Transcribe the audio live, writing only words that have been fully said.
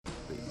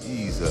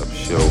Eaze up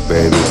show,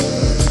 baby.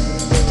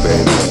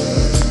 Baby.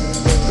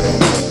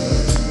 Baby.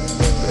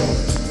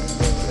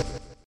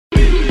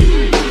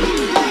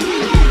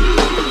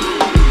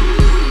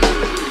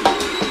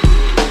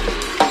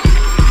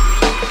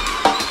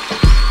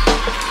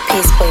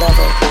 Peace,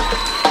 beloved.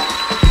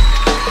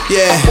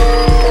 Yeah,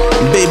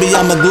 baby,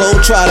 I'm a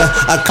globetrotter.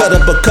 I cut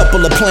up a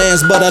couple of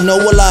plans, but I know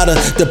a lot of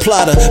the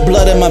plotter.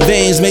 Blood in my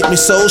veins make me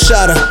soul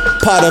shotter.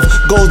 Pot of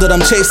gold that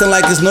I'm chasing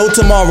like it's no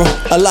tomorrow.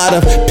 A lot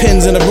of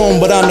pins in the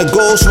room, but I'm the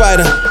ghost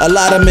writer. A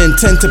lot of men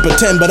tend to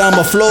pretend, but I'm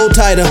a flow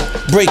tighter.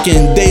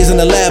 Breaking days in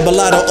the lab, a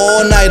lot of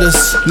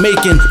all-nighters.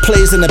 Making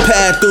plays in the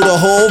pad through the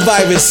whole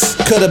virus.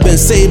 Could have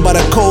been saved by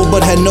the cold,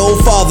 but had no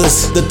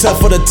fathers. The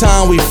tougher the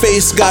time we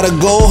face, gotta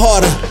go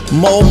harder.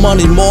 More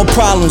money, more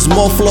problems,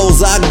 more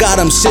flows, I got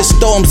them. Shit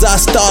storms, I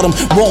start them.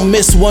 Won't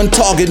miss one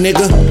target,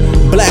 nigga.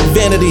 Black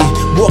vanity,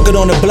 walking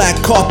on the black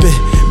carpet.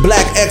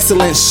 Black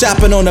excellence,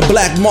 shopping on the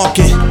black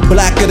market.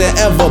 Blacker than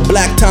ever,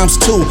 black times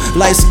 2.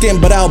 Light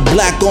skin, but out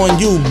black on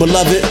you,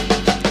 beloved.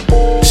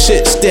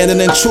 Shit,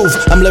 standing in truth,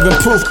 I'm living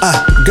proof.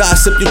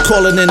 Gossip, you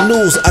calling in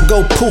news, I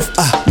go poof.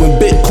 When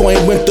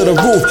Bitcoin went through the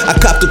roof, I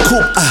copped the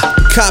coupe.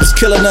 Cops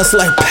killing us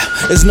like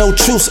pow, there's no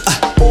truce.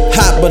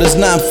 Hot, but it's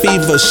not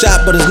fever.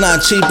 Shot, but it's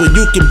not cheaper.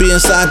 You can be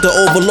inside the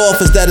Oval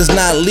Office, that is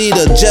not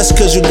leader. Just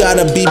cause you got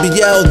a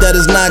BBL, that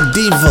is not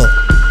diva.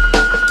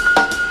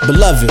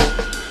 Beloved.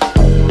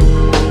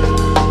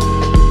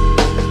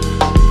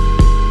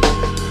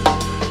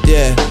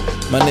 Yeah,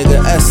 my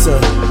nigga Essa,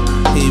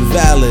 he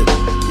valid.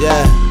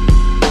 Yeah,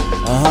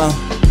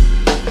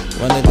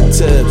 my nigga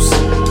Tibbs,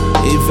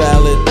 he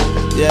valid.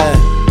 Yeah,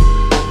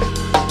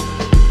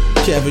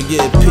 can't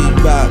forget Pete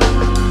Rock,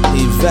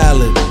 he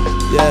valid.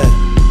 Yeah,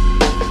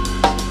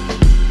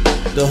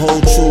 the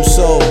whole true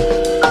soul,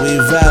 we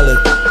valid.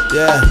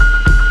 Yeah,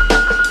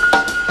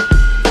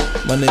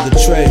 my nigga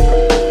Trey,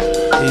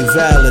 he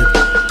valid.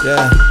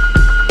 Yeah,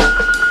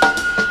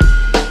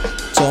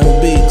 Tone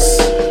Beats,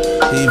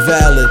 he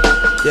valid.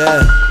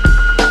 Yeah,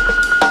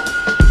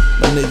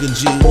 my nigga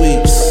G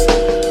Weeps,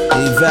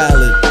 he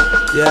valid.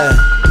 Yeah,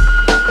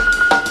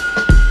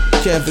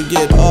 can't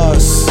forget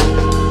us,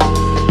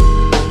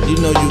 you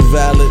know you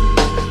valid.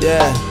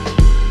 Yeah,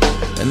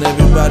 and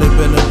everybody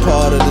been a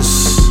part of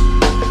this,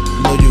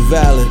 you know you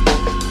valid.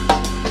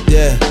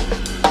 Yeah,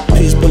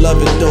 peace,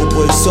 beloved, dope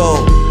boy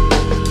soul,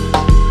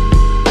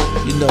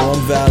 you know I'm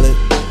valid.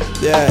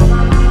 Yeah.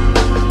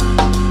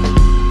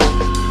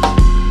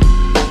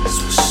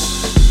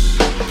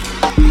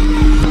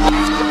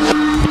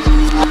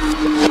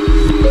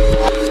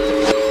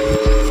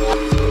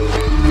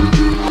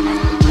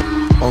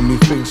 Me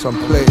thinks I'm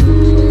playing.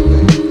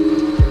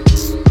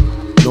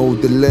 No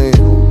delay.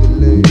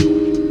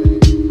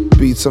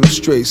 Beats I'm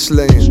straight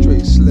slaying.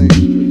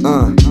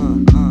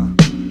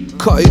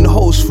 Cutting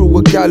holes through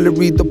a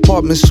gallery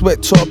department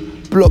sweat top.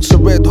 Blocks are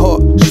red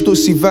hot.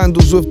 Stussy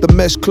vandals with the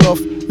mesh cloth.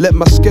 Let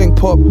my skank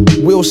pop.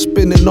 Wheels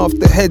spinning off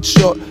the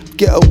headshot.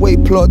 Getaway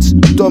plots,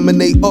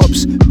 dominate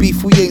ops.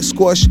 Beef we ain't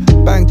squash.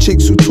 Bang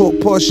chicks who talk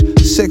posh.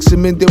 Sex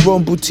them in their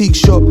own boutique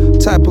shop.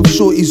 Type of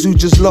shorties who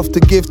just love to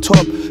give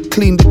top.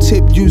 Clean the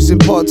tip using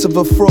parts of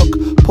a frock.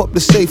 Pop the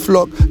safe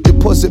lock.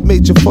 Deposit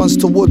major funds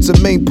towards a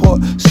main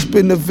pot.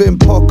 Spin a Vim,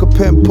 park a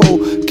Pempo.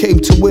 Came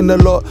to win a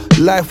lot.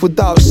 Life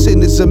without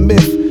sin is a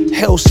myth.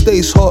 Hell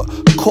stays hot,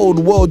 cold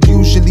world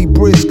usually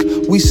brisk.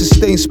 We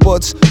sustain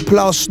spots,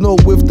 plow snow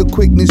with the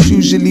quickness.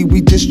 Usually we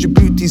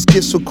distribute these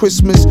gifts for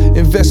Christmas.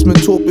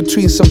 Investment talk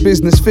between some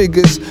business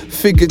figures.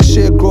 Figured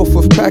share growth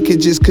of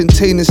packages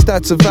containing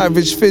stats of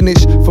average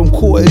finish. From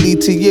quarterly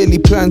to yearly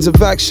plans of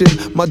action.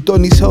 My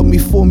Donnies help me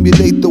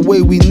formulate the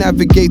way we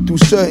navigate through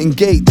certain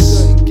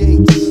gates.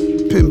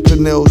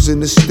 Pimpernels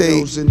in the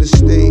state.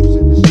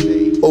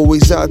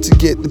 Always out to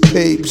get the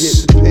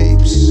papes.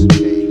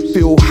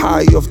 Feel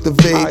high off the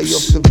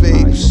vapes.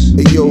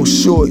 Hey yo,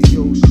 shorty,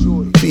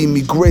 feed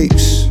me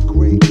grapes.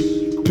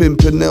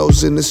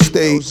 Pimpernels in the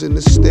state.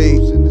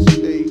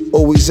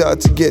 Always out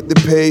to get the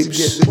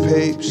papes.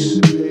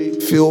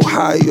 Feel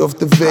high off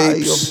the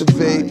vapes.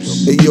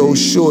 Hey yo,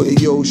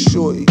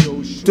 shorty.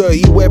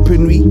 Dirty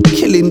weaponry,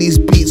 killing these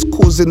beats,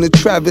 causing a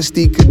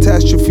travesty,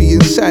 catastrophe,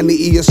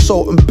 insanity,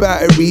 assault and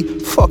battery.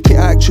 Fuck it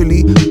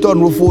actually,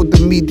 done with all the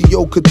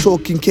mediocre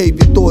talking, cave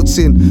your thoughts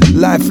in.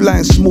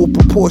 Lifeline, small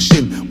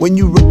proportion. When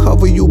you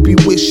recover, you'll be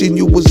wishing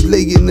you was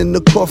laying in the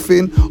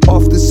coffin.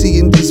 After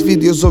seeing these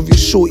videos of your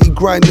shorty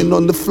grinding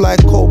on the fly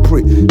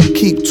culprit.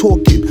 Keep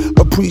talking,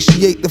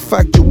 appreciate the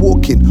fact you're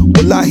walking.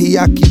 Wallahi,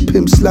 Aki,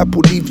 pimp slap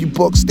will leave you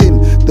boxed in.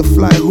 The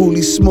fly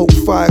hoolie, smoke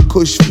fire,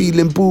 kush,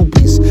 feeling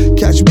boobies.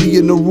 Catch me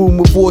in a room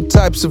with all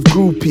types of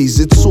groupies.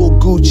 It's all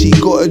Gucci,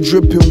 got a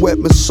dripping wet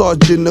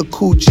massage in a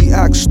coochie.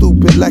 Act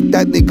stupid like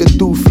that nigga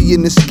Doofy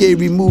in a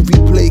scary movie.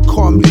 Play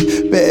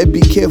calmly, better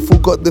be careful,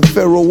 got the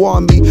Pharaoh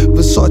army.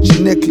 Versace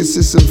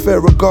necklaces and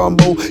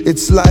Ferragamo.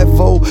 It's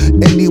live-o,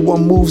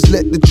 anyone moves,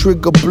 let the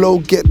trigger blow.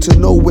 Get to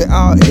know we're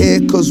out here,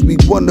 cause we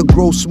wanna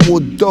grow some more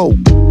dope.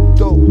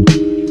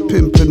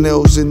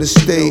 Pimpernels in the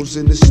state.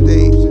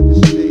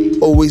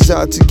 Always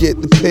out to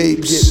get the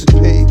papes.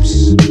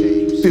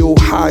 Feel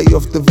high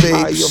off the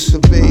vapes.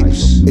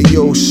 Hey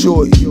yo,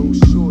 shorty,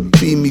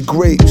 feed me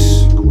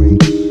grapes.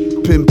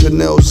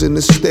 Pimpernels in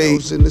the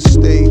state.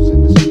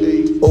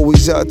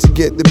 Always out to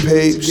get the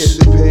papes.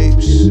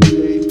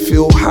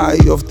 Feel high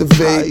off the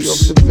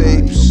vapes.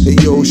 Hey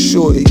yo,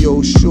 shorty.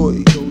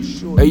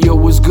 Hey yo,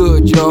 what's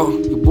good, y'all?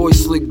 Your boy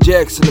Slick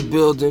Jacks in the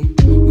building.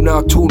 You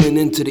now tuning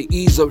into the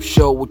Eaze Up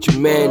Show with your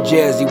man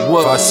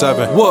JAZZYWHUT.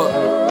 5-7. What?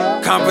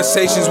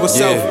 Conversations with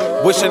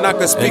self. Wishing I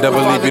could speak with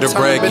NWB the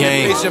bread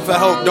game. Patient for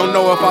help. Don't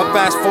know if I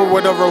fast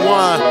forward or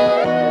rewind.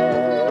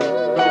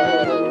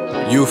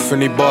 You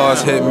finny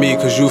bars hit me,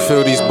 cause you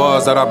feel these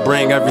bars that I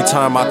bring every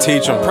time I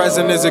teach them.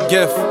 Present is a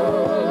gift.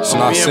 It's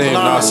not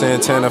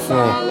saying tenor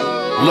form.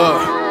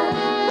 Look.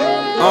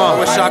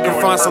 Wish I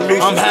could find solutions.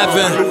 I'm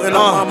having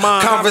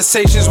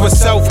conversations with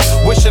self.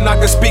 Wishing I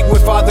could speak with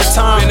Father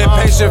Time. Been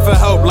impatient for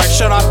help. Like,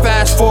 should I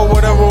fast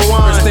forward or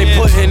rewind? Stay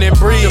putting and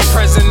breathe. The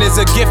present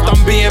is a gift. I'm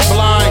being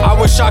blind. I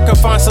wish I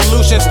could find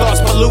solutions. Thoughts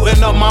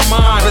polluting up my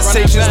mind.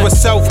 Conversations with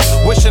self.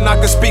 Wishing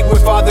I could speak with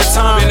Father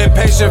Time. Been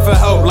impatient for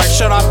help. Like,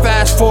 should I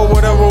fast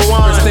forward or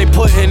rewind? Stay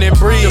putting and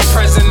breathe. The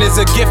present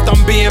is a gift. I'm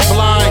being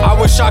blind. I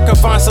wish I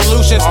could find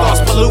solutions.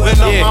 Thoughts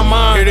polluting up my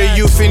mind. Hear the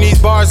youth in these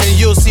bars and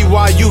you'll see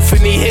why you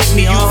finny hit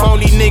me. You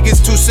phony niggas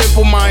too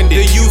simple-minded.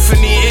 The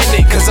euphony in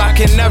it, cause I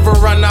can never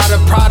run out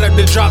of product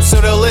to drop so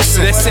they'll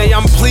listen. They say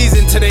I'm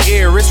pleasing to the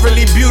ear. It's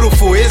really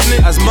beautiful, isn't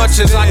it? As much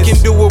as I can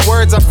do with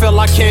words, I feel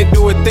I can't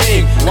do a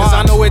thing. Cause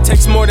I know it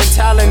takes more than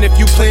talent if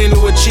you plan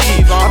to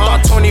achieve. I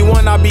thought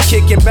 21 I'd be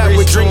kicking back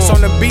with drinks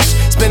on the beach,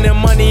 spending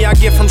money I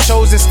get from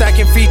shows and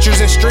stacking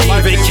features and streams.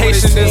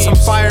 Vacation in some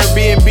fire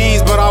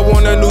B&Bs, but I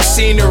want a new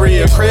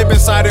scenery. A crib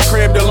inside a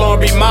crib, the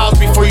lawn be miles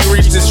before you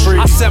reach the street.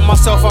 I set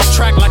myself off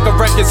track like a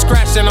record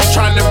scratch, and I'm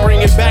trying to bring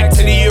it back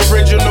to the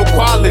original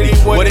quality.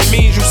 What it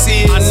means, you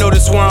see, I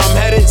notice where I'm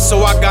headed,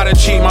 so I gotta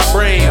cheat my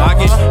brain. I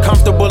get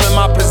comfortable in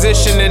my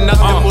position and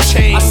nothing will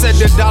change. I said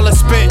the dollar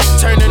spent,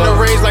 turning the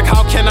raise like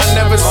how can I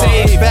never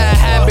save? Bad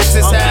habits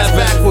is ass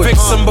backwards. Fix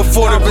them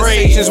before the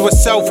break. With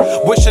self,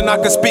 wishing I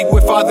could speak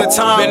with Father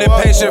Time. Been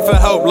impatient for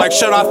help, like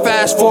should I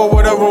fast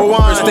forward or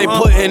rewind? Stay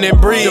putting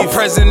and breathe. The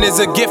present is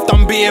a gift,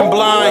 I'm being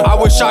blind. I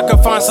wish I could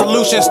find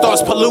solutions,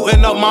 thoughts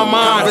polluting up my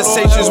mind.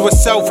 Conversations with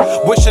self,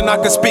 wishing I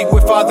could speak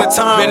with Father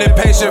Time. Been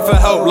impatient for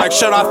help, like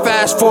should I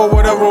fast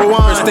forward or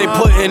rewind? Stay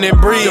putting and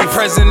breathe. The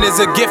present is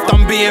a gift,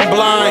 I'm being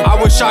blind.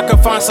 I wish I could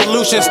find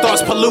solutions,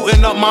 thoughts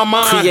polluting up my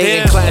mind.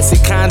 Creating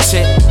classic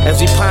content as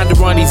we ponder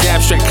on these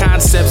abstract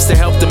concepts to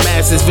help the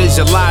masses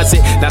visualize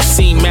it. Now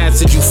see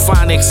mastered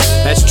euphonics,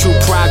 that's true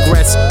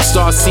progress.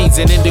 Star seeds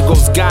and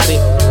indigos got it.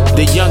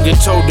 The youngin'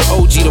 told the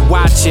OG to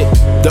watch it.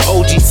 The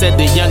OG said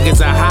the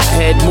youngin's a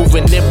hothead,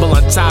 moving nimble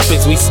on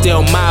topics. We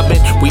still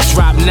mobbing, we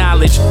drop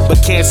knowledge,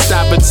 but can't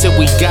stop until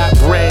we got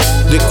bread.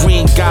 The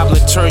green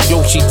goblin turned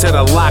Yoshi to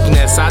the Loch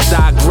Ness. I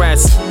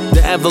digress.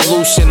 The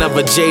evolution of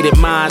a jaded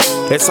mind.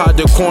 It's hard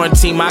to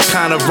quarantine my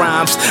kind of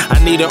rhymes. I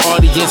need an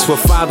audience for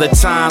Father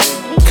Time.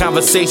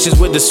 Conversations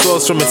with the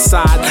source from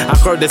inside. I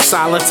heard the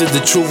silence is the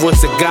true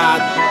voice of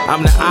God.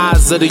 I'm the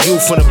eyes of the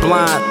youth and the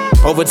blind.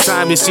 Over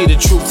time you see the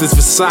truth is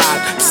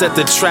facade. Set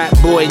the trap,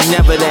 boy,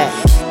 never that.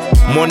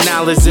 More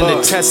knowledge in the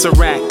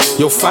Tesseract.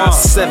 Yo,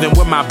 5-7,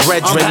 where my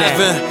brethren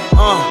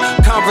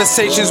at?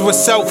 Conversations with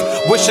self,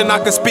 wishing I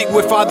could speak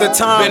with Father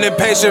Time. Been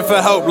impatient for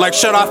help, like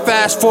should I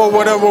fast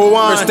forward or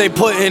rewind? Stay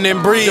putting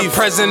and breathe. The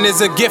present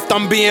is a gift,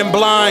 I'm being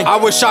blind. I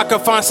wish I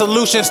could find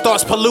solutions,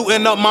 thoughts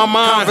polluting up my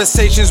mind.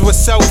 Conversations with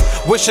self,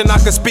 wishing I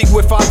could speak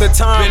with Father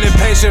Time. Been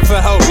impatient for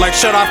help, like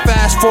should I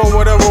fast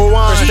forward or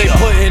rewind? Stay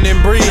putting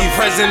and breathe. The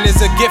present is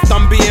a gift,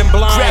 I'm being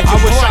blind. I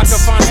wish I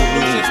could find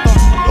solutions,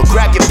 or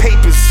grab your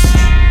papers,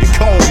 your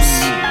combs,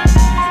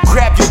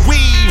 grab your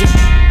weed,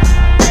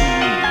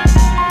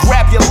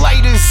 grab your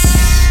lighters,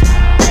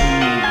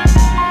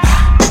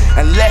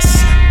 and let's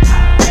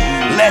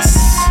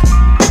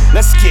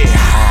get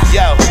high.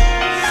 Yo,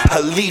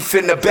 a leaf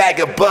in a bag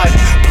of bud,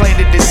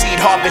 planted the seed,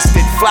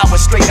 harvested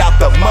flowers straight out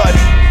the mud.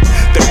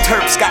 The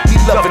Terps got me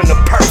loving the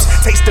perps,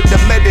 tasting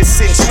the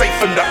medicine straight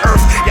from the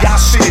earth. Y'all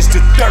shit is the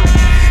dirt.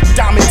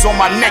 Diamonds on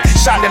my neck,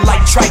 shining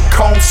like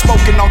trichomes,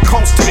 smoking on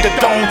coast to the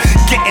dome,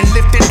 getting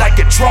lifted like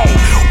a drone.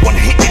 One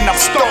hit and I'm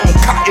stone,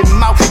 cotton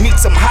mouth, need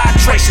some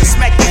hydration.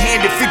 Smack your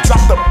hand if you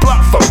drop the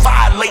blunt for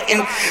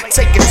violating.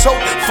 Take a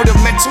toke for the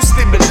mental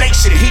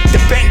stimulation. Heat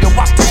the banger,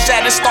 watch the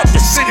shadows start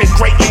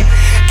disintegrating.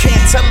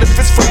 Can't tell if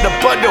it's from the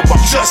butter,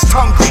 I'm just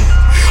hungry.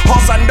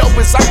 All I know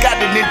is I got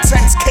an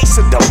intense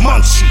case of the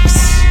munchies.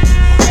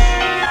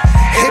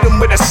 Hit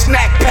him with a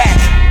snack pack.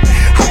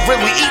 I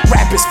really eat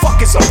rap as fuck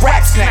as a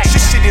rap snack.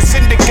 This shit is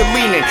indica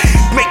leaning.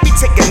 Make me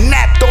take a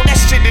nap, throw that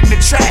shit in the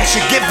trash.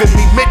 You're giving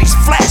me middies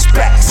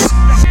flashbacks.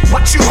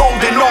 What you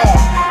holding on?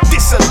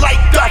 This a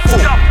light duffel.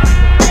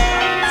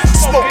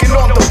 Smoking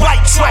on the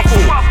white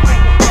truffle.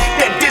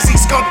 That dizzy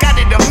skunk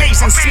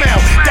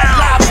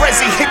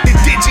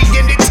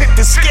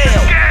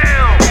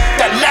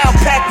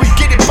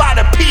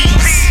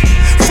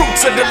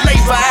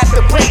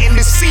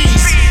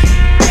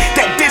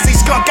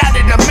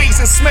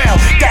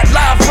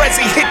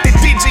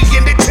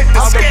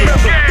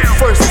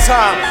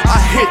I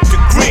hit the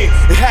green.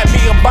 It had me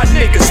and my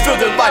niggas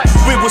feeling like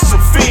we was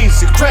some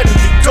fiends,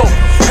 incredibly dope.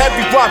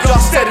 Heavy rhymes,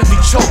 y'all steadily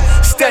choke,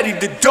 steady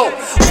the dope.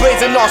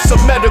 Blazing off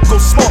some medical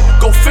smoke.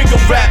 Go finger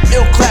rap,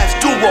 ill class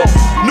duo.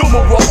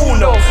 Numero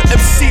uno.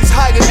 MCs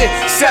higher than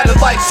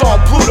satellites on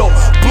Pluto.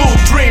 Blue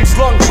dreams,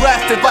 lung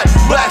blasted like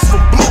blast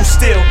from blue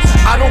steel.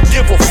 I don't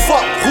give a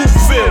fuck who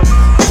feel.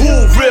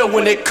 Who real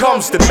when it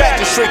comes to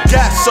magistrate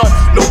gas, son?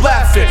 No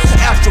laughing,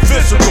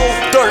 astrophysical.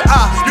 Third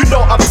eye, you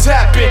know I'm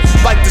tapping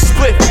like the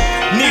split.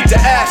 Need to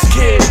ask,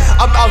 kid.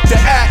 I'm out the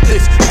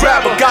Atlas.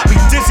 Grabber got me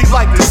dizzy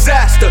like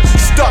disaster.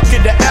 Stuck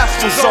in the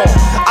astral zone.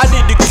 I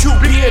need the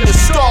QB in the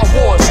Star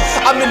Wars.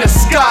 I'm in the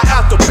sky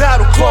after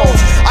battle clones.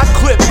 I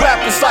clip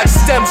rappers like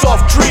stems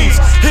off trees.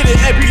 Hitting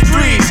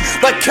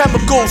MP3s like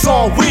chemicals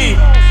on weed.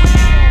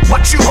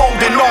 What you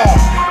holding on?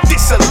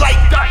 This a light.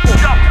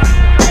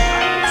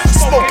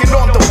 Smoking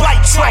on the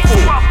white truffle.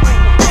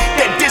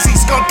 That dizzy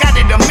skunk got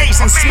an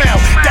amazing smell.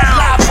 That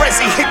live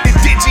resi hit the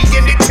digi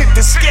and it hit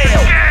the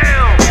scale.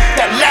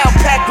 That loud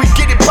pack, we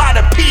get it by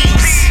the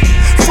piece.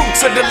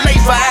 Fruits of the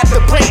labor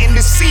after planting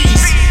the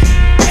seeds.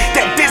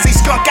 That dizzy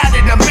skunk got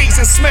an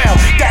amazing smell.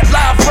 That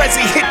live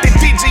resi hit the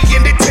digi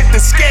and it hit the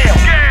scale.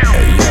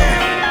 Hey yo,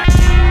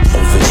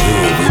 over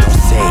here we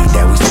don't say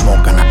that we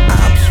smoke on the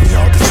ops. We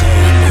all the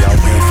same, we all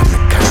ran from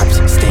the cops.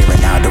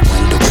 Staring out the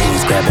window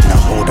panes, grabbing a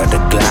hold of the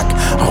Glock.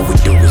 All we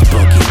do is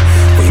boogie.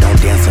 We don't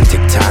dance on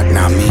TikTok,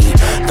 not me.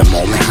 The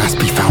moment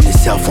Hospi found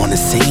himself on the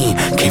scene,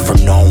 came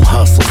from known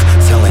hustles,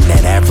 selling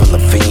that Avril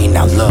Lavigne.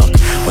 Now look,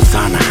 was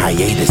on a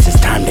hiatus, it's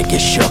time to get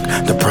shook.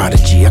 The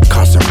prodigy of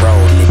Carson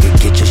Road, nigga,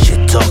 get your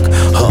shit took.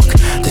 Hook,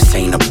 this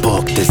ain't a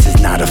book, this is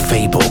not a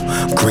fable.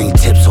 Green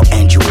tips will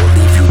end you or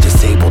leave you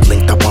disabled,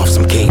 linked up off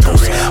some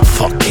cables.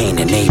 Fuck Cain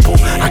and Abel,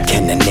 I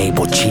can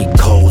enable cheat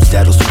codes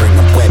that'll spring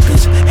up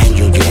weapons, and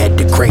you head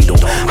to cradle.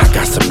 I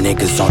got some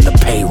niggas on the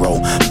payroll,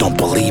 don't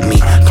believe me?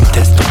 Come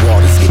test the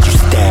waters, get you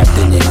stabbed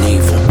in the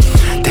navel.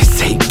 They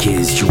say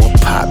kids, you a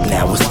pop,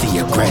 now it's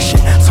the aggression.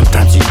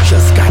 Sometimes you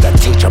just gotta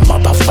teach a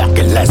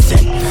motherfucking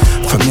lesson.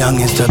 From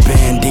youngins to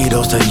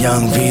banditos to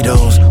young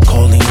Vitos,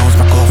 Corleones,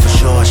 my call for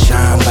sure,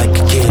 shine like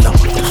a kilo.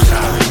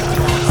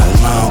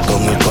 Almao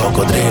con el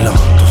cocodrilo.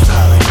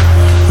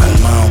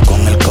 Almao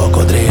con el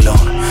cocodrilo.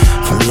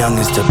 From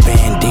youngins to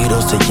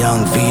banditos to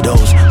young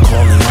Vitos,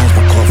 Corleones,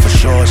 my call for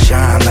sure,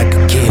 shine like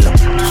a kilo.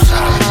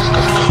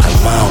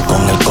 Almao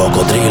con el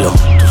cocodrilo.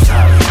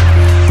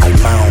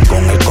 Almao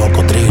con el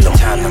cocodrilo.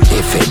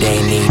 If it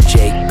ain't E,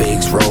 Jake,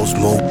 Biggs, Rose,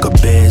 Mook, or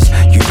Biz,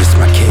 you just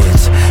my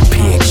kids.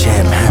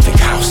 PHM, Havoc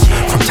House.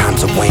 From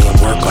times away and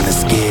work on the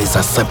skids,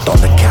 I slept on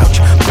the couch,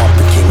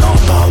 bumping King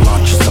Arthur,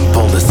 launching some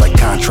bullets like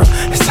Contra.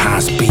 It's high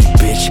speed,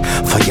 bitch.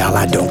 For y'all,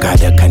 I don't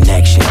got a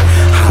connection.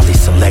 Highly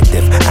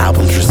selective,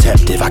 albums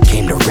receptive. I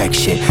came to wreck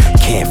shit.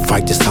 Can't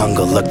fight this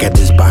hunger, look at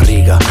this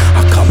barriga.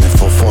 I'm coming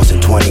full force in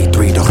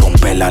 23 to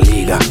romper la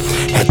liga.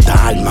 Esta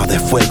alma de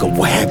fuego,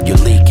 what have you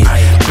leaking?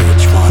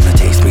 Bitch, wanna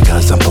taste me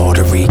cause I'm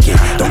Puerto Rican.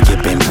 Don't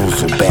get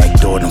bamboozled,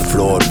 backdoored and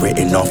floored,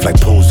 written off like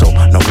Puzo.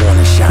 No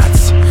warning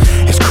shots.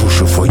 It's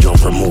crucial for your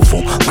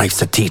removal.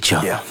 Life's a teacher,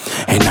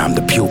 and I'm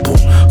the pupil.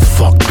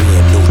 Fuck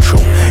being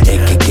neutral. It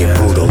can get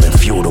brutal and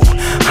futile.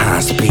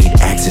 High speed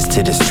access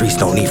to the streets,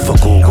 no need for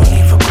Google.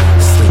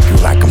 Sleep you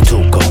like I'm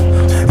Tuco,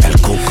 El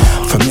Cuco.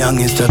 From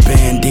youngins to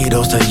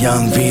banditos to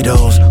young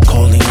Vitos,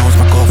 Corleones,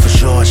 my call for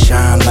sure,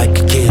 shine like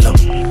a kilo.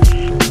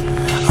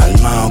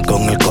 Almao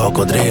con el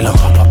cocodrilo.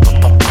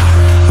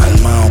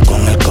 Almao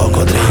con el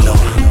cocodrilo.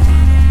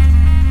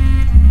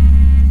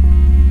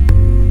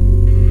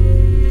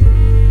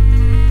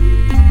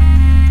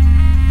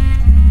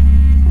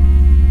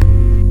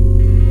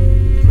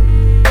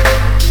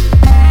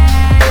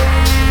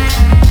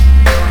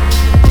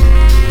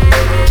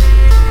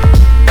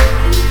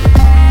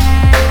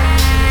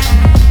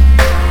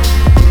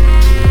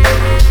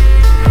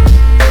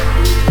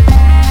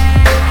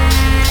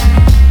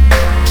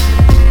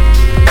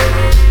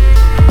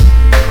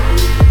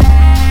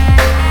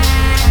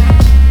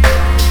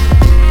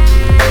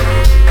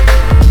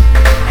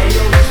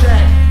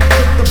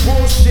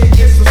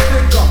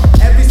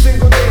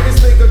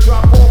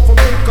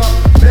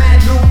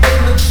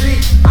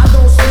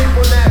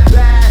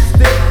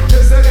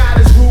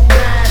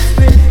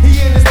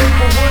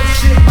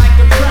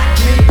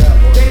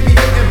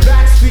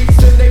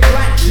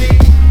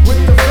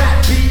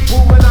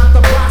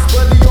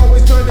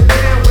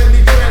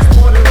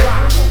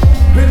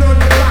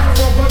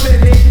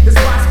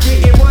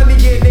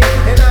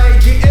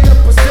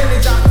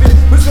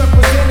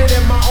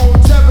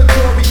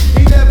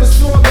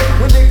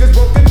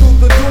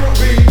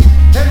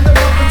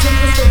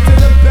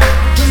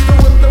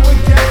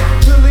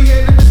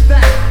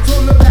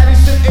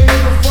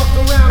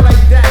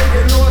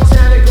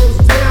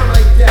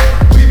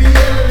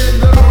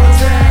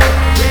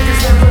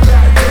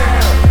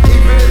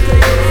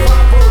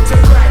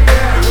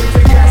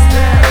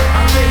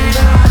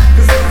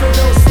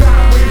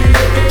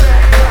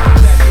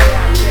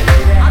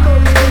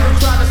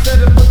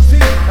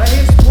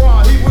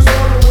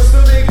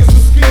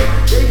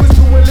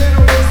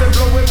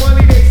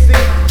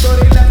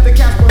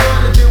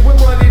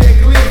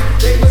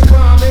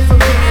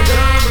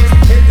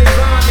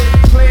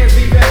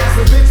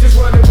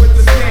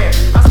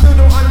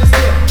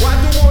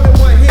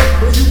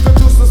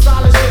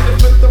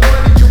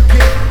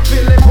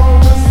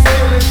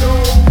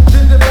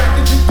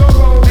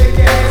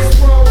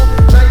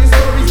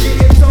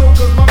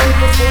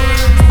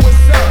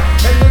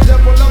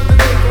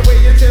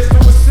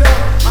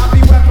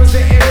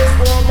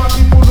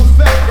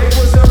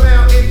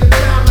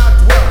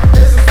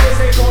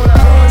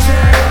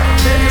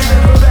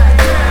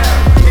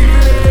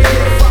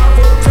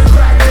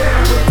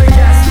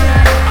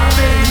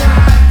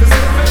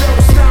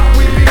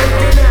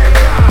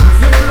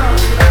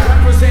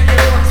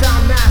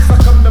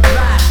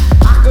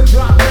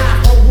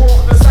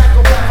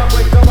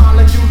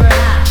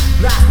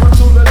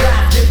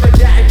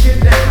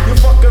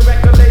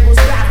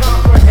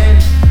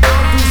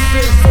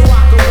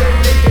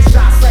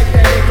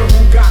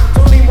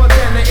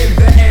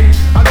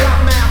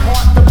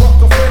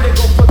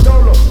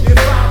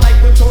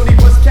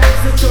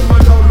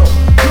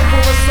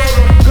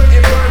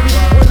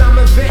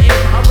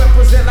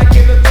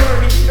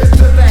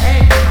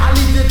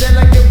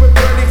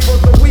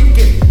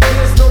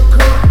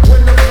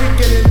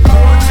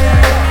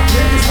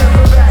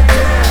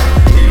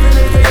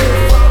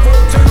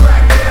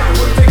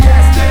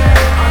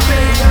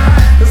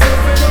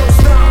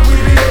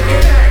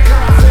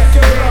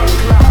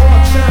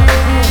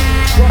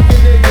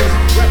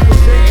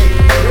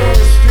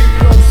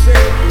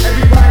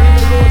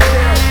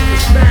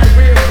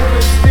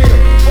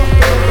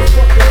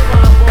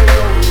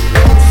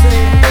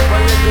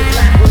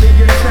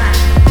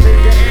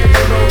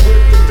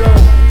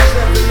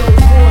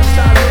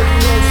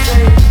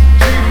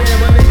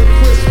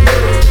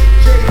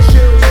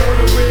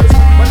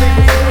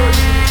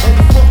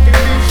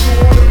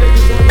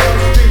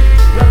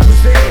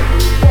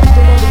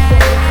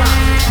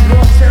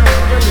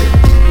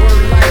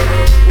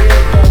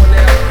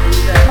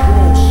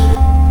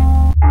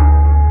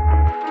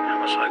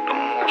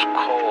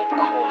 Play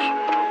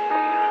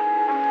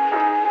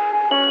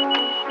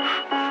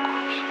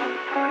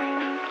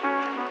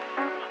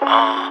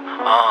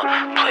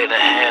the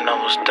hand that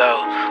was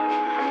dealt.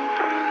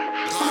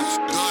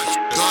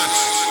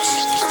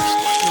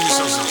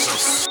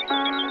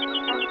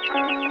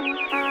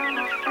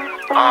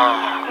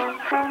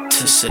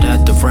 To sit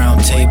at the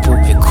round table,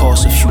 it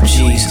costs a few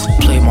G's.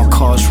 Play my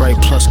cards right,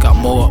 plus got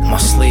more up my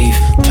sleeve.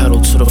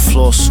 Pedal to the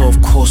floor, so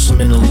of course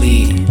I'm in the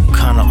lead.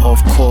 Kinda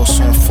off course,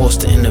 so I'm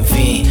forced to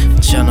intervene.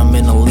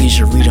 Gentlemen of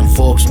leisure, reading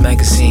Forbes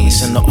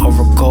magazines. And the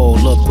aura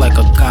gold look like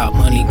I got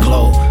money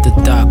glow. The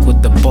dock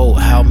with the boat,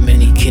 how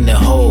many can it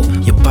hold?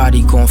 Your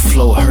body gon'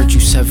 float, heard you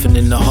 7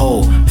 in the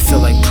hole. Feel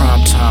like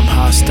prime time,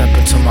 how I step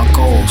into my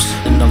goals.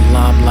 In the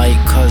limelight,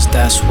 cause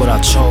that's what I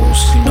chose.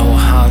 You know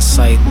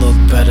hindsight look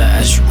better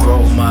as you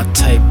grow. My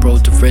type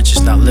road to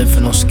riches, not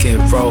living on Skid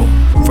Row.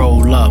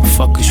 Roll up,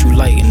 fuck is you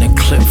lighting the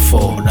clip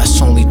for?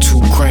 That's only 2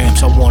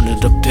 grams, I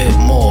wanted a bit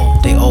more.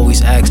 They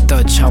always ask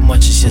Dutch, how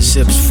much is your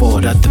zips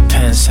for? That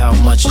depends how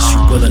much is you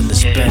willing to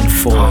spend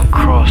for.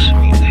 Cross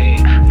me,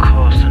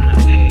 cost a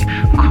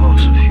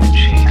few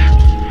G's.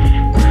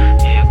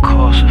 Yeah,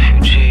 cost a few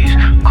G's,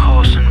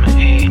 costing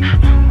me.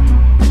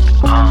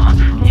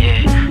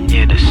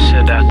 Yeah, this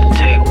shit at the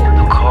table,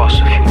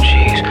 cost a few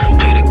G's.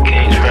 Play the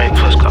games right,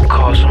 plus got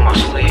cards in my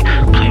sleeve.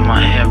 Play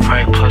my hand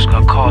right, plus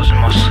got cards in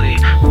my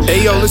sleeve.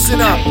 Hey yo,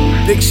 listen up.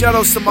 Big shout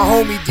outs to my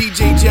homie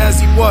DJ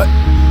JAZZYWHUT.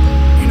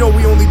 You know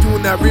we only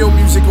doing that real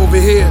music over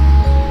here.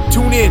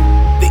 Tune in,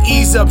 the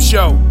Ease Up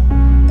Show.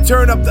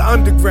 Turn up the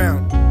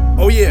underground.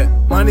 Oh yeah,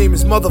 my name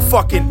is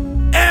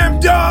motherfucking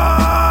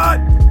M-Dot.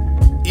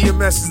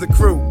 EMS is the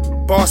crew.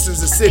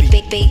 Boston's the city.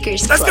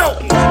 Let's go.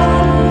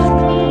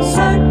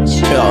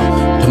 Yo,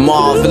 the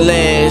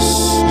marvelous.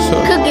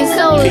 Cooking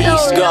soul.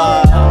 Peace,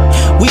 God.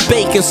 We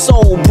baking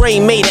soul,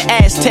 brain made of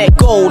Aztec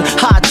gold.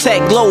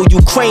 High-tech, low,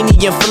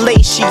 Ukrainian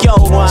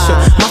fellatio.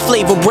 My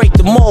flavor break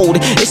the mold.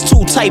 It's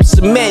 2 types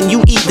of men.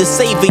 You either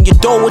saving your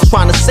dough or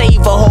trying to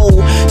save a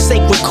hole.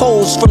 Sacred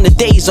codes from the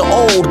days of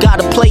old.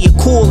 Gotta play it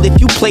cool if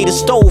you play the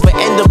stove and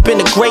end up in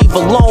the grave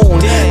alone.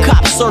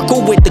 Cop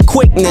circle with the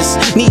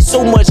quickness. Need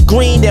so much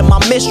green that my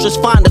mistress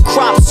find a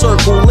crop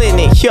circle in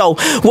it. Yo,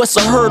 what's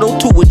a hurdle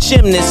to a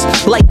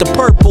gymnast? Like the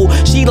purple,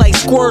 she like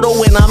Squirtle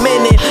when I'm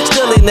in it.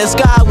 Still in the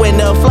sky when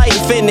the flight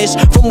finished.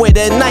 From where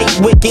the night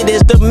wicked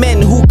is the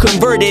men who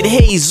converted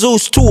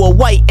Jesus to a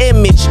white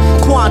image.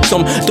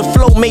 Quantum, the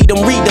flow made them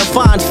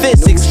redefine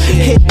physics.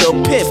 Hit the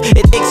piff,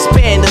 it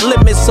expand the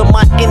limits of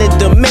my inner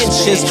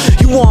dimensions.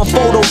 You on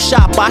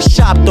Photoshop, I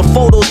shop the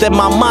photos that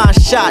my mind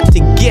shot to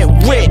get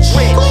rich.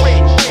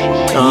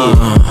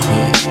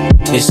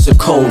 It's a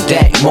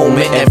Kodak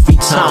moment every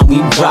time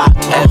we rock.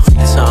 Every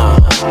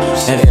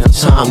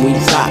time we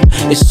rock.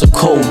 It's a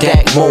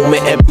Kodak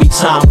moment every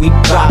time we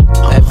rock.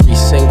 Every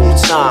single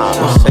time,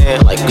 I'm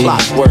saying like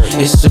clockwork.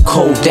 It's a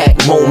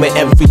Kodak moment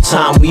every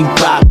time we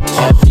rock.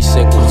 Every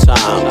single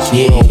time,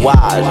 yeah,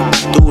 why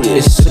do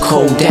this? It's a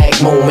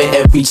Kodak moment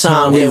every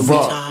time we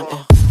rock.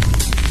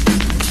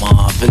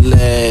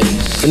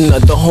 Marvelous,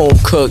 another home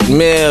cooked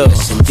meal.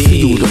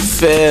 Feel the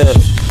feel.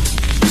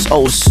 It's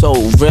oh so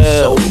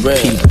real.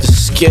 Keep the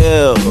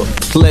skill.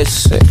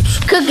 Listen.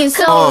 Cooking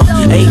soul.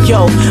 Hey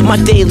yo, my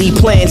daily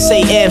plan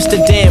say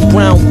Amsterdam.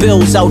 Brown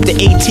bills out the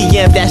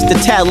ATM. That's the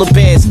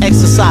Taliban's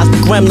exercise. The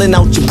gremlin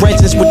out your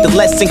presence with the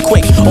lesson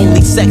quick.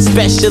 Only sex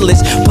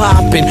specialists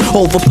popping.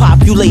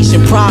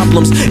 Overpopulation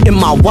problems in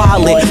my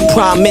wallet.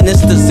 Prime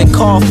ministers in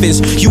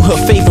coffins. You her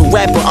favorite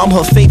rapper, I'm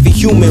her favorite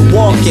human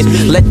walking.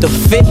 Let the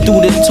fit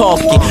do the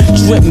talking.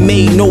 Drip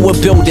made Noah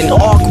building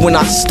ark when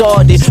I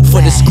started.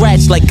 For the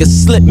scratch like a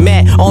slip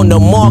mat on the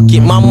market.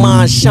 My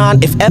mind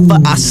shine if ever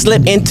I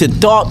slip into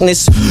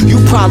darkness. You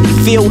probably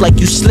feel like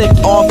you slipped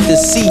off the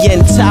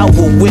CN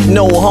Tower with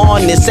no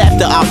harness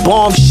after I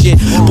bombed shit.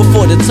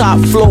 Before the top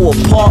floor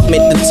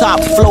apartment, the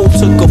top floor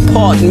took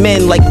apart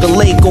men like the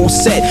Lego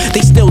set.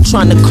 They still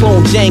trying to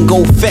clone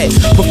Django Fett.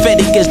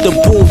 Prophetic as the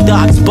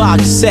Bulldogs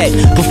box set.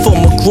 Before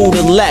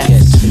Magruder left.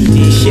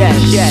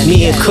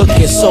 Me and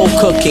cooking, soul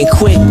cooking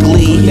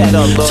quickly.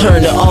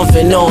 Turn the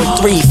oven on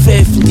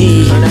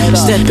 350.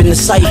 Step in the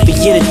cypher,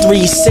 get a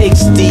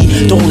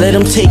 360. Don't let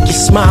them take your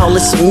smile,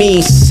 it's a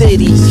mean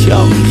city.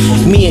 Yo,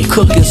 me and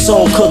cooking,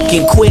 soul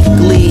cooking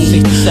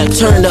quickly.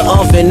 Turn the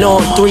oven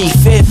on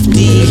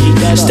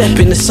 350. Step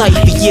in the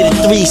cypher, get a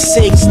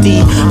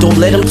 360. Don't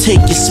let them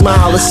take your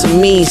smile, it's a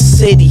mean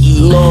city.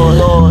 Lord.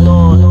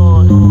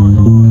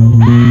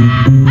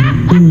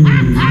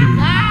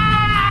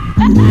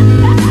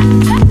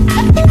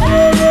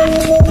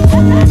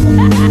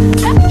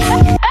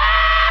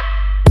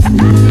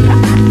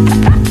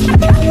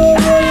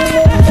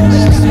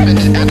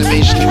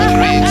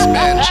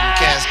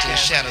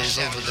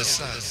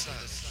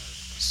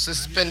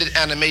 Suspended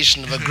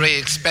animation of a gray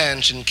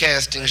expansion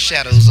casting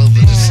shadows over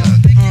the sun.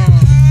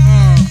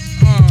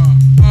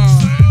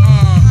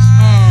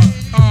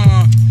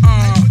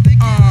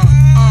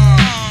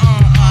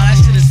 That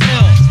shit is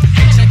ill.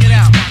 Hey, check it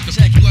out.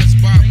 Check it.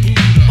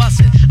 Bust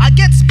it. I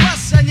get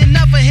bust and you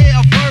never hear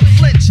a bird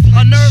flinch,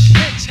 a nerve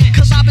pinch.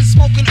 Cause I've been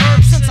smoking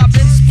herbs since I've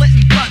been split.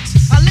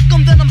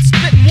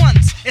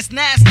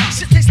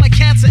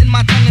 cancer in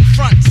my tongue and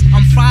fronts.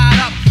 I'm fried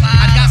up,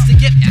 I got to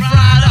get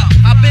fried up.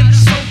 I've been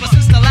sober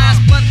since the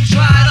last blunt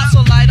dried up.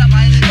 So light up,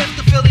 if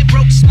the Philly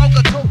broke, smoke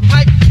a coke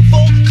pipe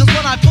full. Cause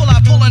when I pull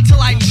until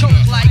I choke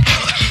like.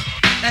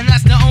 And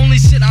that's the only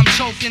shit I'm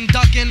choking,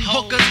 ducking,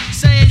 hookers,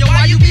 saying, yo,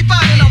 why you be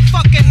bugging? I'm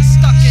fucking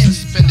stuck in.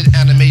 Suspended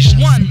animation.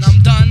 One, I'm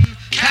done.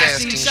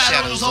 Casting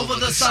shadows over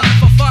the sun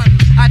for fun.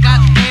 I got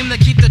aim to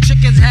keep the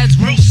chickens' heads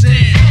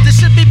roosted. This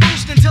should be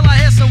boosting till I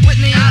hear some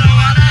Whitney. I don't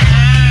wanna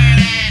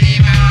hurt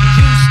anybody.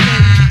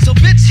 Houston. So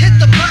bitch, hit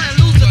the button,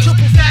 lose the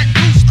triple fat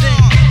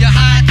boosting. You're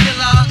high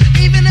killer,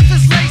 even if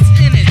it's lace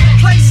in it.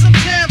 Play some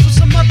jams with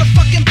some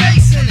motherfucking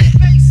bass in it.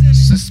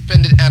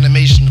 Suspended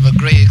animation of a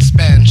gray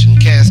expansion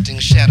casting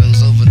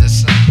shadows over the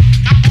sun.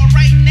 I'm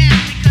alright now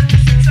because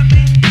this is a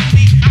main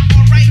movie. I'm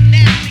alright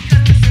now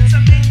because this is a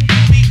main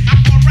movie.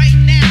 I'm alright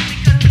now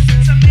because this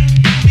is a main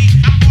movie.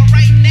 I'm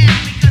alright now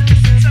because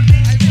this is a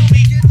main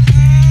movie. I wanna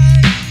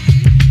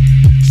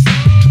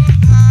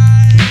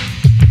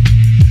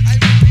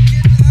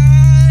get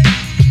high, so high.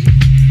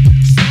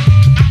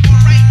 I'm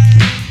alright.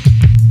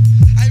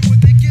 I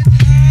wanna get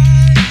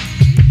high,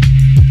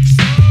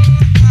 so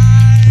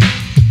high.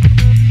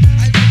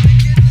 I wanna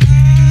get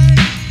high,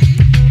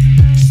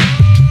 so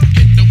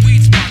Hit the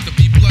weed spot to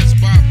be blessed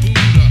by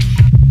Buddha.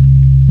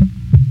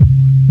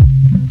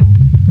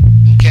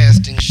 And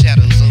casting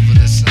shadows over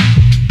the sun.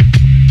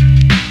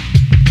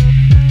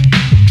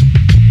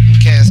 And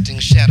casting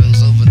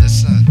shadows over the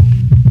sun.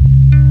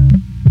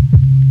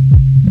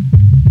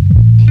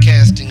 And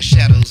casting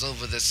shadows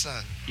over the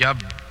sun. You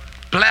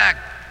black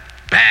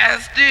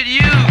bastard,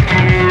 you.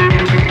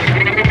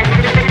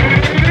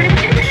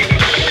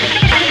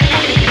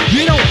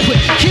 You don't quit,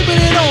 keeping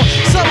it on.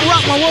 Something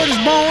rock, my word is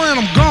born and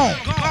I'm gone.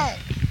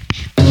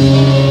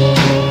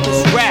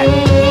 It's rap.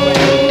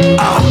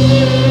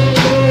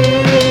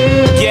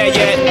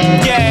 Yeah.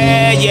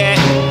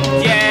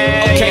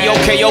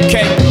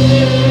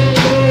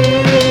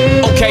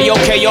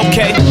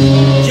 Okay.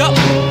 Yup.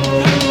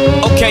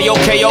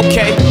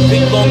 Okay.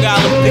 Big Long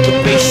Island, big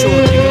up Bay Shore,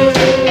 nigga.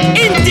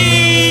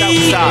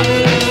 Indeed. Southside.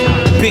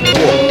 Big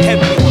walk,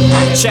 heavy.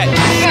 Check.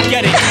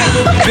 Get it.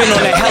 Been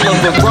on a hell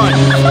of a run,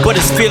 but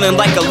it's feeling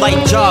like a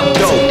light job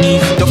though.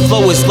 The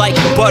flow is like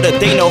butter,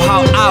 they know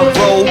how I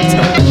roll.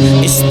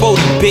 It's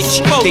Spody,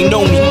 bitch, they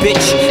know me,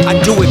 bitch. I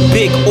do it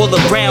big all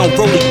around,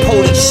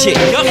 roly-poly shit.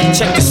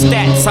 Check the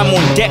stats, I'm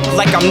on deck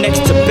like I'm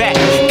next to back.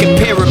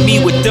 Comparing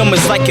me with them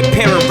is like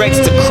comparing Rex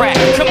to crack.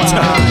 Come on,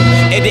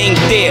 it ain't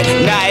there,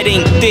 nah, it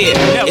ain't there.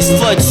 It's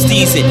flood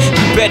season,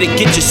 you better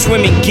get your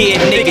swimming gear,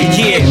 nigga.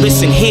 Yeah,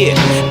 listen here,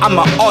 I'm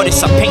an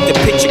artist, I paint the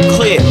picture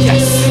clear.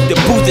 The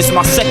booth is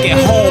my second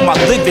home, I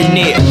live in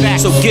there.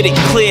 So get it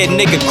clear,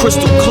 nigga,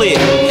 crystal clear.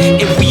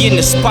 If we in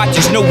the spot,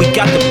 just know we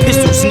got the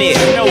pistols near.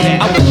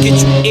 I will get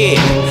you air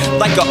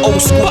like an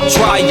old school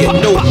dryer.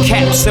 No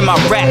caps in my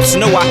raps,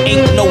 no, I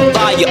ain't no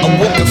liar. A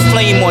walking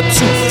flame on 2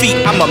 feet,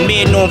 I'm a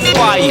man on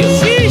fire.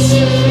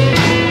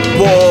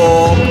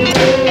 Whoa.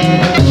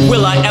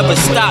 Will I ever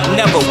stop?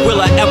 Never.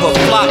 Will I ever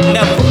flop?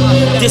 Never.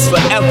 This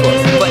forever,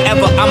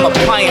 I'm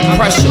applying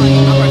pressure.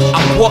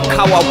 I walk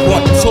how I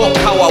want, talk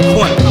how I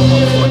want.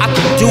 I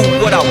can do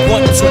what I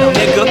want to,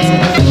 nigga.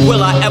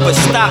 Will I ever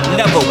stop?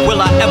 Never.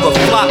 Will I ever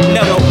flop?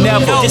 Never.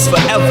 This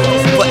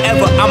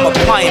forever, I'm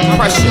applying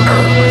pressure.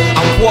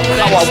 I walk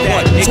how I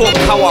want, talk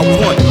how I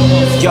want.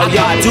 Y'all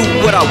do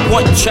what I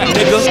want, check,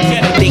 nigga.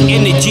 They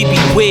energy be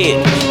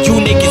weird. You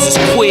niggas is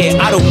queer.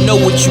 I don't know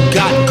what you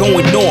got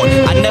going on.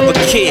 I never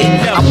cared.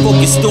 I'm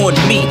focused on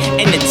me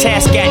and the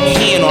task at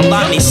hand.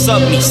 Online they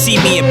sub me, see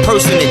me in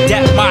person and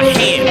dap my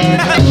hand.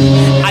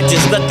 I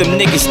just let them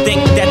niggas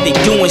think that they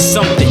doing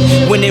something,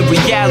 when in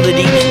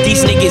reality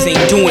these niggas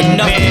ain't doing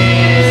nothing.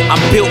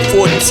 I'm built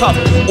for the tough,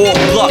 all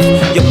bluff.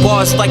 Your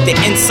bars like the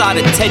inside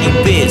of teddy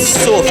bears,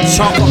 soft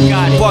chunk.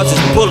 Bars is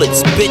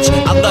bullets, bitch,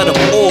 I let them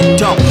all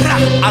dump.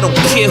 I don't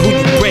care who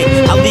you bring,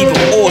 I leave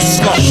them all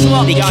slumped.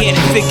 They can't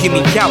figure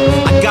me out,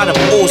 I got them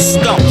all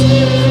stumped.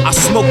 I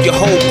smoke your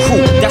whole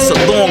crew, that's a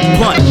long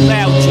blunt.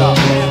 Loud job.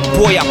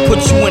 Boy, I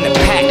put you in a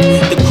pack.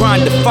 The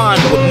grind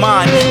defined with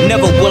mine,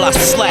 never will I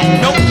slack.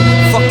 Nope.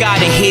 Fuck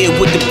out of here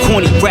with them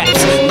corny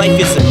raps. Life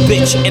is a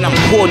bitch and I'm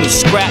corny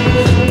scrap,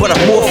 but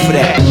I'm more for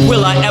that.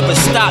 Will I ever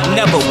stop?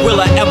 Never. Will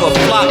I ever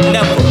flop?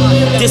 Never.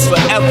 This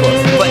forever,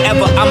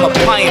 I'm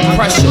applying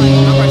pressure.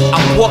 I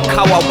walk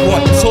how I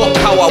want, talk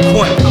how I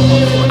want.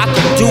 I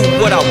can do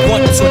what I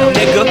want to,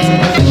 nigga.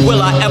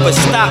 Will I ever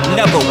stop?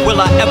 Never. Will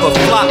I ever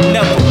flop?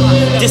 Never.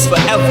 This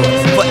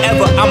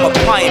forever, I'm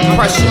applying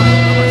pressure.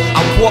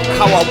 I walk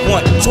how I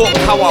want, talk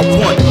how I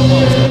want.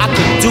 I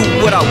can do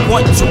what I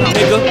want to,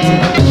 nigga.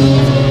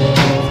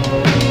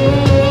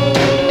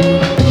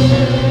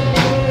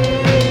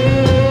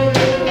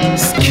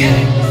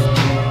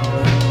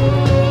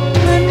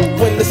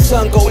 When the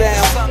sun go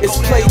down, it's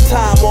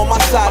playtime on my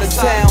side of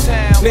town.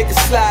 Niggas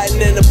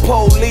sliding and the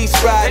police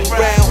riding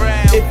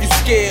round. If you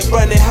scared,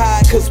 run it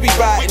high, cause we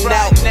riding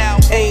out.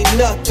 Ain't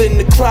nothing nothing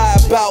to cry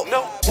about.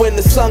 When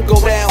the sun go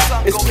down,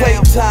 it's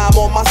playtime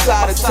on my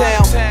side of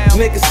town.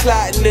 Niggas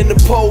sliding in the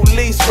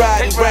police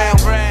riding round.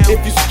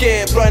 If you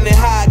scared, running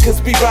high,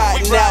 cause we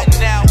riding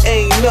out.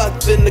 Ain't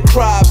nothing to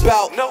cry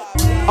about.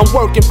 I'm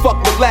working,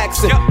 fuck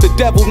relaxing. The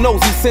devil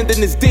knows he's sending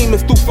his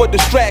demons through for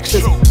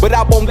distractions, but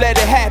I won't let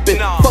it happen.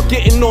 Fuck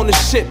getting on the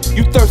ship.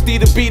 You thirsty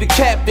to be the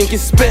captain. Get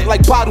spent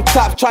like bottle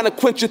tops, trying to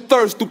quench your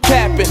thirst through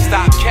capping.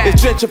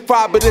 It's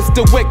gentrified, but it's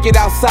still wicked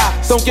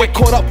outside. Don't get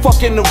caught up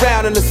fucking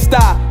around in the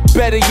style.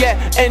 Better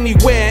yet,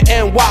 anywhere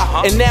in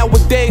NY. And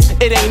nowadays,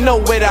 it ain't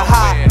nowhere to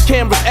hide.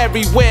 Cameras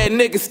everywhere,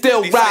 niggas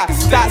still ride.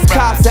 Dots,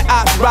 cops, and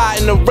ops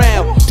riding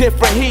around.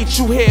 Different heat,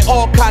 you hear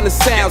all kind of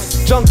sounds.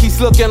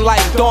 Junkies looking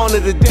like Dawn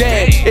of the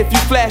Dead. If you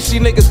flashy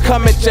niggas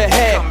come at your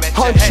head,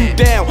 hunt you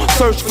down,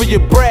 search for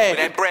your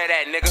bread.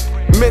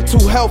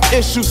 Mental health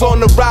issues on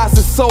the rise,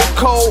 it's so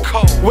cold.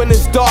 When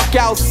it's dark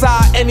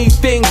outside,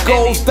 anything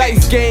goes.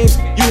 Dice games,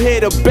 you hear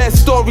the best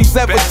stories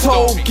ever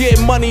told.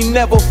 Get money,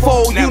 never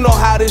fold, you know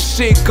how this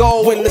shit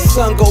goes. When the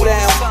sun go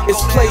down,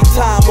 it's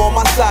playtime on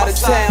my side of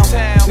town.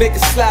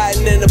 Niggas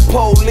sliding in the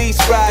police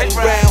riding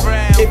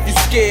round. If you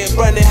scared,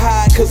 running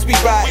high, cause we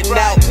riding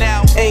out.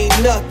 Ain't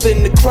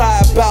nothing to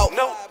cry about.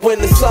 When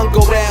the sun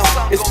go down,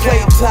 it's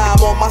playtime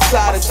on my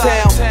side of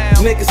town.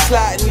 Niggas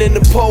sliding in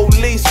the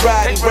police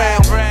riding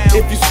round.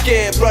 If you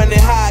scared, running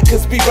high,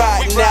 cause we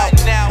riding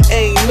out.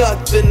 Ain't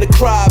nothing to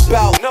cry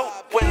about.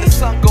 When the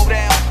sun go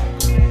down,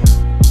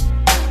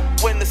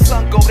 when the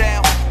sun go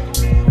down,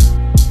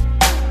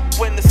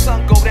 when the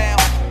sun go down,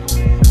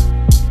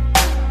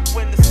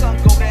 when the sun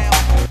go down.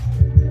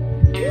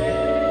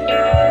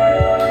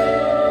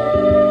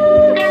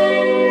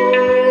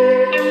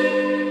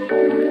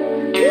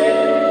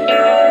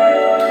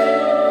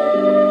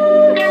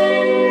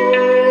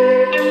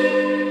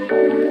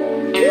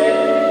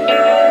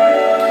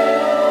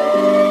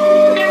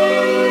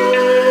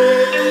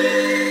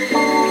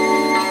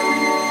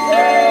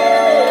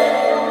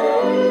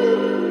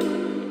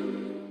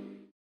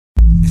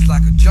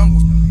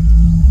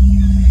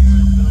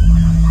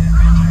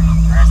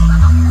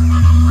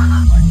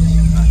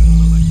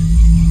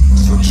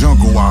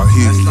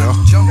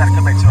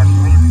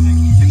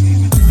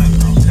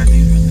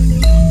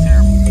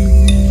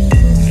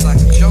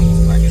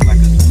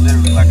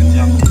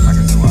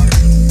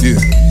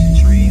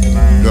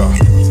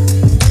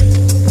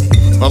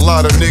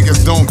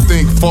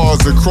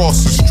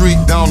 Across the street,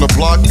 down the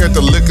block, at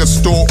the liquor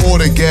store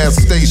or the gas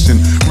station.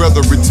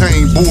 Rather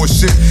retain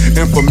bullshit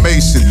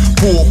information.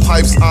 Pull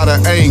pipes out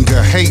of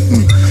anger,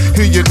 hating.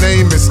 Hear your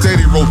name in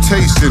steady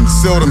rotation.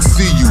 Seldom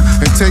see you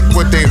and take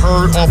what they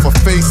heard off of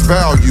face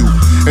value.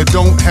 And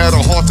don't have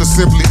the heart to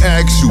simply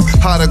ask you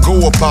how to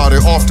go about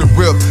it. Off the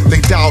rip, they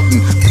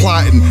doubting,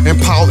 plotting, and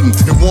pouting,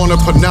 and wanna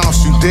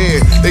pronounce you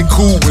dead. They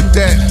cool with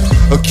that.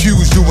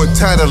 Accuse you of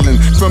tattling.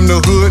 From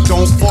the hood,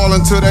 don't fall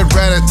into that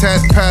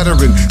rat-a-tat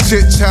pattern.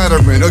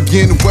 Chit-chattering,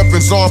 again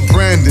weapons are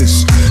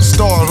brandished.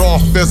 Started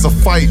off as a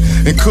fight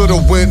and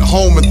could've went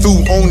home and threw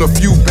on a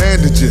few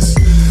bandages.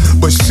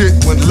 But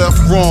shit went left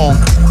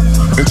wrong.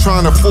 And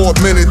trying to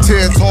 4-minute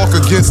TED talk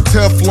against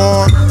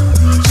Teflon.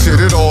 Shit,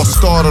 it all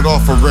started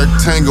off a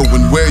rectangle.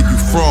 And where you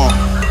from?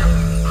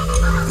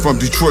 From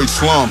Detroit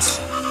slums.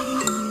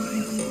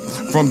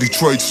 From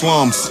Detroit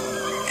slums.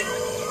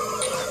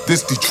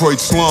 This Detroit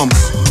slums.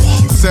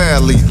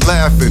 Sadly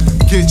laughing,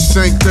 get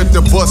shanked at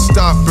the bus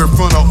stop in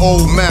front of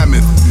Old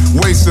Mammoth.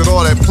 Wasted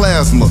all that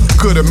plasma,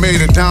 could've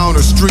made it down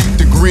the street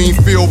to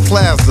Greenfield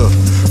Plaza.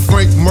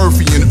 Frank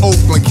Murphy in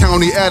Oakland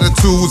County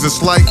attitudes,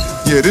 it's like,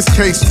 yeah, this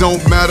case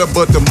don't matter,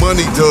 but the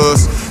money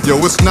does. Yo,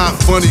 it's not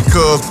funny,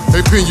 cuz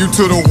they pin you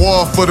to the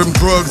wall for them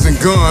drugs and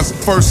guns.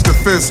 First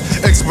offense,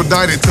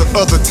 expedited to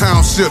other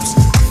townships.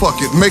 Fuck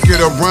it, make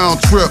it a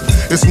round trip.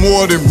 It's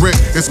more than rent,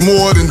 it's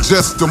more than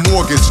just the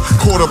mortgage.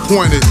 Court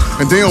appointed,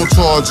 and they don't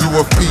charge you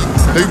a fee.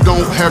 They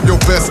don't have your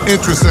best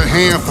interest at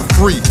hand for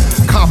free.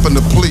 Copping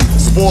the plea,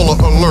 spoiler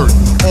alert.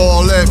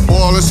 All that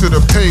ballin' should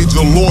have paid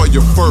your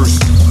lawyer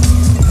first.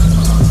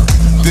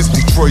 This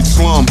Detroit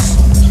slums.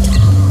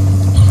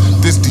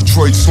 This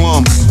Detroit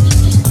slums.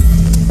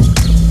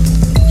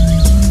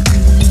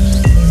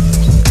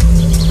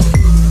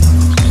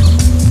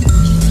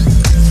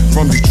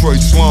 From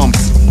Detroit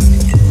slums.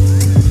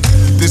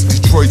 This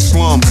Detroit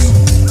slums.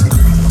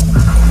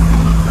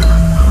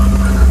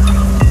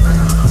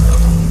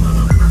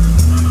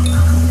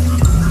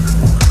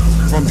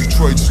 From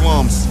Detroit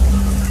slums.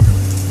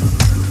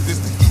 This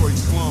Detroit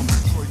slums.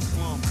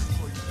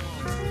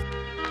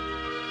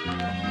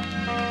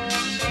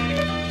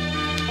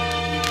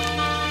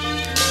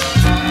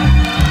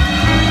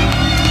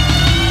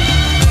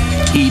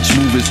 Each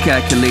move is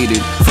calculated.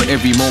 For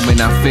every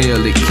moment I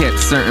failed, it kept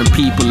certain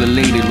people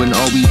elated. When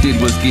all we did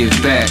was give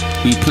back,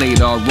 we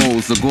played our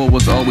roles. The goal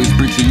was always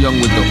bridge the young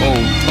with the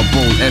old. A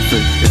bold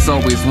effort, it's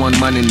always one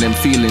man in them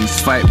feelings.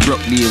 Fight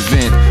broke the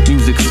event,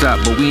 music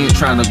stopped, but we ain't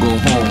tryna go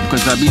home.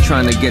 Cause I be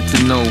tryna get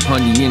to know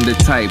honey in the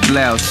tight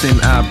blouse. Thin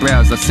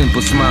eyebrows, a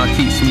simple smile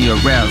keeps me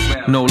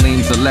aroused. No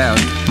lanes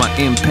allowed, my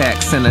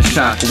impact send a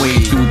shock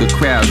wave through the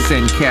crowd.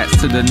 Send cats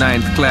to the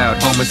ninth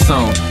cloud on its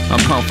own. I'm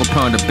pound for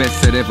pound the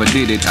best that ever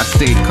did it. I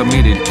stayed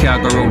committed,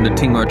 can't go on the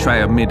thing or try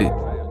admit it.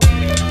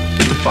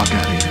 Get the fuck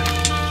out of here.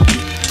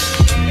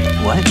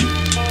 What?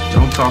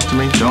 Don't talk to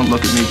me, don't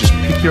look at me, just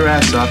pick your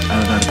ass up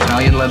out of that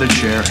Italian leather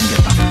chair and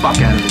get the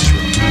fuck out of this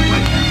room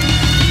right now.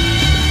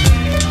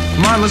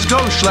 Come on, let's go,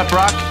 Schlep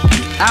Rock.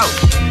 Out.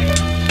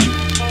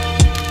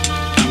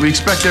 We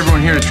expect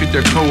everyone here to treat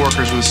their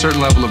coworkers with a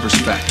certain level of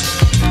respect.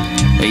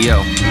 Hey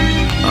yo,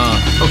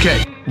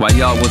 okay. While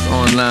y'all was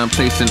online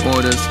placing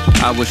orders,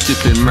 I was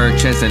shipping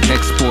merch as an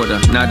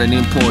exporter, not an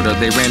importer.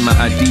 They ran my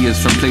ideas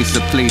from place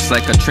to place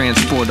like a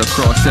transporter,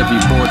 across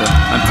every border.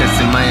 I'm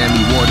testing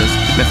Miami waters,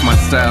 left my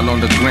style on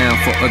the ground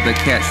for other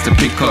cats to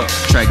pick up.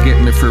 Try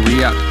get me for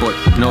react, but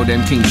know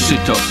them things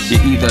shit up.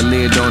 You either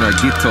lay down or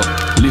get up,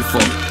 lift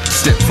up.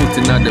 Step foot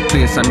in other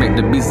place, I make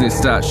the business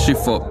start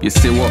shift up. You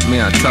see what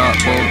me I talk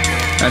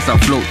about? As I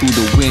float through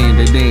the wind,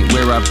 it ain't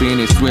where I've been,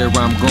 it's where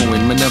I'm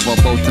going. Me never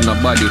bow to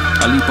nobody.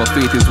 A leap of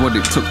faith is what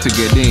it took to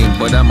get in,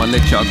 but I'ma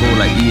let y'all go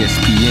like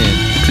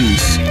ESPN,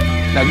 please.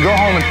 Now go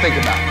home and think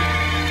about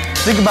it.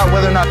 Think about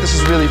whether or not this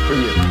is really for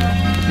you.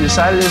 If you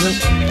decide it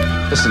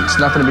isn't, listen, it's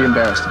nothing to be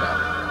embarrassed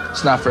about.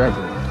 It's not for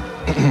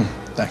everyone.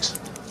 Thanks.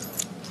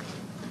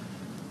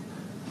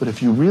 But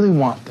if you really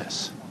want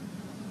this,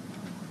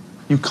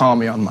 you call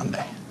me on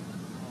Monday,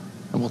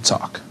 and we'll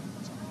talk.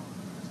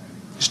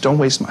 Just don't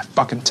waste my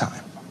fucking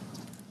time.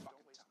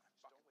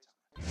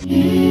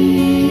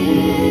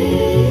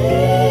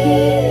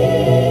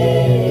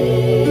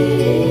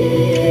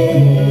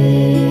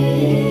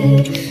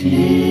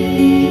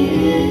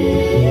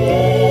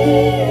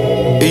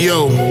 Hey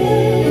yo,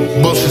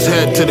 bust his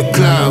head to the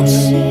clouds.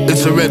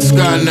 It's a red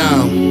sky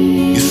now.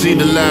 You see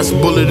the last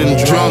bullet in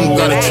the drum,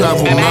 gotta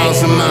travel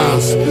miles and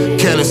miles.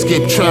 Can't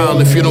escape trial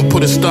if you don't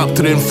put a stop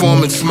to the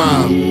informant's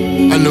smile.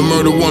 And the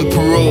murder one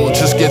parole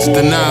just gets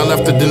denial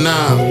after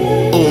denial.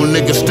 Old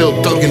nigga still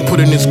thuggin', put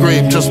in his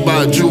grave just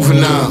by a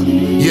juvenile.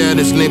 Yeah,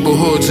 there's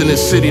neighborhoods in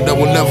this city that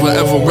will never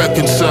ever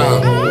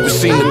reconcile. We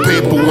seen the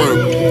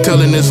paperwork,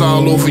 telling us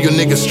all over your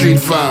nigga street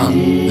file.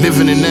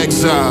 Living in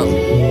exile,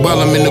 while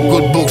I'm in the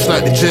good books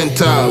like the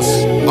Gentiles.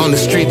 On the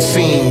street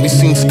scene, we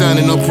seen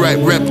standing upright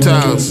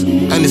reptiles.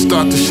 And they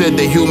start to shed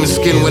their human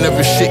skin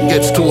whenever shit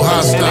gets too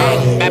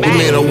hostile. We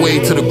made our way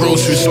to the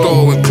grocery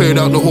store and cleared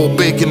out the whole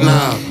bacon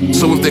aisle.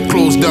 So if they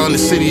close down the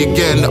city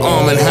again, the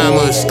arm and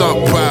hammer is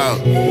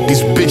stockpiled.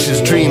 These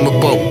bitches dream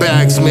about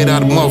bags made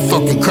out of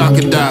motherfucking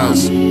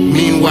crocodiles.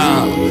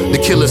 Meanwhile, the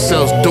killer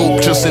sells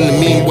dope just in the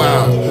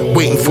meanwhile,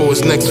 waiting for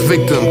his next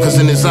victim, cause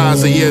in his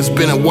eyes, yeah, it's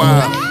been a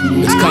while.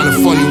 It's kinda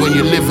funny when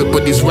you live it,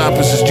 but these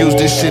rappers just use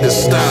this shit as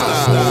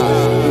style.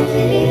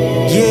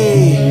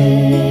 Yeah.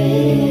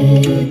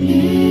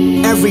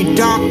 Every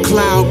dark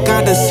cloud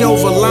got a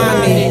silver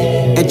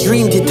lining. A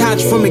dream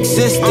detached from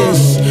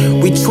existence.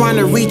 We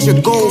tryna reach a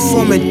goal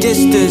from a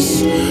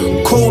distance.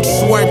 Cold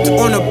sweat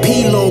on a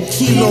pillow,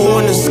 kilo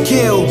on a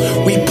scale.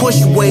 We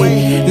push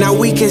weight, now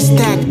we can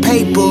stack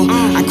paper.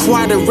 I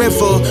cried a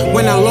river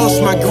when I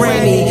lost my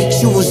granny.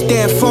 She was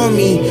there for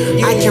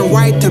me, I can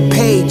write the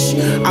page.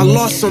 I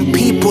lost some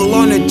people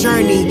on a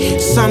journey,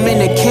 some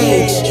in a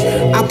cage.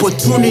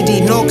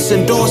 Opportunity knocks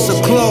and doors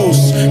are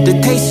closed. The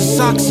taste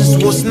of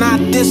success was not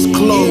this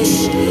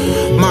close.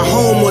 My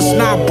home was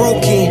not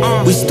broken,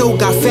 we still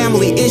got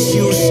family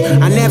issues.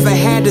 I never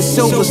had a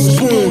silver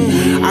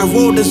spoon. I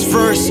wrote this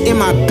verse in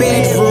my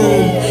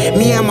bedroom.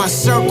 Me and my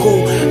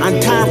circle,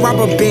 untie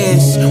rubber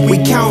bands. We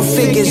count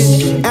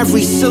figures,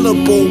 every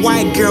syllable.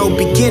 White girl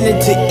beginning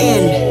to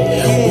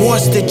end.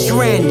 What's the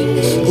trend?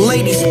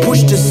 Ladies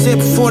push the zip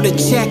for the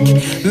check.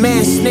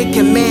 Man snake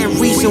and man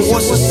reason.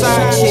 What's a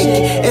side chick?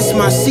 It's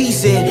my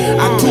season,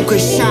 I took a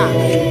shot.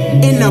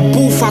 In the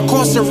booth, I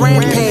caused a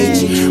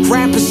rampage.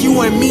 Rappers,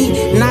 you and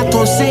me, not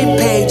on same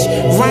page.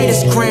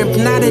 Writer's cramp,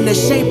 not in the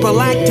shape I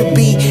like to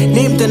be.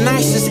 Named the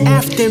nicest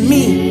after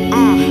me.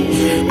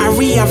 I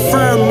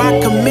reaffirm my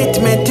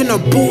commitment in a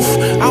booth.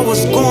 I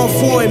was gone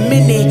for a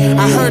minute.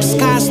 I heard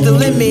sky's the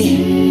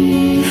limit.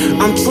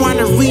 I'm trying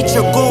to reach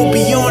a goal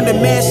beyond a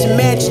man's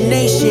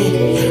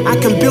imagination. I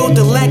can build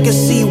a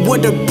legacy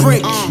with a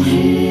brick.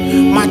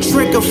 My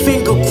trigger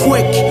finger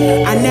quick.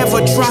 I never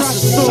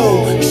trust a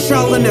soul.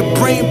 Shell in the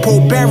brain,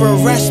 pull bearer,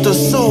 rest a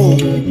soul.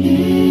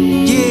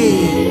 Yeah.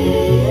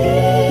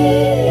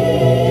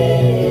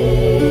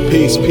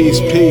 Peace, peace,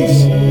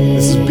 peace.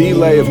 This is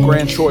B-Lay of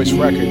Grand Choice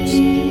Records,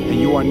 and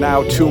you are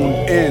now tuned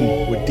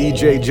in with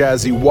DJ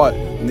JAZZYWHUT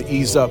in the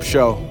Eaze Up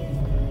Show.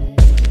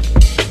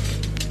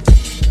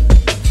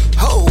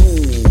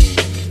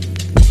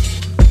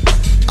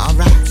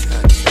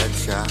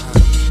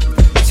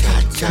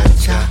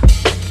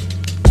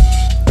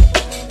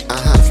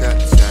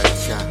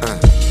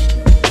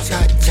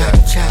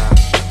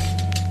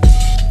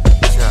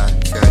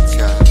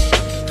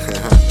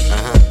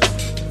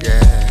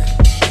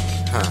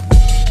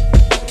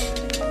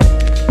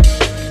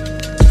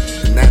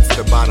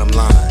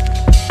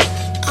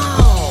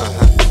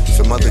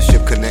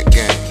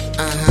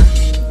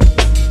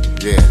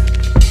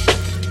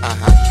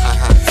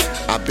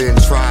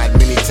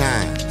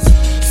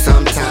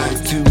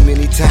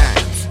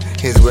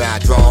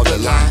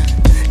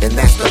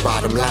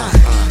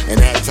 bottom line.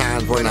 And at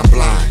times when I'm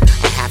blind,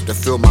 I have to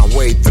feel my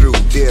way through.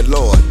 Dear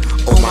Lord,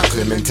 oh my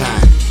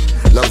Clementine.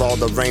 Love all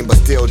the rain, but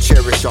still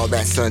cherish all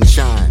that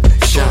sunshine.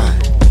 Shine.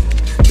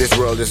 This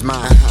world is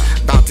mine.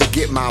 About to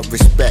get my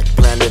respect,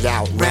 plan it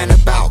out, ran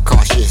about,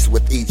 cautious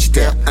with each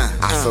step.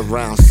 I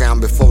surround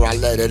sound before I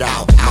let it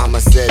out. Mama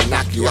said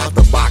knock you out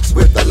the box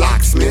with the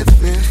locksmith.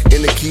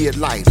 In the key of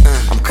life,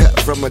 I'm cut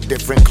from a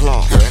different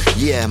cloth.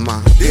 Yeah,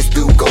 ma, this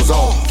dude goes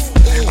off.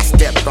 I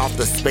stepped off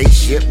the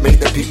spaceship, made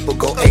the people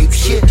go ape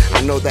shit.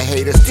 I know the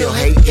haters still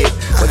hate it,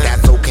 but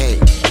that's okay.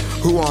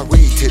 Who are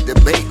we to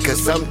debate?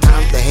 Cause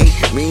sometimes the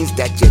hate means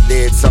that you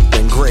did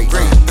something great.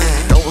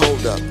 Don't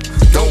hold up,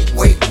 don't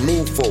wait,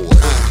 move forward.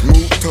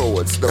 Move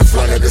towards the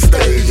front of the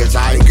stage as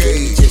I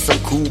engage in some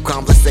cool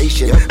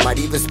conversation. Might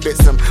even spit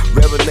some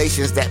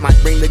revelations that might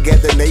bring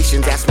together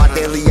nations. That's my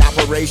daily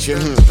operation.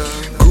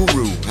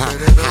 Guru,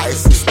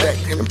 highest respect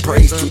and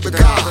praise to the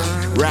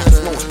God.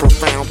 Rap's most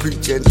profound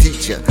preacher and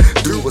teacher.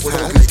 Dude was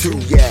hungry too,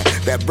 yeah,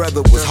 that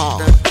brother was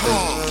hard.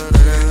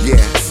 Yeah,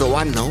 so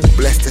I know,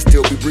 blessed to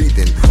still be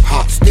breathing,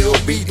 heart still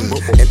beating,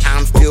 and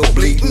I'm still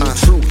bleeding.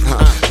 Truth,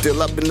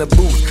 still up in the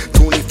booth,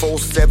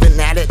 24/7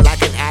 at it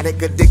like an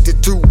addict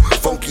addicted to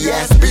funky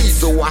ass beats.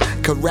 So I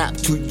can rap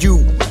to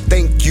you,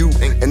 thank you,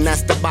 and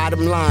that's the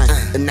bottom line,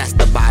 and that's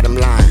the bottom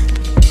line.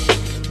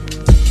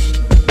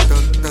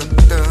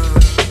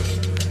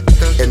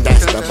 And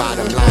that's the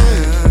bottom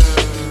line.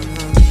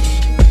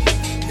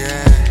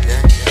 Yeah.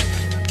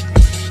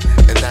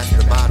 And that's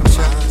the bottom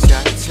line.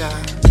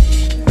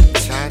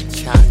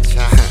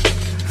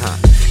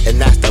 And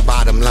that's the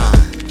bottom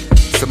line.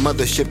 Some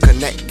mothership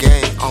connect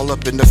gang all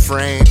up in the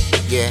frame,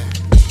 yeah.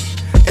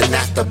 And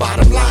that's the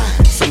bottom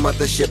line. Some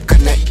mothership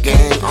connect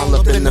gang all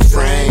up in the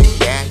frame,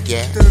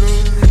 yeah.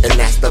 And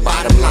that's the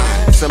bottom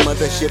line. Some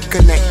mothership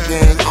connect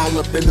gang all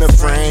up in the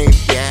frame,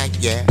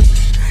 yeah.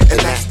 And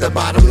that's the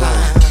bottom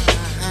line.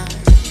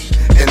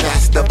 And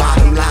that's the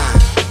bottom line,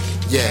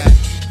 yeah.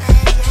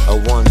 A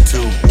 1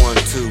 2 1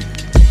 2.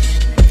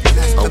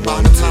 A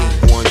 1 2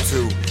 1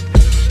 2.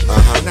 A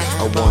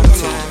 1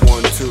 2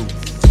 1 2.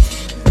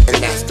 And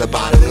that's the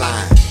bottom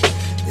line.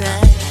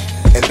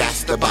 And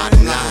that's the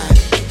bottom line.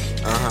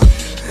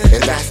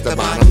 And that's the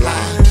bottom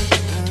line.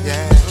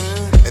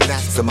 And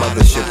that's the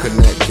mothership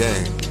connect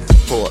gang.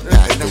 For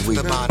past the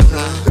week,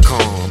 the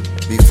calm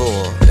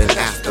before and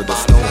after the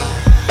storm.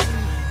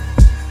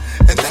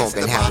 And the funk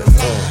and how to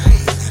form.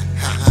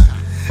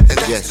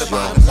 Yes,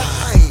 y'all.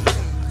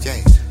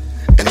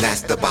 And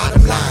that's the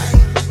bottom line.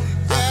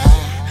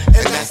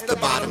 And that's the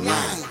bottom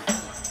line.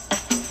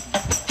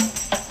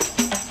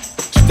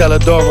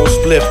 Deladoro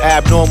spliff,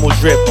 abnormal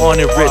drip, on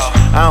it rich.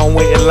 I don't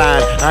wait in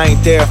line, I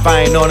ain't there if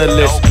I ain't on the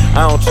list.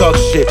 I don't talk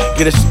shit,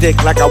 get a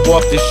stick like I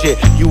walk this shit.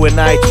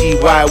 UNITY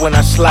when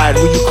I slide,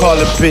 who you call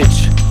a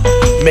bitch?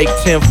 Make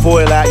 10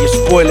 foil out your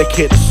spoiler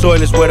kit. The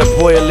soil is where the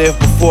boy live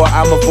before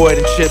I'm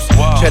avoiding chips.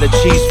 Cheddar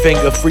cheese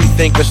finger, free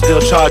thinker,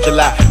 still charge a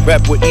lot.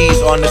 Rep with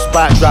ease on the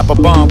spot, drop a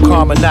bomb,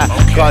 calm or not.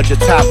 Guard your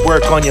top,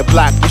 work on your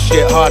block, this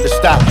shit hard to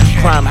stop.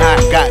 Crime hot,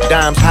 got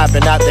dimes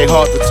hopping out, they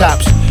halt the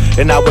tops.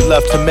 And I would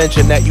love to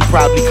mention that you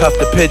probably cuffed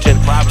a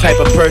pigeon. Type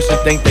of person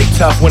think they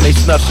tough when they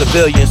snuff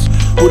civilians.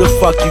 Who the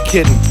fuck you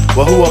kidding?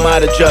 Well, who am I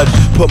to judge?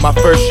 Put my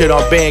first shit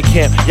on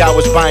Bandcamp, y'all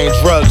was buying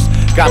drugs.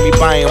 Got me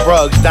buying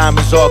rugs,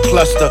 diamonds all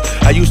cluster.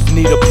 I used to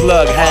need a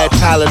plug, had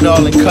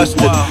Tylenol and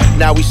custard.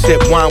 Now we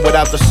sip wine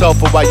without the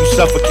sulfur while you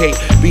suffocate.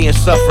 Being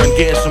suffering,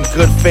 getting some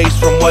good face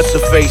from what's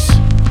her face.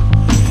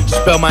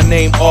 Spell my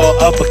name all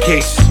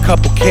uppercase.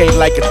 Couple K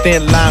like a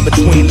thin line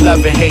between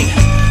love and hate.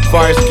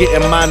 Far as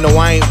getting mine, no,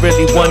 I ain't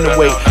really one to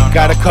wait.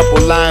 Got a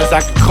couple lines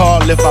I could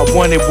call if I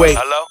wanted wait.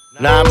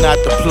 Nah, I'm not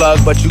the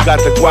plug, but you got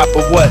the guap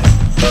or what?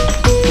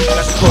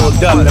 That's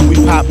pulled up and we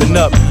popping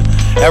up.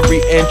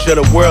 Every inch of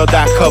the world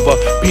I cover.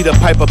 Peter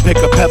Piper pick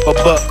a pepper,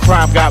 but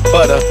crime got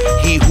butter.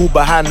 He who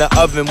behind the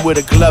oven with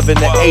a glove and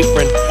an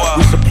apron.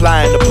 We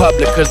supplying the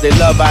public cause they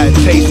love how it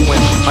tastes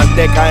when on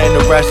deck I in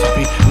the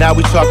recipe. Now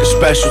we talking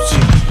specialty.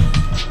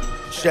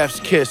 Chef's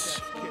kiss.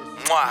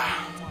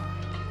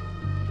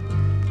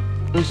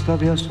 Esta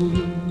via suyo.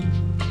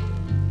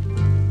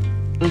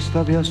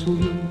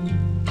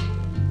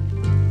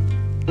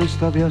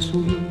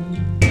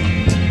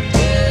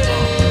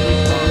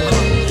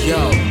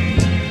 Yo.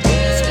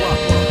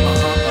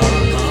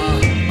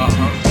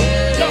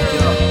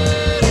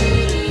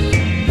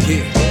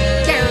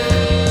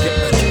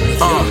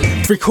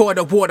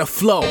 Three-quarter water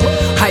flow,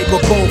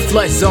 hyperbole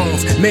flood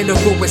zones, mineral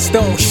and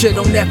stone, shit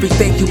on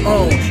everything you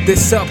own.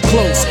 This up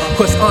close,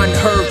 cause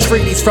unheard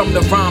treaties from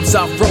the rhymes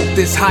I wrote.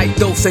 This high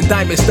dose and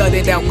diamond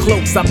studded out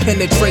close. I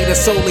penetrate a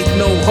soul, leave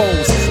no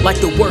holes,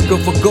 like the work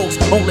of a ghost.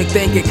 Only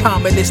thing in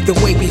common is the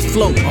way we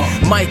float.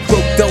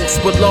 Micro dose,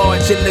 but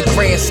large in the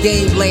grand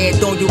scheme.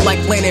 Land on you like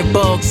landing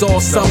bugs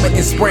all summer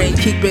and spring.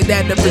 Keep it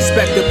at a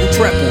respectable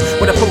treble.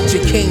 When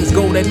approaching kings,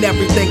 gold and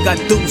everything I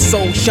do,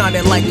 soul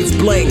shining like it's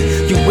bling.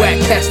 You whack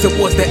cats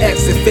towards the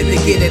exit, fit to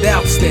get it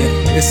out,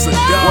 then it's a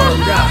dog.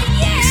 Word up.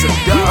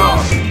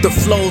 bouncing. The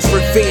flows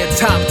revere,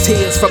 top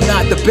tiers from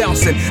not the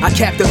bouncing. I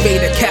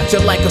captivate and capture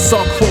like a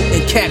song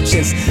quoting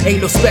captions.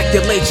 Ain't no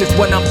speculations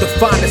when I'm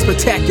defined as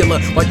spectacular.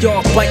 While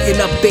y'all biting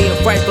up there,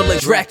 rifling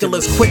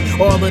Dracula's quick.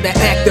 All of the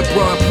acting,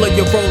 bro, and play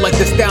your role like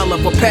the style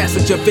of a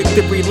passenger.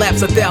 Victory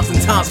laps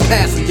 1,000 times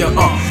passenger.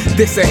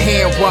 This a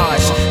hand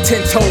wash,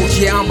 10 toes,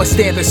 yeah, I'm a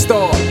standing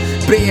star.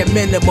 Bare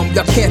minimum,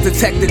 y'all can't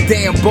detect the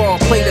damn ball.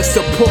 Play the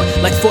support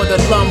like for the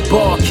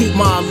lumbar. Keep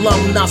my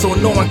alumni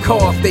on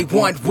call if they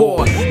want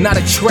war. Not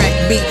a track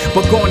meet,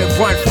 but go on and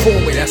run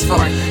forward, that's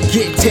fine.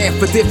 Get tan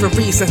for different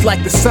reasons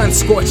like the sun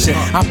scorching.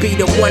 I'll be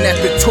the one at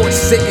the torch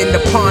sitting in the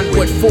pond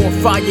with 4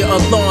 fire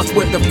alarms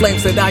with the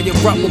flames that I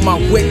erupt with my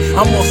wit.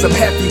 I'm on some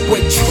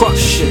heavyweight truck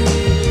shit.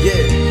 Yeah,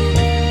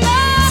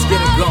 let's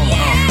get it going.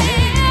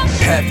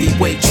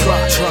 Heavyweight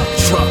truck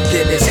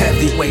in this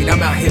heavyweight.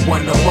 I'm out here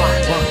one to one,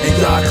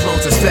 and y'all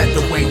clothes is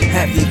featherweight.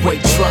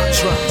 Heavyweight truck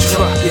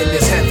in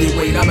this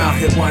heavyweight. I'm out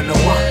here one to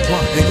one,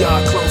 and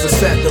y'all clothes is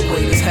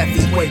featherweight. It's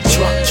heavyweight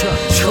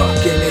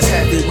truck in this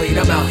heavyweight.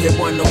 I'm out here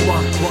one to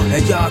one,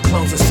 and y'all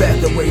clothes is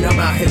featherweight. I'm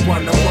out here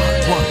one to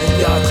one,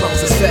 and y'all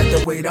clothes is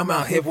featherweight. I'm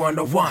out here one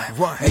to one,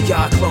 and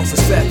y'all clothes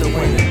is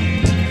featherweight.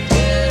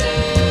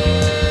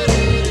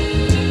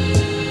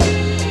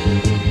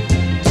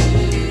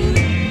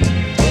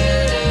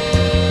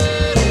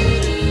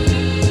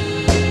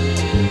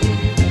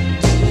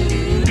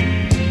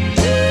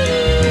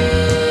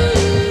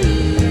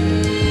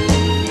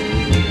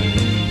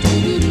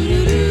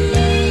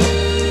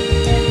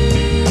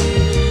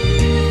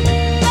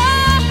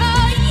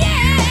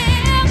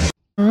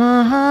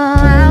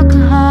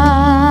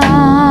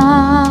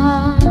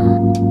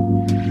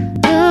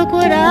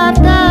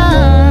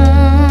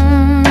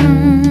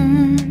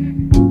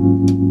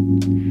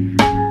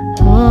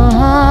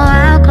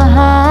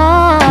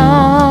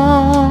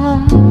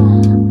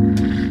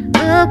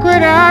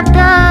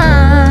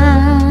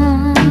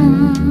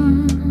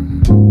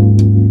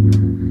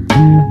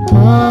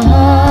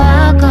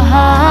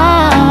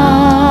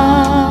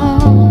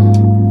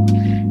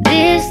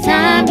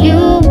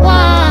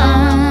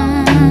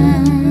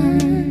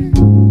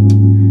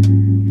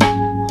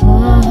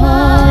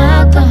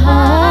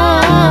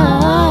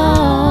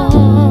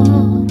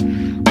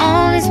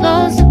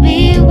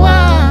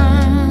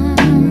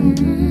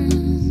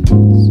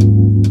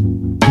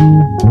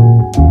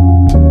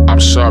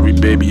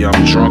 Baby,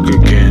 I'm drunk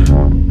again.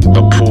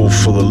 A pool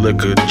full of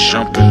liquor,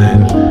 jumping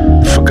in.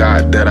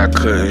 Forgot that I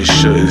couldn't,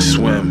 shouldn't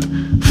swim.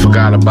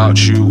 Forgot about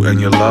you and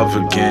your love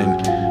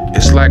again.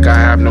 It's like I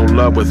have no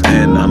love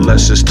within,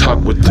 unless it's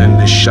tucked within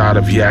this shot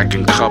of yak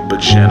and cup of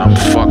gin. I'm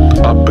fucked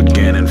up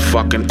again and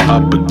fucking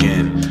up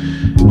again.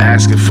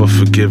 Asking for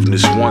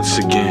forgiveness once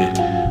again.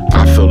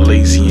 I feel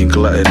lazy and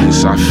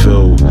gluttonous. I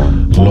feel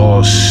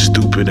lost,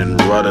 stupid and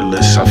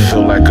rudderless. I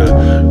feel like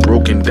a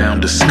broken down,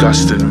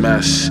 disgusting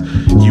mess.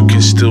 You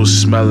can still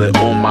smell it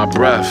on my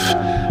breath.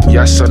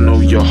 Yes, I know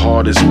your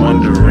heart is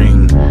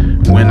wondering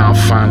when I'll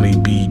finally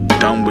be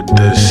done with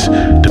this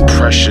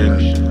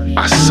depression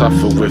I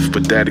suffer with,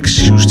 but that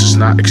excuse does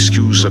not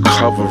excuse or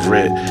cover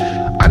it.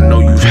 I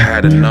know you've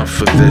had enough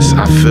of this.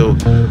 I feel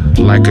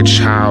like a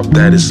child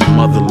that is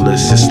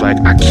motherless. It's like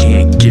I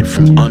can't get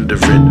from under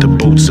it. The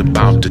boat's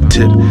about to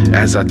tip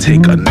as I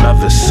take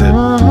another sip.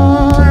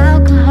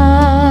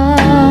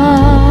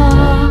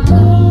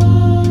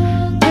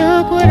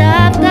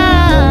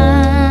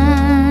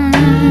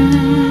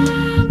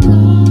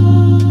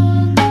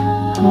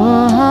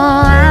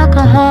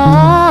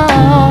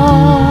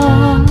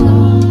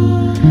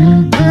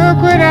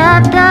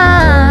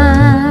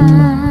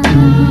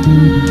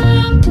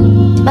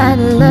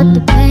 Let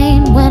the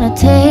pain when I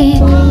take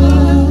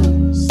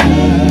one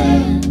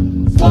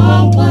step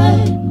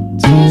forward,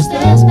 2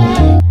 steps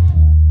back.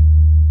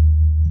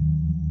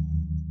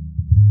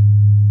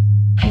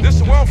 This is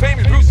the world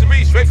famous Bruce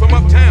Eaze, straight from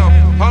uptown,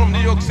 Harlem, New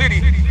York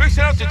City. Big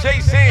shout out to Jay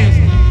Sands.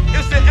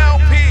 It's the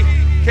LP,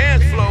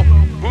 Cash Flow,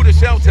 Buddha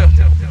Shelter.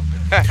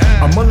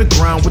 I'm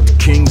underground with the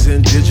kings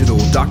in digital.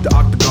 Dr.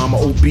 Octagon, my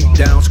old beat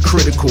downs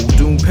critical.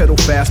 Doom pedal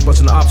fast,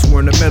 busting the ops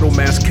wearing a metal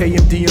mask.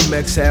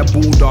 KMDMX had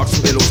bulldogs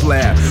from Middle's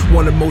lab.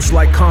 One of the most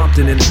like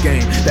Compton in the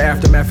game. The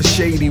aftermath is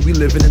shady, we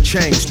living in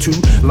chains too.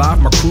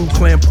 Live, my crew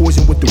clan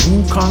poison with the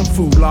Wu Kung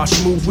Fu. Law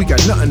smooth, we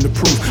got nothing to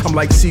prove. I'm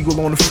like Siegel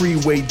on the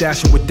freeway,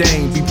 dashing with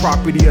Dane. Be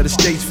property of the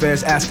states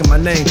feds, asking my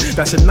name.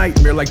 That's a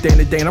nightmare like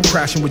Dana Dane, I'm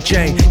crashing with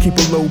Jane. Keep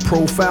a low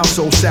profile,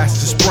 so sassy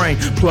to sprain.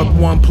 Plug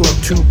 1, plug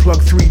 2,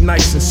 plug 3,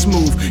 nice and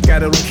smooth.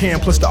 Got it on cam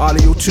plus the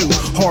audio too,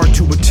 hard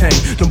to attain.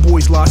 Them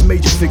boys lost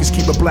major figures,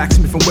 keep a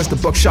blacksmith from West the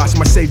buck shots.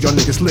 My save y'all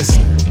niggas,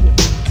 listen.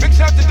 Big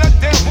shout to that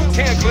damn boot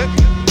camp clip.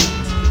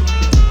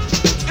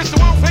 It's the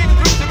world famous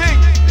Bruce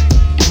Eaze.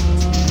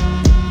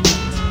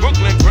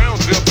 Brooklyn,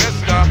 Brownsville,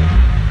 Bed-Stuy.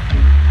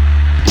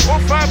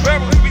 On 5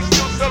 Barrels, we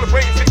still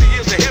celebrating 50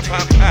 years of hip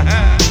hop.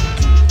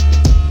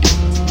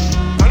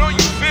 I know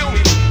you feel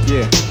me.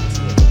 Yeah.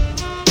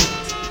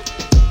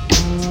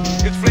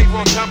 It's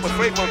flavor on top of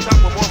flavor on top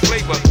of more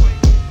flavor.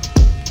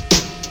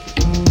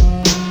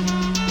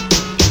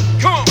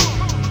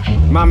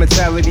 My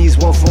mentality's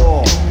one for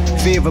all.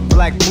 Fear of a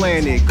black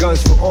planet,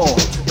 guns for all.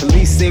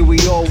 Police say we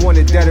all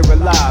wanted dead or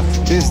alive.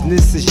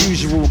 Business as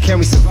usual, can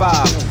we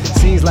survive?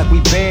 Seems like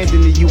we banned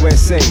in the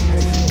USA.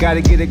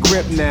 Gotta get a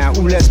grip now,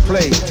 ooh, let's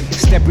play.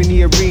 Step in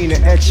the arena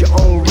at your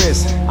own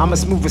risk. I'm a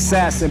smooth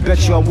assassin,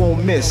 bet you I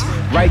won't miss.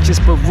 Righteous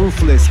but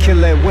ruthless,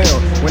 kill at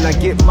will. When I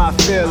get my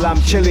fill,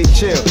 I'm chilling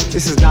chill.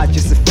 This is not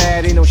just a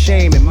fad, ain't no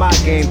shame in my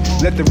game.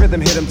 Let the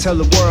rhythm hit 'em, tell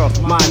the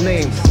world my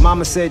name.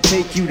 Mama said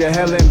take you to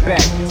hell and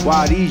back.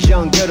 While these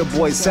young ghetto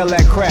boys sell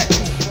that crack.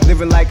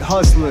 Living like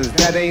hustlers,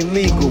 that ain't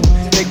legal.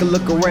 Take a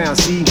look around,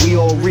 see we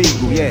all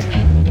regal, yeah.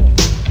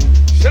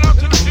 Shout out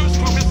to the Juice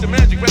Crew, Mr.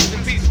 Magic, rest in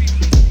peace.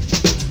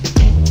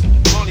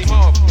 Marley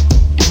Marv,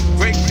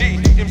 Great G,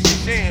 MC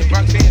Shan,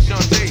 Roxanne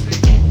Shantae.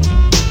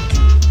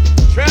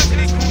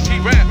 Tragedy, Cool G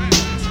Rap.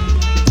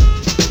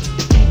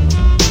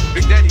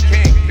 Big Daddy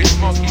Kane, Bitch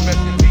Monkey, rest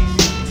in peace.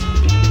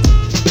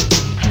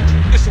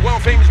 It's the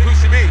world famous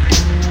Brucey B.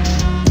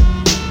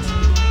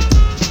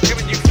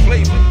 Giving you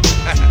flavor.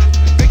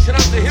 Big shout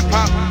out to hip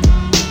hop.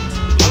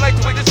 I like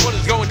the way this one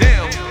is going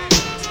down.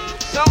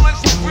 Sound like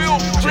some real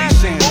Jay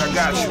I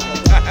got you.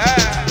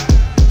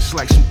 It's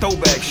like some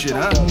throwback shit,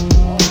 huh?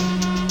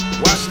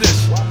 Watch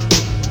this.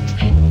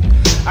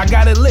 I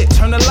got it lit,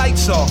 turn the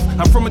lights off.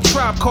 I'm from a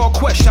tribe called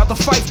Quest, shout the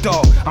Fife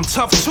Dog. I'm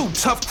tough too,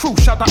 tough crew,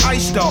 shout the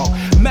Ice Dog.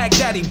 Mac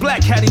Daddy,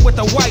 Black Hattie with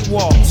the white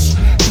walls.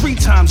 3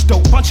 times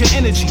dope, bunch of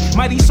energy,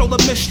 mighty soul of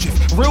mischief.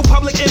 Real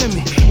public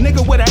enemy,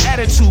 nigga with an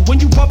attitude. When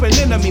you bumpin'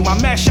 into me, my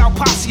mash out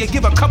posse, I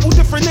give a couple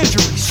different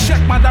injuries.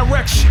 Check my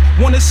direction,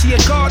 wanna see a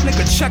guard,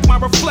 nigga, check my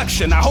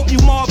reflection. I hope you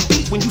more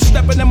beat when you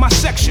steppin' in my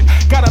section.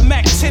 Got a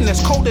Mac 10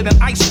 that's colder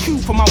than Ice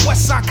Cube for my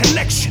West Side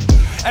connection.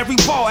 Every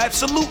ball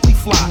absolutely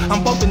fly.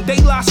 I'm bumping De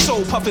La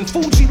Soul, puffin'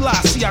 Fuji La.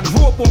 See, I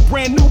grew up on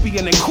Brand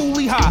Nubian and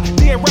Cooley High.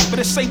 Dear rapper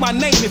to say my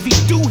name, if he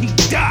do, he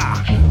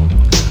die.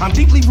 I'm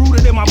deeply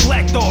rooted in my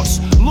black thoughts.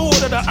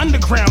 Lord of the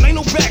underground, ain't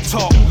no back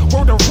talk.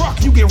 Word of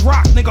rock, you get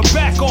rocked, nigga,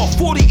 back off.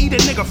 40 eat a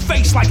nigga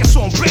face like it's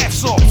on bath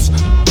salts.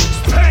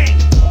 It's pain.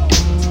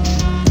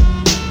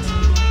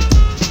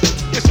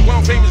 It's the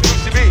world famous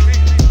Brucey B.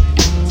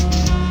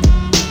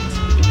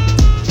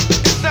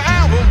 It's the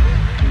album.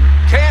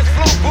 Cash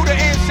Flow, Buddha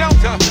and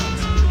Shelter.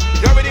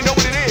 You already know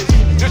what it is.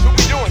 This is what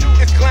we doing.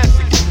 It's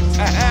classics.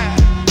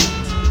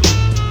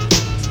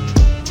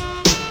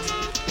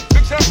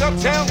 Big shout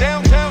uptown,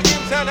 downtown,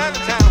 in-town, out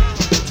of town.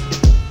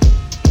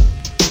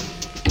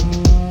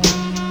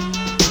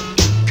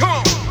 Come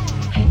on.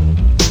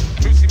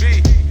 Brucey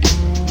B.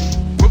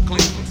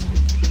 Brooklyn.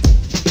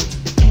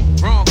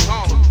 Bronx,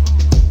 Harlem.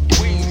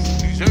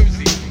 Queens, New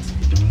Jersey.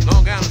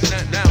 Long Island,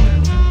 Staten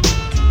Island.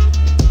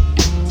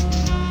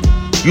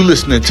 You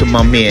listening to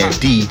my man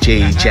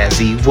DJ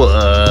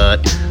JAZZYWHUT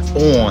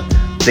on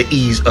the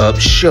Ease Up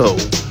Show.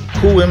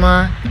 Who am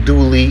I?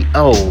 Dooley.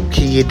 Oh,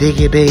 can you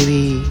dig it,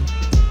 baby?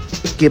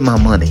 Get my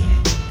money.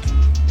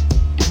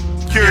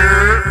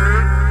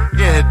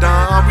 Yeah,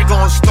 Don, we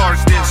gon' start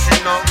this,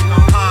 you know.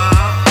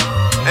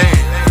 Hey,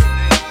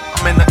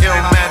 I'm in the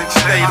illmatic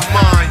state of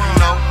mind, you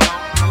know.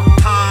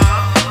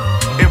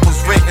 It was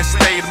written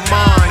state of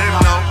mind, you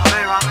know.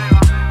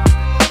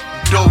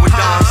 Do it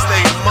down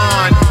state of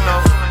mind, you know.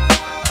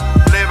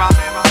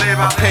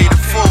 I pay the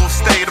full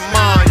state of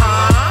mind, you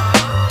know.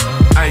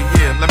 Hey,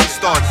 yeah, let me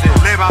start this.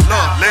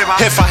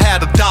 If I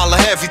had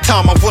 $1 every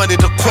time I wanted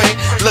to quit,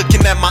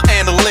 looking at my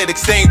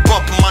analytics, they ain't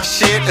bumping my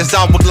shit as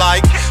I would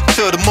like.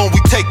 To the moon, we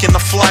taking a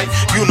flight.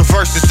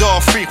 Universe is all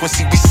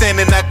frequency, we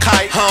sending that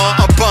kite.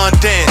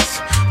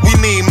 Abundance. We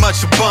need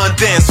much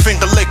abundance.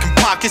 Finger licking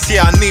pockets,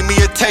 yeah, I need me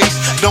a taste.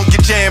 Don't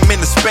get jammed in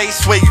the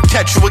space where you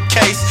catch you a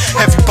case.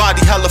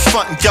 Everybody hella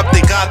frontin', yup,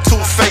 they got 2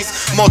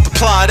 face.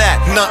 Multiply that,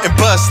 nothing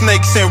but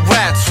snakes and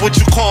rats. What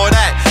you call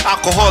that?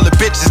 Alcoholic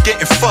bitches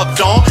getting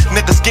fucked on.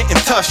 Niggas getting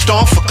touched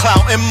on for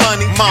clout and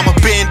money. Mama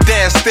been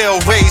dead,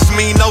 still raised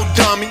me, no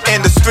dummy.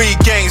 In the street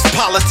games,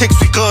 politics,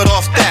 we good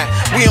off that.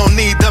 We don't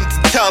need them to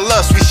tell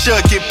us we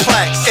should get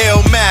plaques.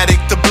 Illmatic,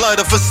 the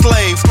blood of a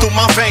slave. Through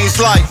my veins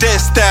like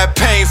this, that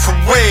pain for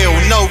real.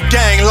 No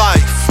gang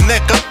life,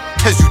 nigga.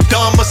 Is you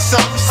dumb or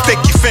something?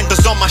 Sticky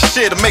fingers on my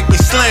shit to make me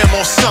slam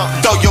on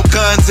something. Throw your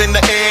guns in the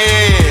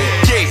air,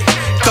 yeah.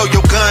 Throw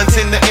your guns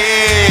in the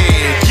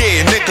air,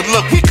 yeah. Nigga,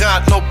 look, we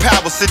got no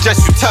power.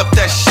 Suggest you tuck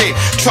that shit.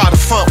 Try to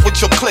front with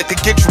your click and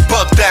get you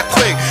bucked that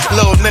quick.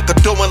 Little nigga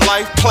doing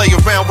life, play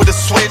around with a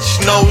switch,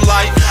 no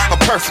light. A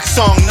perfect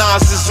song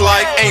Nas is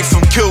like, ain't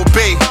from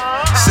QB.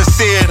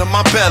 Sincere to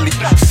my belly,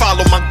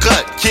 follow my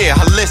gut, yeah,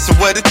 I listen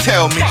what it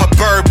tell me. Her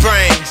bird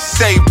brain,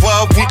 say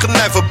what we could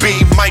never be.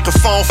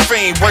 Microphone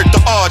fiend, work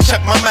the R, check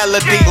my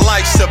melody.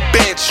 Life's a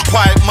bitch,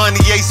 quiet money,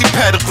 easy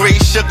pedigree.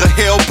 Sugar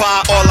Hill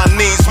pop, all I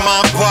need's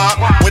my guap.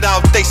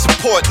 Without they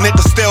support,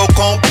 niggas still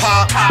gon'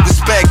 pop.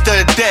 Respect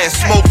the dead,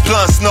 smoke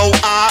blunts, no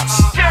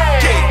ops.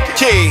 Yeah.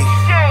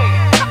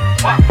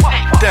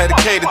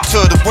 Dedicated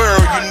to the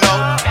world, you know.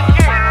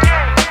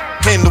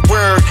 In the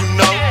world, you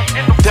know.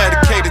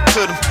 Dedicated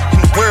to them in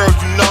the world,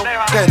 you know.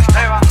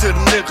 Dedicated to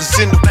the niggas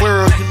in the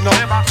world, you know.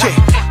 Yeah,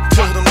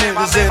 to the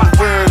niggas in the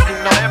world, you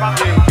know. Yeah.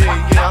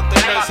 I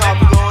think that's how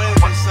we gon' end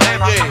this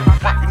thing.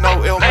 Yeah, you know,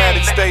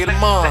 illmatic state of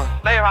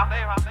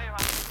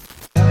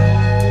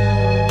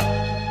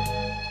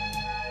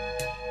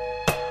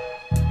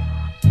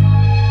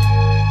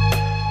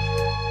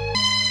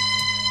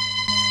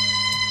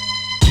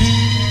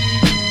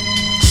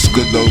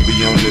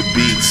Skalobi on the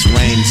beats,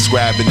 rain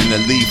scribing in the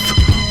leaf.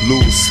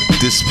 Loose,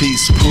 this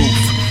piece proof.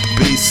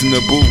 Beast in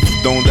the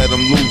booth, don't let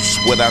them loose.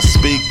 What I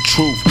speak,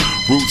 truth.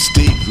 Roots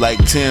deep like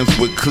Timbs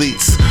with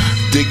cleats.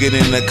 Digging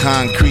in the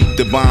concrete,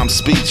 the bomb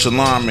speech.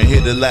 Alarm and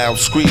hit a loud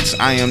screech.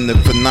 I am the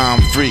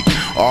phenom freak.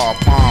 All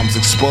palms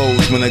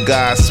exposed when the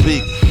guys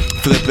speak.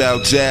 Flip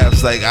out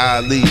jabs like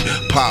Ali.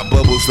 Pop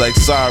bubbles like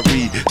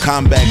Sari.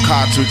 Combat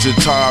cartridge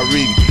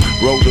Atari.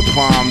 Roll the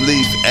palm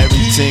leaf,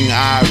 everything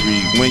I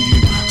read. When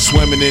you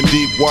swimming in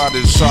deep water,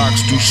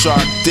 sharks do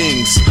shark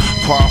things.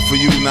 Par for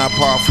you, not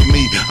par for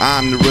me.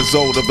 I'm the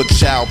result of a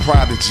child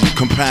prodigy,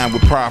 combined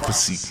with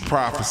prophecy.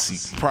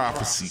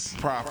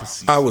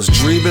 I was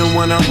dreaming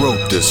when I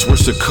wrote this. We're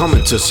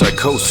succumbing to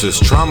psychosis,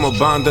 trauma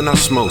bonding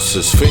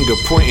osmosis, finger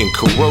pointing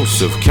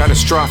corrosive,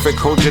 catastrophic.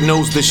 Hold your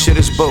nose, this shit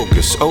is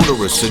bogus.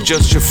 Odorous,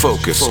 adjust your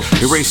focus.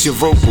 Erase your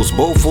vocals,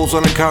 bowls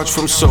on the couch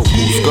from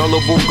Sokos.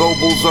 Gullible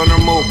gobles on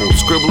their mobile,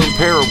 scribbling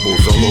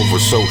parables all over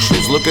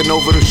socials, looking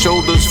over the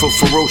shoulders for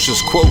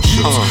ferocious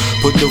quotients.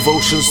 Put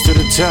devotions to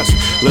the test,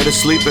 let a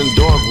sleeping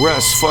dog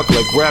rest. Fuck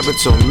like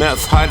rabbits on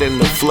meth, hide in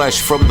the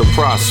flesh from the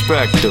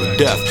prospect of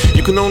death.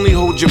 You can only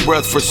hold your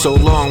breath for so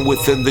long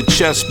within the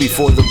chest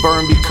before the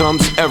burn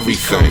becomes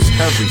everything.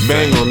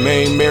 Bang or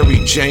main, Mary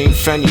Jane,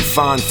 Fanny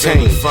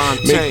Fontaine.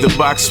 Make the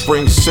box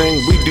spring sing,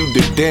 we do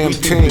the damn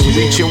thing.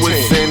 Reaching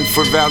within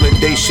for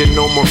validation,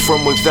 no more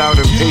from without.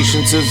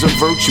 Impatience is a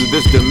virtue,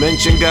 this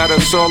dimension got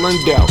us all in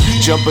doubt.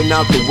 Jumping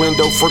out the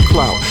window for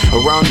clout, a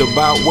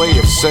roundabout way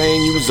of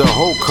saying you's a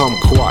hoe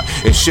kumquat.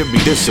 It should be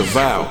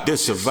disavowed,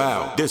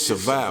 disavowed,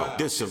 disavowed,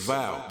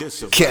 disavowed,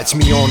 disavowed. Catch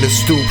me on the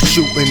stoop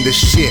shooting the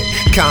shit,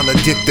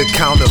 contradict the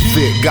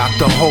counterfeit, got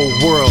the whole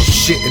world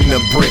shitting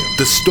the brick.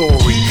 The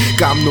story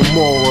got no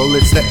moral,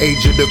 it's the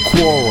age of the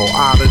quarrel,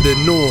 out of the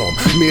norm,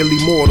 merely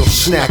mortal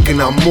snacking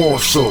on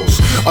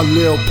morsels. A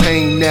little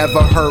pain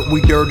never hurt,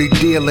 we dirty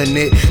dealing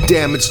it.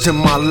 Damage to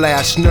my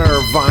last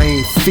nerve, I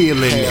ain't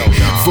feeling it.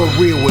 For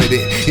real with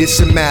it, it's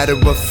a matter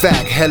of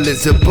fact, hell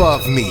is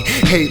above me.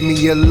 Hate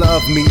me or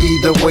love me,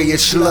 either way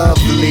it's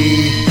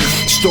lovely.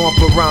 Stomp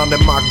around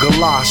in my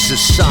galoshes,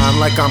 shine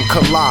like I'm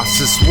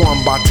Colossus,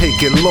 won by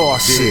taking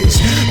losses.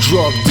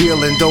 Drug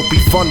dealing don't be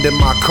funding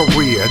my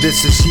career,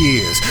 this is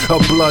years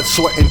of blood,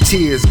 sweat and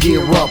tears.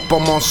 Gear up,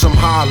 I'm on some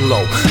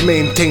hollow,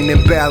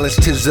 maintaining balance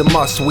 'tis a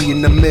must. We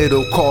in the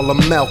middle, call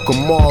them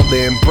Malcolm, all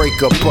in,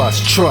 break up us,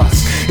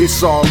 trust.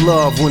 It's all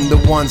love when the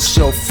ones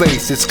show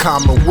face, it's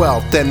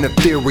commonwealth and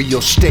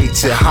ethereal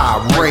states at high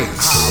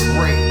rates.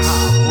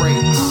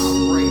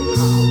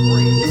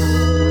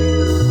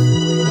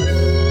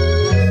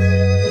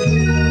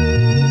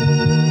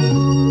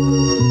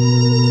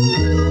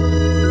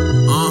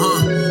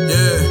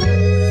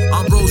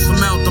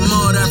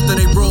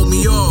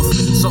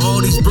 So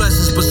all these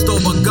blessings bestowed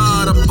by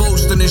God, I'm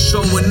boasting and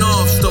showing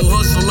off. Still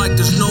hustle like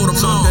there's no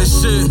tomorrow. That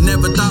shit.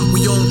 Never thought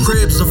we own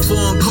cribs or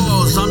foreign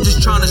cars. I'm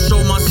just trying to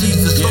show my seeds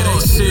to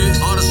stars.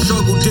 All the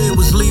struggle did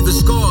was leave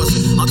its scars.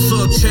 I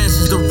took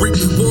chances to reap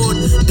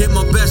reward. Did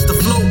my best to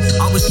float.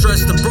 I was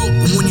stressed and broke,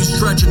 but when you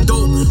stretch a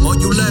dope, all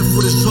you left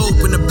with is hope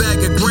and a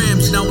bag of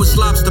grams. Now it's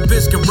lobster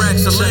biscuit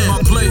racks of lamb.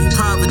 My plate,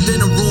 private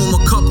dinner room,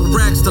 a couple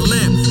racks to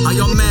lamp. How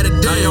y'all mad at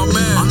that?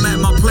 I'm at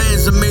my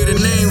plans and made a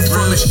name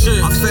from it.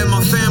 I fed my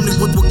family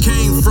with what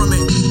came from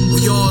it.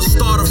 We all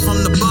started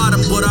from the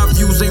bottom, but our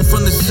views ain't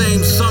from the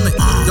same summit.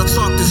 Y'all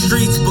talk the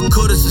streets, but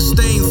coulda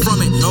sustained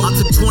from it. I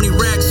took 20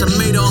 racks and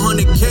made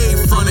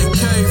 100K from it.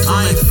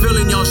 I ain't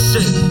feeling y'all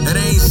shit, it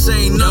ain't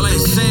saying nothing.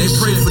 They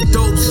pray for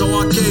dope, so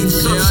I gave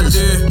substance.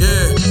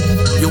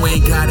 You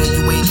ain't got it,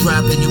 you ain't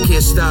dropping, you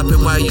can't stop it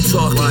while you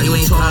talking. You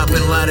ain't popping,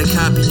 a lot of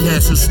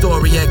copycats whose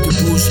story acting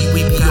bougie.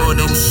 We be on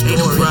it, ain't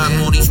no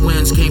problem. All these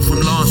wins came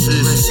from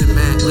losses.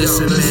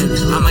 Listen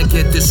man, I'ma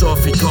get this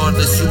off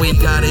regardless. You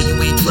ain't got it, you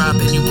ain't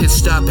dropping, you can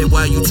stop it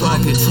while you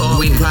talking.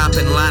 You ain't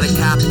popping, a lot of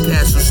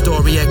copycats whose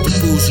story acting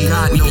bougie.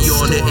 We be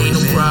on it, ain't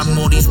no problem.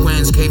 All these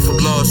wins came from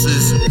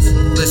losses.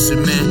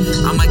 Listen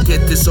man, I'ma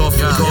get this off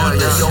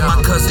regardless. Yo,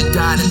 my cousin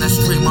died in the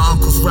street, my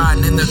uncle's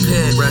riding in the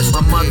pit.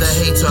 My mother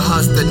hates her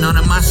husband, none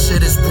of my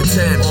shit is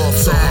pretend.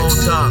 So hold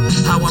up,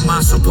 how am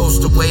I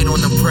supposed to wait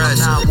on the press?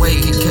 Now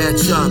wait and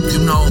catch up, you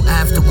know,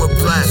 after we're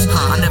blessed.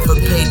 I never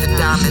paid the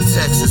Diamond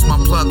Texas, my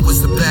plug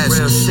was the best.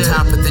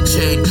 Top of the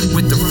chain,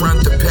 with the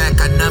front the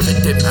pack, I never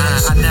did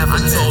mess. I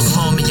told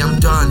homie I'm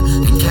done,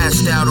 and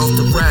cast out off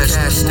the rest.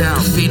 The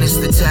Phoenix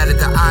that tatted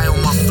the eye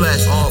on my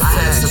flesh. I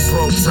had some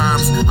broke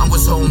times, I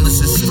was homeless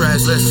and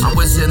stressed. I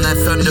was in that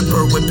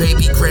Thunderbird when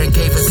Baby Grant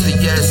gave us the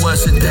yes.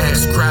 Wasn't that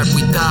crap,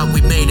 we thought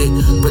we made it,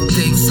 but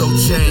things so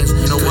changed.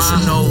 You know why?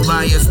 You know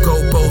liars go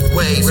both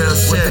ways. What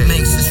that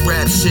makes this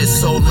rap shit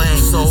so lame.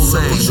 So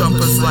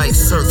jumpers like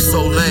Cirque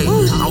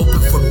Soleil. I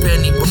opened for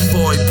Benny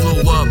before he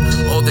blew up.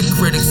 All the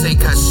critics ain't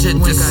got shit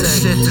to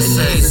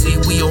say. Eaze,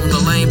 we own the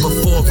lane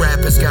before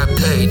rappers got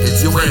paid.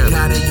 You ain't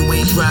got it, you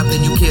ain't dropping.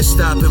 dropping, you can't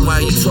stop it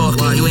while you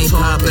talking. You ain't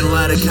popping, a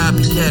lot of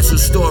copycats who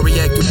story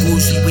acting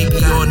bougie. We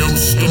be on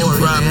those story. Ain't no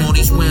problem, all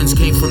these wins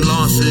came from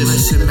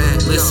losses.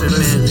 Listen,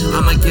 man,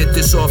 I'ma get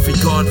this off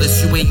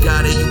regardless. You ain't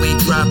got it, you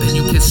ain't dropping,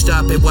 you can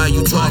stop it while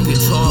you talking.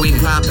 You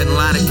ain't popping, a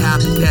lot of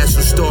copycats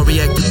who story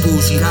acting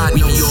bougie.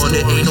 We be on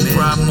it, ain't no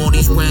problem, all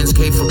these wins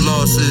came from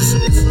losses.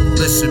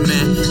 Listen,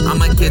 man,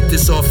 I'ma get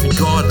this off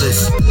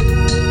regardless.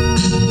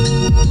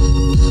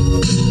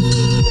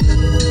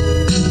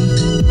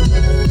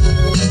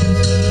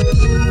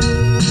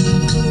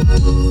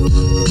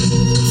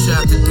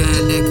 Shout to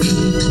Dan Nicky,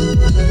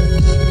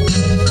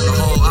 the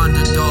whole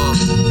underdog,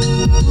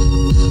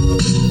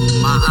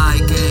 my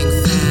I-Gang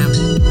fam,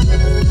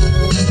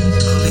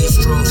 Police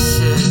Draw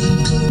shit,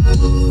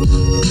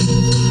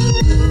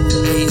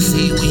 Eaze,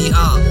 we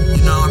up,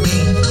 you know what I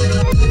mean?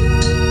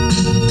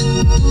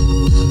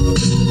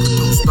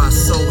 Produced by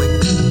Sowick,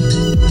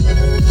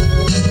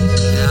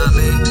 yeah, I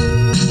mean?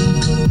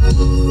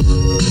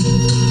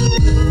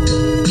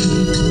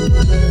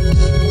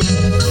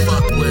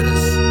 Fuck with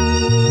us.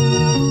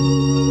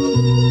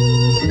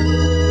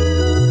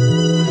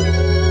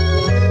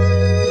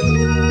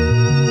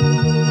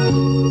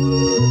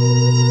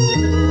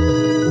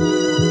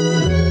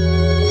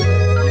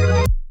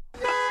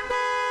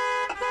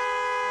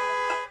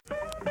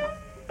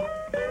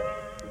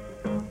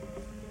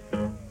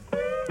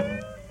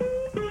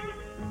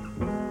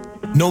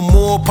 No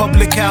more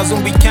public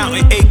housing, we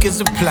counting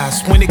acres of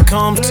plots. When it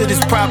comes to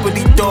this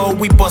property, dog,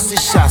 we bustin'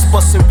 shots,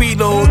 bustin'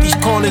 reload. These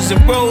corners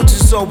and roads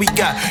is all we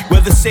got.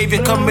 Whether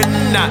savior coming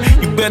or not,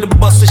 you better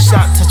bust a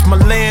shot. Touch my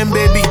land,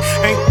 baby,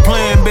 ain't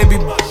playing, baby.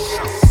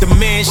 The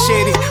man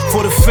shaded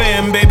for the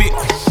fam, baby.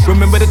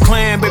 Remember the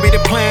clan, baby, the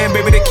plan,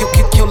 baby, they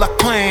kill our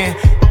clan.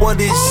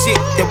 What is it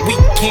that we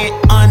can't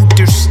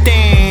understand?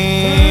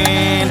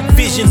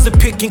 Visions of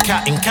picking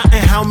cotton,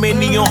 counting how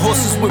many on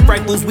horses with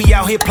rifles we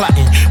out here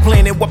plotting.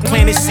 Planting what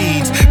planted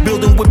seeds,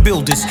 building with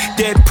builders.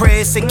 Dead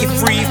prayers say get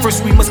free,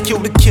 first we must kill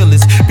the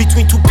killers.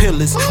 Between two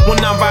pillars,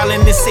 one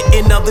non-violent and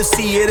sitting, others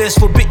see it as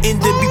forbidden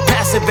to be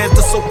passive as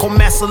the so-called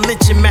mass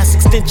lynching, mass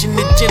extension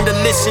agenda.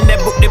 Listen, that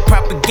book, that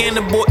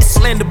propaganda, boy, it's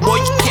slander, boy.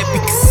 You can't be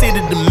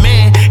considered a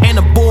man and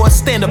a boy.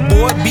 Stand up,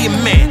 boy, be a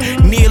man.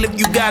 Kneel if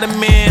you got a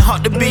man.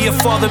 Hard to be a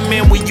father,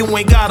 man, when you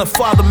ain't got a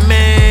father,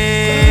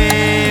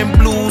 man.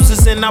 Blues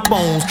is in our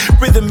bones,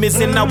 rhythm is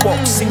in our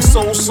walk, sing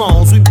soul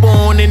songs. We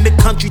born in the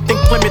country, think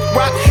Plymouth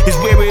Rock is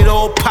where it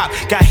all pop.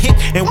 Got hit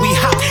and we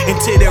hop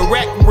into the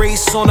rat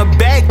race on a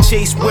bag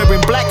chase,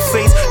 wearing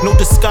blackface, no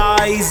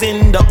disguise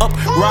in the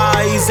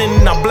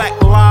uprising. Our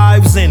black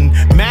lives and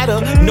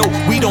matter, no,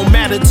 we don't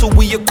matter till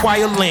we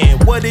acquire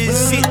land. What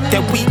is it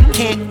that we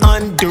can't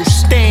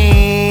understand?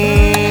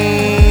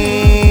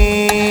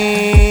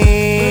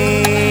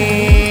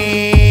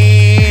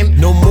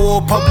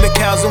 Public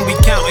housing, we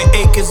counting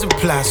acres and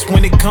plots.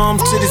 When it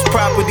comes to this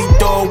property,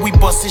 dog, we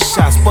bustin'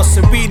 shots,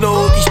 bustin'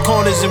 reload. These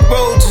corners and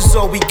roads is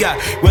all we got.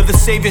 Whether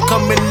savior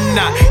coming or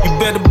not, you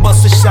better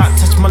bust a shot.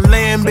 Touch my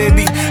land,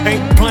 baby,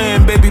 ain't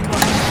playing, baby.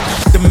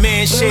 The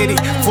man shaded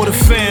for the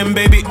fam,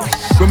 baby.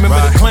 Remember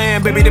the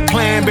clan, baby, the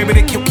plan, baby,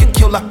 they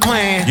kill our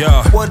clan.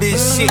 What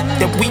is it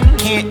that we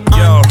can't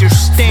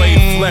understand?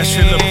 Slave flesh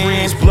in the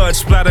breeze, blood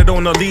splattered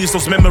on the leaves.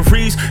 Those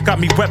memories got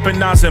me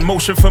weaponized in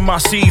motion for my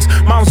seeds.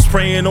 Mom's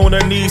praying on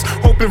her knees,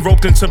 hoping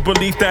roped into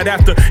belief that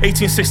after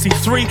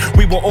 1863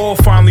 we were all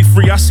finally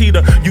free. I see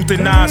the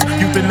euthanized.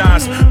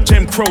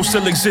 Jim Crow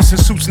still exists in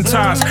suits and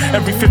ties.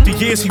 Every 50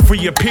 years he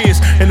reappears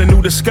in a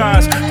new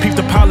disguise. Peep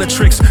the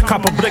politics,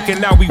 copper blick,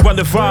 and now we well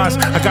advised.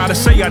 I gotta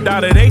say I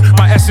died today,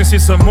 my essence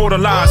is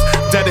immortalized.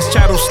 That is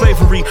chattel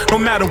slavery, no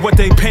matter what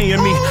they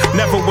paying me.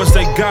 Never was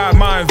they God,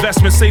 my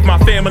investment saved my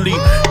family.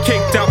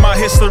 Kicked out my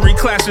history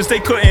classes, they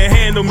couldn't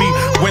handle me.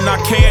 When I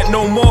can't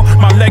no more,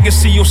 my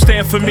legacy will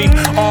stand for me.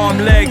 Arm,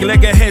 leg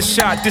a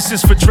headshot, this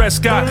is for Dred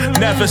Scott.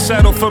 Never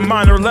settle for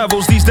minor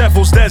levels, these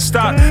devils dead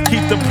stop.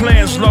 Keep the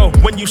plans low,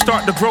 when you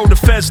start to grow the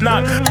feds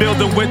not.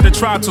 Building with the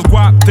tribe to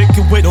guap,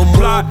 thinking with no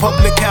more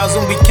public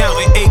housing, we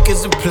counting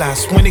acres and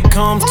plots. When it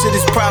comes to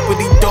this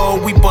property,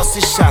 dog, we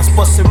bustin' shots,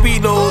 bustin'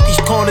 reload.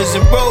 These corners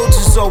and roads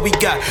is all we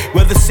got.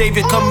 Whether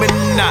savior coming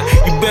or not,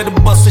 you better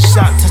bust a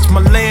shot. Touch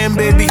my land,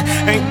 baby,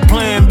 ain't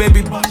playing,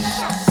 baby.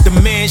 The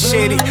man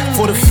shaded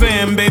for the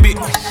fam, baby.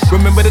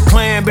 Remember the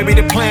clan, baby,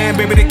 the plan,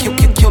 baby, they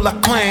kill our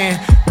clan.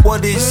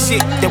 What is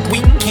it that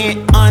we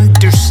can't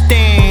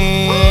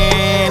understand?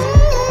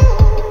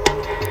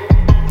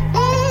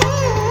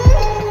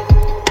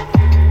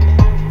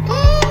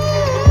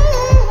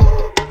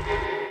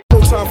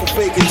 Time for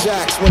faking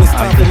jacks when it's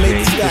time for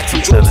making stacks.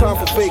 No time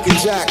for faking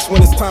jacks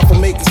when it's time for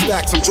making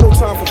stacks. No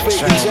time for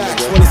faking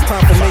jacks when it's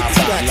time for making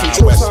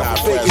stacks. No time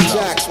for faking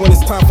jacks when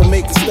it's time for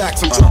making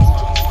stacks.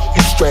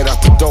 Straight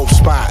out the dope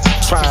spot,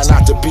 trying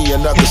not to be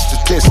another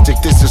statistic.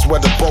 This is where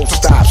the boat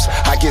stops.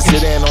 I gets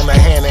it in on the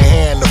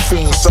hand-in-hand, the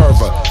fiend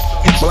server.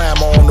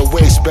 Blammer on the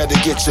waist, better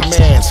get your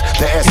mans.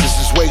 The essence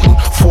is waiting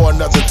for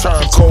another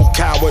turncoat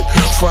coward,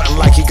 frontin'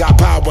 like he got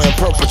power and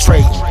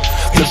perpetrating.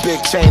 The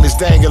big chain is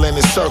dangling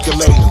and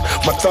circulating.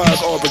 My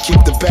thug orbit keep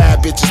the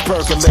bad bitches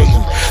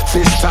percolating.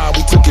 This time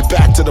we took it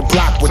back to the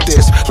block with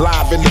this.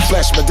 Live in the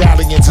flesh,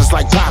 medallions is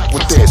like Pac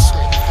with this.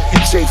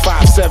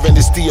 J57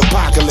 is the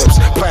apocalypse.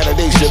 Planet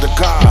Asia the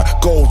god,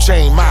 gold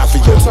chain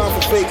mafia. No time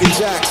for faking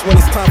jacks when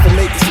it's time for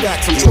making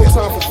stacks. No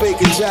time for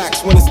faking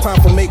jacks when it's time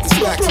for making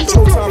stacks.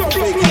 No time for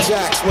faking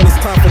jacks when it's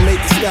time for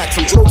making stacks.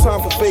 No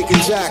time for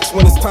faking jacks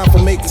when it's time for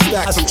making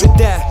stacks. I spit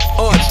that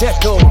Art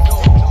Deco.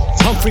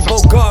 Humphrey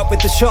Bogart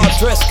with the sharp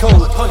dress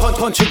code.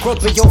 Punch a grub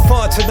of your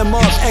fart to the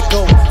Mark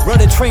Echo. Run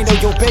a train on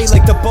your bay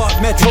like the BART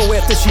Metro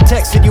after she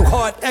texted you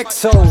hard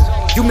XO.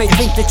 You may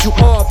think that you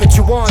are, but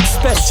you aren't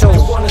special.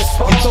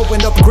 I'm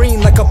throwing up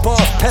green like a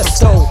bar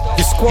pesto.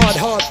 Your squad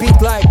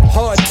heartbeat like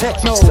hard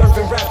techno.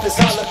 Serving rappers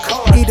a la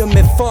carte. Eat 'em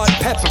and fart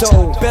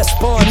Pepto. Best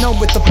bar known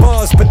with the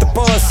bars, but the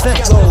bars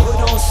sent low.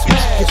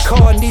 Your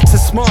car needs a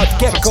smart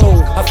gecko.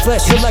 I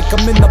flash you like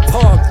I'm in the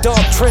park.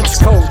 Dark trench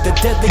coat. The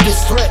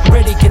deadliest threat.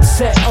 Ready, get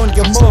set on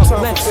your mark.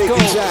 Let's go.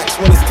 Jacks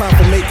when it's time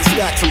for making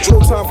stacks. No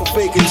time for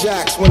faking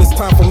jacks when it's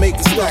time for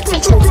making stacks. No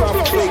time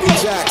for faking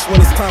jacks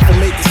when it's time for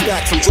making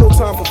stacks. No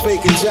time for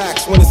faking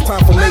jacks when it's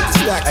time for making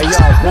stacks. Hey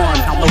yo, one,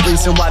 I'm the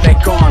reason why they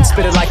gone.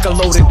 Spit it like a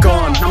loaded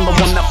gun. I'm the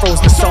one that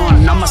froze the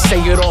sun. I'ma say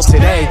it all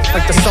today,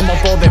 like the sum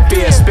of all their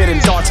fears. Spitting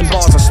darts and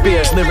bars of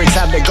spears. Lyrics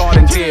have their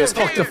garden tears.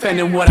 Fuck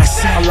defending what I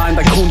see. Aligned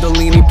like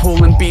Kundalini,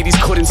 pulling beaties.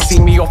 Couldn't see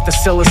me off the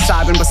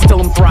psilocybin, but still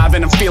I'm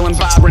thriving. I'm feeling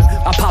vibrant.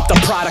 I popped a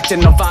product in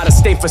Nevada,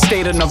 state for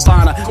state of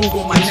Nirvana.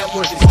 Google my net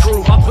worth is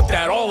true. I put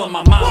that all on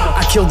my mama.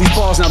 I killed these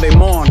balls, now they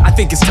mourn. I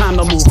think it's time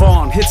to move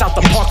on. Hits out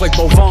the park like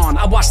Bovan.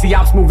 I watch the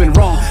ops moving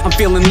wrong. I'm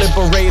feeling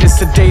liberated,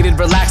 sedated,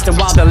 relaxed, and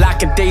while the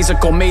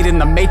lackadaisical made in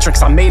the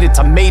matrix, I made it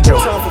to major. No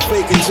time for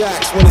faking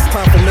jacks when it's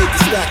time for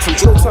making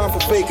stacks. No time for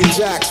faking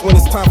jacks when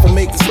it's time for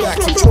making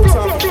stacks. No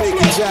time for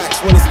faking jacks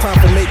when it's time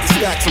for making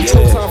stacks.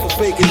 No time for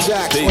faking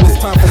jacks when it's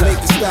time for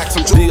making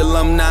stacks. The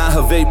alumni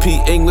of AP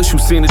English who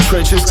seen the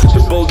trenches,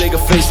 the bodega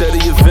face of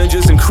the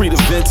Avengers and Creed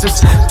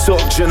Aventus.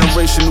 Talk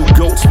generational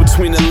goats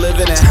between the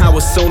living and how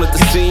it's sewn at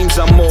the seams.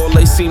 I'm all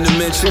they seem to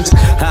mention.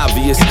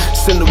 Obvious,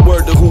 send a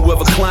word to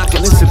whoever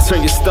clocking this and turn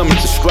your stomach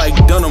to strike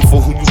Dunham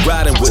for who you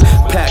riding with.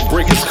 Pack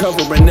breakers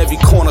covering every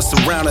corner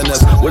surrounding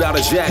us. Without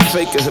a jack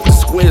faker, if the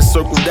square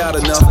circled out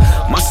enough.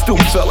 My stoop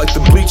felt like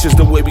the bleachers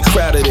the way we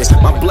crowded it.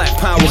 My black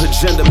power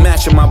agenda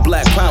matching my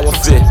black power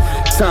fit.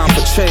 Time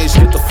for change,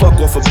 get the fuck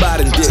off a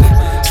Biden dick.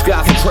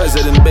 Sky for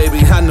president, baby,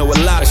 I know a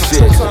lot of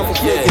shit. No time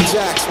for faking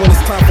jacks when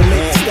it's time for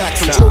making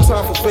stacks. No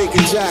time for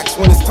faking jacks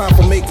when it's time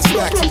for making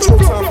stacks. No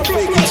time for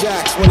faking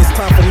jacks when it's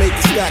time for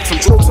making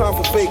stacks. No time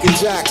for faking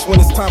jacks when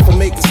it's time for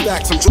making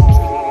stacks.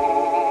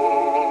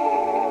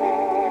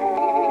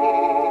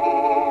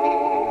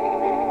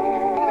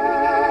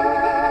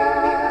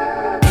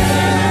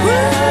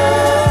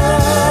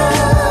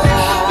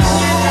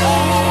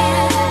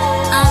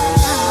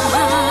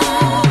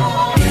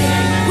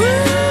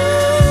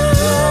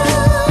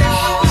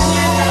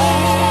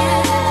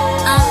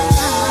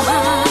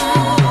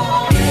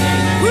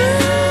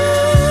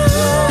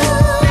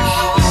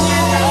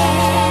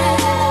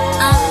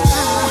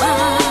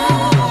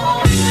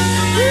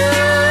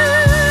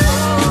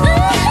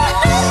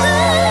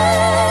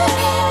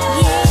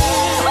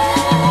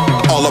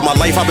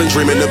 I've been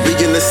dreaming of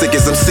being the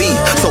sickest MC,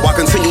 so I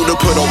continue to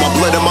put all my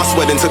blood and my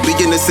sweat into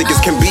being the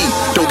sickest can be.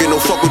 Don't get no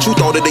fuck what you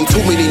thought, it ain't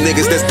too many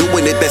niggas that's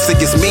doing it that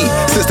sick as me.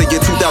 Since the year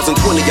 2020,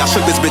 I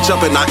shook this bitch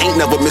up and I ain't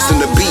never missing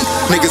a beat.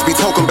 Niggas be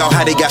talking about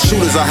how they got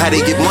shooters or how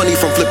they get money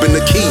from flipping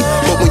the key,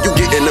 but when you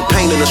get in the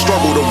pain and the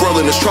struggle, the world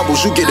and the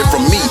troubles, you get it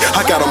from me.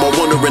 I got them all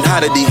wondering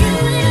how did he.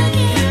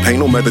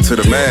 Ain't no method to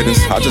the madness,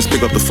 I just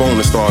pick up the phone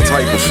and start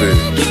typing shit.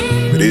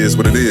 It is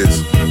what it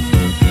is.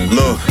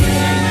 Look.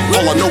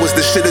 All I know is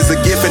this shit is a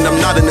gift and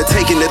I'm not into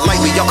taking it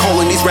lightly. Y'all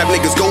calling these rap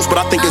niggas ghosts, but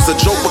I think it's a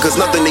joke because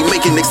nothing they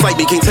making excite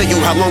me. Can't tell you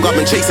how long I've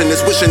been chasing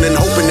this, wishing and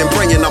hoping and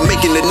praying I'm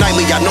making it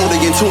nightly. I know they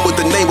in tune with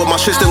the name, but my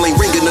shit still ain't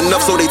ringing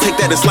enough, so they take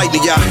that as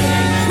lightly.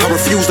 I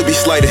refuse to be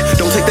slighted.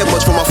 Don't take that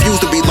much for my fuse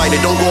to be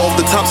lighted. Don't go off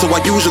the top, so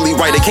I usually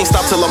write it. Can't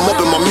stop till I'm up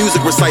and my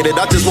music recited.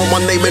 I just want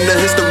my name in the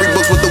history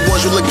books with the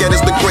ones you look at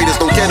as the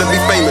greatest. Don't care to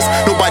be famous.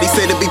 Nobody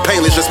said it'd be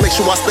painless. Just make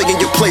sure I stay in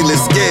your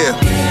playlist. Yeah.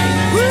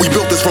 We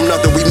built this from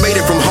nothing, we made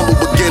it from humble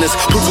beginners.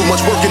 Put too much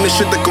work in this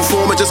shit to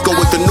conform and just go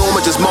with the norm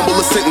and just mumble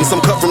a sentence.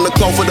 I'm cut from the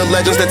cloth of the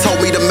legends that told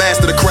me to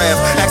master the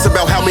craft. Ask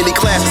about how many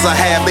classes I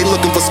have. They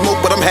looking for smoke,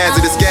 but I'm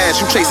hazardous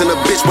gas. You chasing a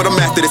bitch, but I'm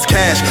after this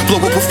cash.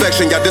 Flow with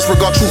perfection, y'all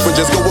disregard truth and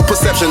just go with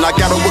perception. I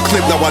got over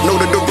clip, now I know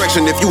the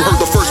direction. If you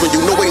heard the first one, you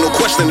know ain't no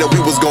question that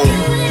we was gone.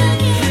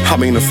 I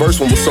mean, the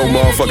first one was so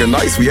motherfucking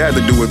nice, we had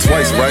to do it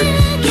twice, right?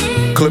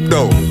 Clip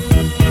though.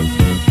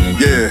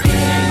 Yeah.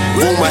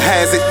 Rumor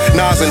has it,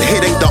 Nas and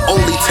Hit ain't the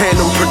only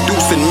tandem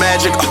producing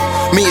magic.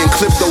 Me and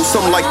Clipto,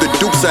 something like the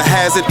Dukes of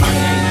Hazzard.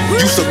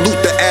 You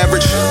salute the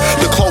average.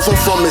 The cloth I'm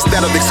from is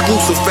that of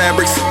exclusive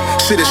fabrics.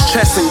 Shit is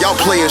chess and y'all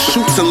playing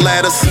shoots and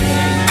ladders.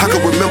 I can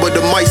remember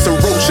the mice and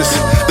roaches.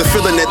 The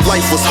feeling that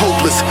life was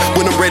hopeless.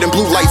 When the red and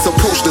blue lights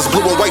approached us,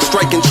 blue and white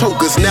striking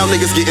chokers. Now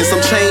niggas getting some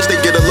change, they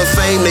get a little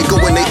fame, they go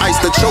and they ice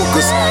the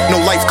chokers.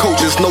 No life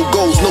coaches, no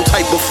goals, no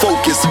type of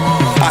focus.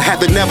 I had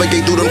to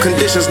navigate through them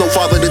conditions, no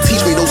father to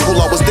teach me, no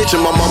school I was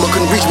ditching. My mama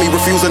couldn't reach me,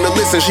 refusing to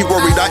listen. She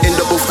worried I end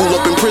up a fool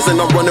up in prison.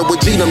 I'm running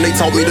with G-Them, they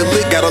taught me to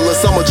lick. Got a little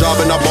summer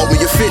job and I bought me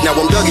a fit. Now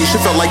I'm Dougie,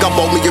 shit felt like I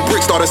bought me a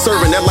brick. Started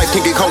serving, that life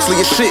can get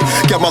costly as shit.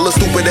 Got my little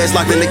stupid ass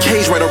locked in the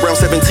cage right around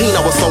 17.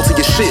 I was salty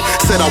as shit.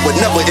 Said I would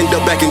never end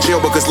up back in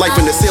jail because life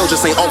in the cell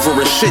just ain't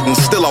offering shit, and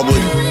still I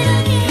would.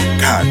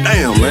 God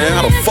damn, man,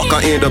 how the fuck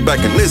I end up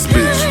back in this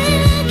bitch?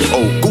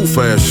 Oh, goof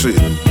ass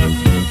shit.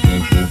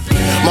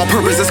 My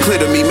purpose is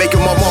clear to me, making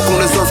my mark on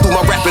this earth through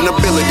my rapping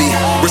ability.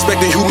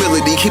 Respect and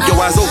humility, keep your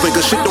eyes open,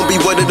 cause shit don't be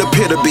what it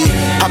appear to be.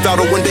 I vowed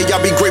that one day I'll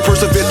be great,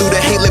 persevere through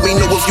the hate, let me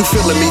know if you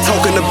feeling me.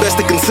 Talking the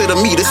best to consider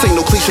me, this ain't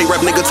no cliche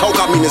rap nigga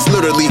talk, I mean it's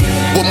literally.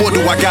 What more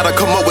do I gotta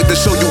come up with to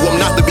show you I'm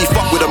not to be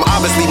fucked with? I'm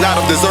obviously not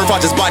of deserve, I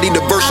just bodied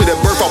the birth shit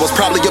at birth. I was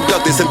probably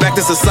abducted, sent back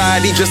to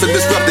society just to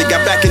disrupt it.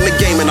 Got back in the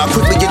game and I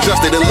quickly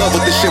adjusted, in love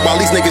with this shit while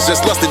these niggas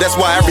just lusted. That's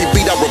why every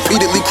beat I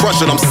repeatedly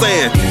crush it, I'm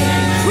saying.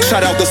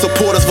 Shout out the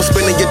supporters for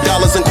spending your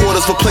dollars and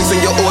quarters, for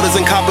placing your orders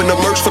and copping the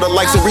merch, for the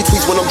likes and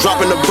retweets when I'm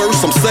dropping the verse,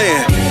 I'm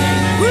saying.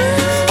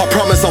 I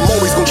promise I'm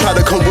always gonna try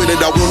to come with it.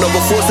 I will never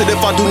force it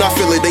if I do not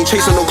feel it. Ain't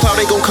chasing no cloud,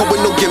 ain't gonna come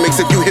with no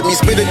gimmicks. If you hit me,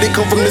 spit it, it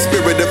come from the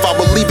spirit. If I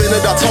believe in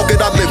it, I talk it,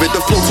 I live it.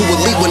 The flow to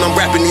elite when I'm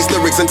rapping these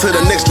lyrics. Until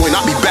the next joint,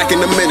 I'll be back in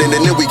a minute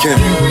and then we can.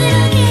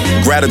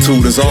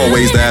 Gratitude is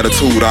always the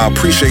attitude. I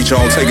appreciate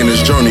y'all taking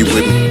this journey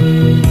with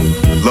me.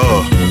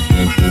 Love.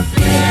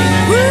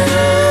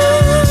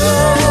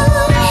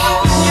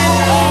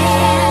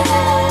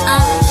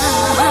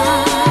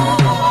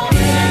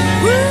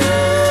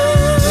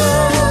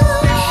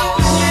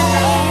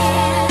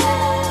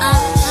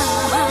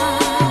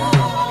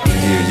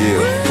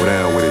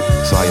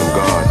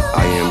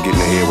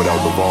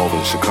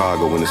 In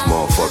Chicago in this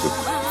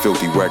motherfucker,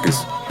 Filthy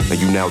Records, and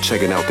you now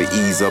checking out the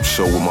Eaze Up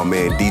show with my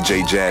man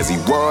DJ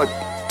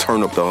JAZZYWHUT.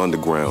 Turn up the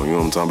underground, you know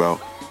what I'm talking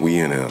about? We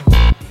in here.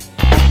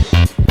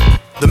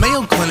 The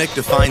Mayo Clinic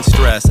defines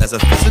stress as a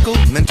physical,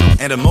 mental,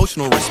 and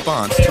emotional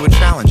response to a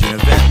challenging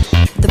event.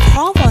 The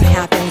problem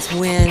happens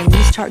when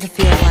we start to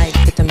feel like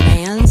the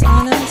demands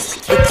on us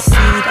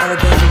exceed our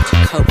ability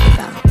to cope with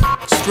them.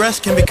 Stress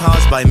can be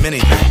caused by many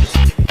things.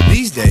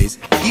 These days,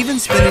 even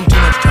spending too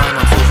much time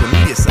on social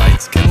media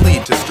sites can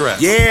lead to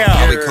stress. Yeah.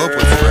 How we cope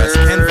with stress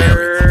can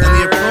vary, and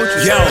the approach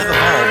is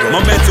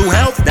my mental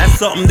health, that's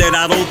something that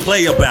I don't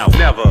play about.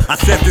 Never. I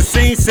set the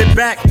scene, sit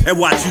back, and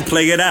watch you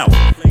play it out.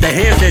 The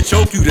hands that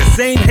choke you, the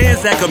same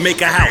hands that could make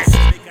a house.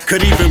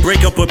 Could even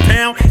break up a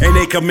pound, and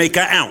they could make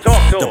an ounce.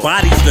 The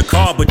body's the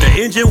car, but the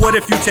engine, what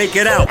if you take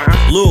it out?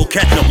 Little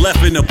ketchup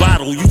left in the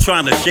bottle, you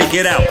trying to shake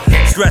it out.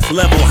 Stress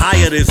level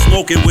higher than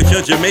smoking with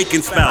your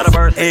Jamaican spouse.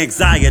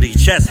 Anxiety,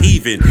 chest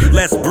heaving,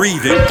 less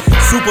breathing.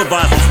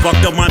 Supervisors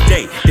fucked up my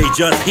day, they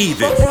just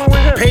heaving.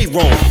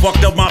 Payroll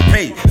fucked up my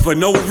pay for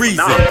no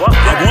reason.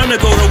 I wanna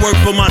go to work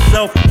for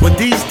myself, but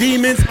these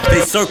demons,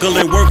 they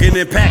circling, working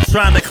in packs,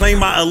 trying to claim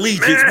my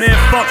allegiance. Man,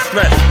 fuck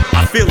stress,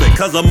 I feel it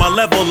cause of my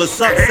level of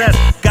success.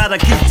 Gotta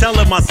keep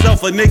telling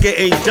myself a nigga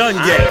ain't done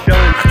yet.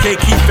 I can't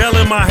keep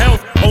failing my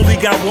health, only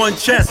got one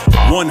chest,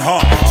 one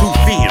heart, 2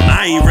 feet, and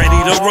I ain't ready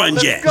to run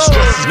yet.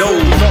 No.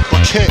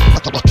 I can't.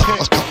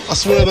 I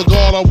swear to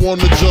God, I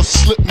wanna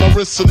just slip my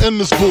wrists and end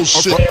this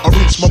bullshit. I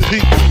reach my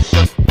peak.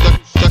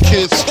 I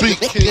can't speak.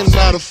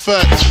 Matter of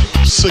fact,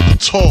 sick of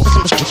talk.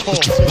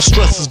 The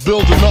stress is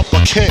building up.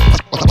 I can't.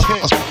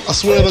 I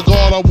swear to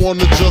God, I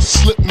wanna just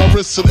slip my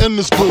wrists and end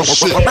this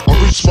bullshit.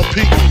 I reach my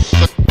peak.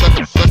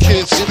 I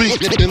can't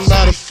speak.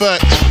 Matter of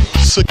fact,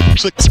 sick of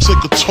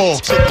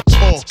talk.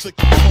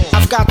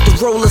 I've got the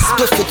roller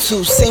spliff or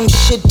two. Same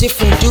shit,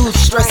 different dudes.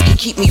 Stress can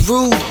keep me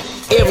rude.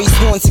 Aries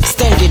horns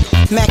extended,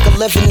 Mac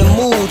 11 the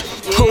mood.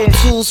 Pro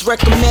tools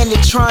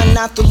recommended, trying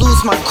not to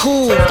lose my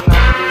cool.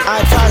 I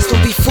advise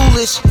don't be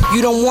foolish,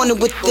 you don't want it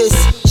with this.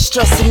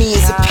 Stressing me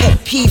is a pet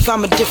peeve,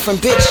 I'm a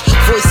different bitch.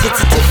 Voice hits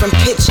a different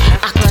pitch,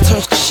 octave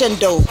turns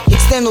crescendo.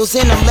 Extendos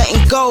in, I'm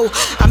letting go.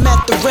 I'm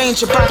at the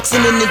range of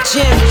boxing in the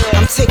gym.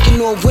 I'm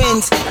taking all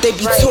wins, they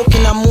be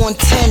talking, I'm on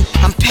 10.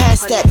 I'm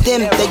past that,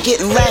 them, they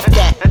getting laughed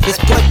at. This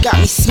blood got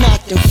me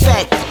smacked, in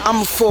fact,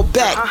 I'ma fall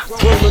back.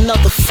 Roll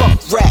another fuck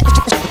rap.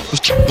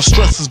 The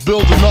stress is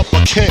building up,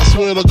 I can't.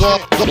 Swear to God,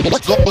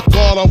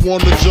 I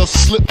wanna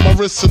just slip my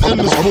wrists and end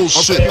this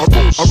bullshit.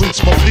 I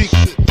reach my peak,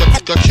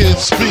 I can't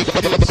speak.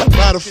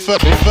 Matter of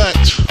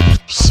fact,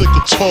 sick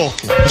of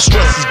talking. The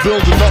stress is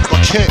building up,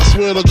 I can't.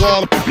 Swear to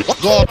God,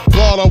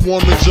 I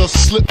wanna just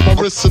slip my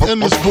wrists and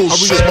end this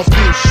bullshit. I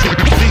reach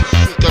my peak,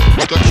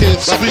 I can't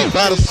speak.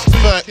 Matter of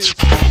fact,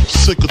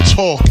 sick of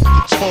talking.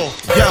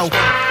 Yo,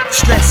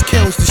 Stress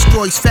kills,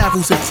 destroys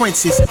pharaohs and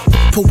princes.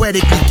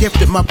 Poetically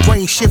gifted, my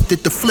brain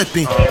shifted to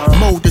flipping.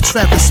 Mode the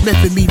Travis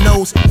Smith in me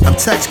knows I'm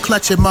touch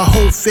clutching my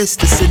whole fist.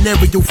 The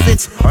scenario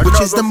fits, which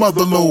is the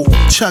mother load.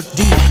 Chuck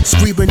D,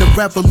 screaming the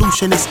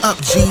revolution is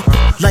up, G.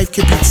 Life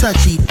can be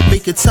touchy,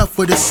 make it tough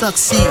for to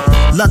succeed.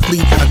 Luckily,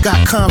 I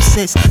got calm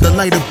sense, the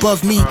light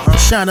above me,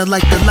 shining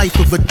like the life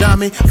of a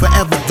diamond.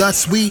 Forever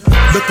thus we,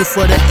 looking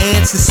for the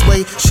answers,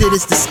 sway. Shit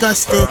is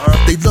disgusting.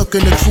 They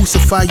looking to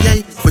crucify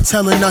ye for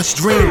telling us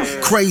dream.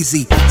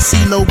 Crazy,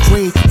 CeeLo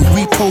Green,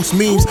 we repost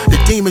memes. The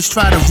demons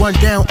try to run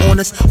down on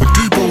us with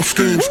Debo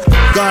schemes.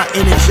 God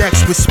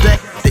interjects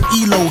respect, the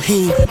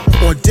Elohim.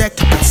 On deck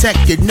to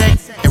protect your neck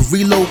and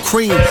reload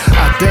cream.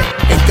 I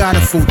bet ain't got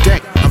a full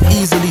deck. I'm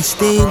easily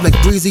steamed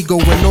like Breezy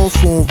going off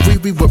on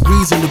Riri with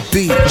reason to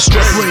be. The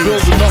stress is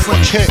building up,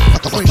 I can't.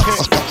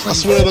 I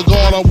swear to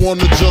God, I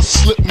wanna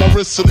just slip my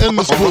wrist and end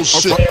this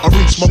bullshit. I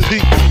reach my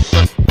peak.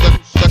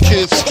 I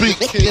can't speak.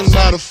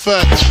 Matter of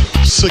fact,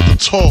 sick of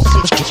talk.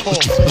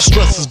 The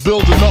stress is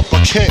building up,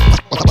 I can't.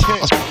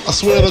 I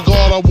swear to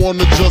God, I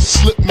wanna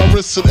just slip my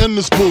wrist and end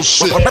this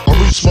bullshit. I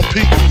reach my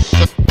peak.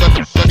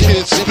 I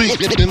can't speak.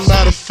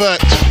 Matter of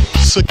fact,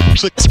 sick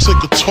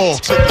of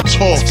talk.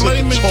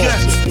 Flaming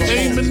gas,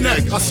 aiming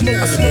neck. I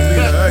smoke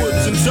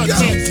backwards and Dutch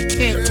hands, you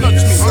can't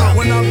touch me.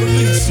 When I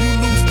release, you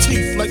lose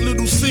teeth like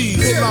little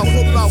seeds.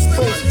 Pull out,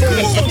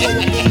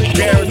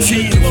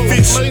 guaranteed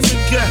fish.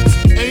 Flaming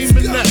gas,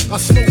 aiming neck. I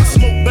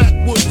smoke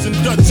backwards and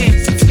Dutch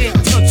hands, you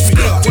can't touch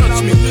me. When I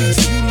release,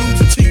 you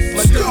lose teeth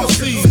like little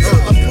seeds. I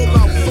pull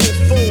out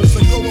foes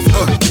and go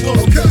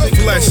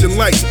flashing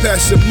lights,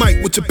 passion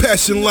mic, what your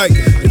passion like?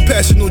 Your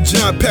passion on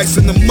John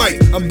Paxson the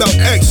mic. I'm about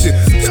action.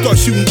 Start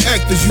shooting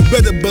actors, you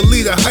better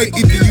believe the height.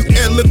 Either you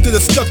airlifted or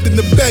stuffed in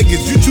the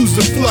baggage. You choose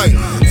the flight.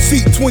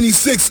 Seat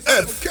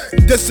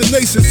 26F.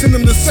 Destination, send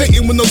them to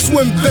Satan with no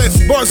swim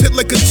vest. Bars hit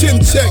like a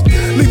chin check.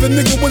 Leave a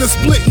nigga with a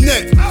split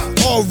neck.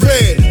 All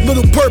red,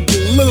 little purple,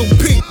 little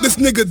pink. This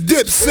nigga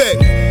Dipset.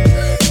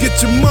 Get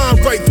your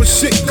mind right for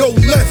shit go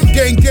left.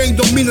 Gang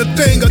don't mean a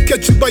thing, I'll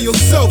catch you by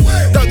yourself.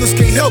 Doctors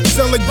can't help,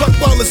 sound like Buck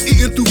Wallace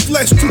eating through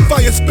flesh. Two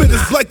fire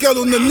spitters, black out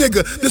on the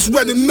nigga, this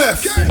red and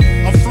meth.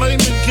 I'm flaming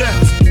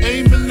gas,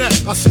 aiming at.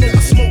 I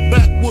smoke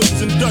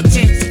backwards and Dutch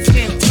hands, you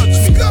can't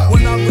touch me.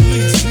 When I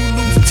release, you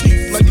lose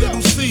teeth like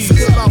little seeds.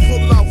 Pull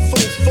out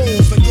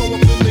foes and go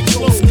up in their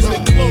clothes.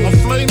 I'm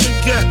flaming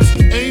gas,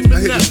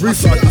 aiming at. I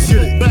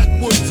smoke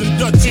backwards and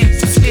Dutch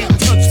hands, you can't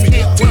touch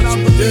me. When I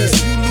release,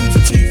 you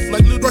lose teeth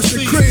like little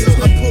seeds.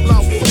 I pull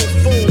out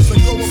foes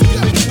and go up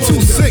in their clothes.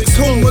 2-6,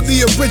 home of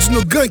the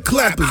original gun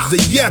clappers, the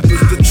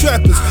yappers, the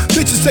trappers.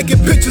 Bitches taking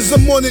pictures,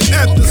 I'm on it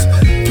afters.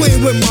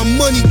 Playing with my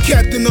money,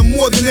 captain, I'm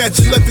more than that.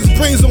 Left his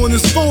brains on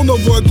his phone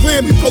over a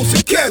Grammy,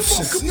 posting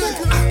captions.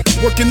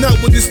 Working out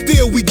with the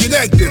steel, we get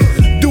active.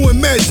 Doing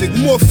magic,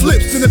 more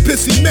flips than a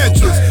pissy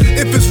mattress.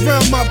 If it's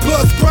round my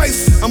plus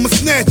price, I'ma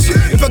snatch it.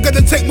 If I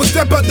gotta take one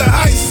step out the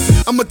ice,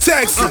 I'ma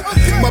tax it.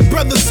 My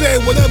brother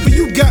said, whatever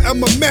you got,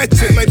 I'ma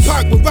match it. Like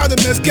Pac with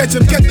Rodamans, catch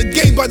him, get the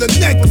game by the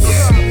necklace.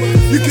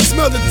 You can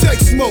smell the tech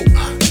smoke.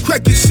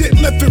 Cracking shit,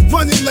 left it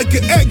running like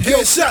an egg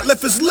yolk. Shot,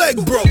 left his leg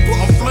broke.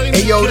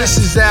 Hey yo, this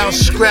is Al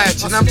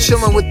Scratch, and I'm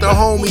chilling with the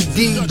homie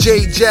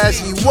DJ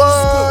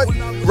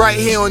JAZZYWHUT right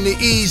here on the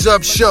Eaze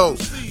Up Show.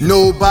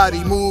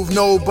 Nobody move,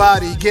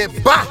 nobody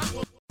get back.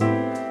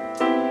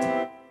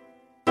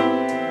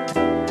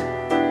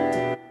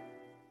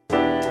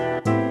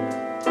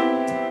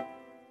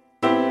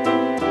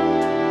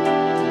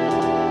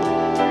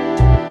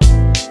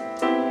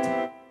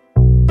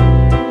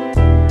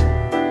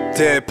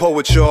 Dead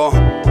poet, y'all.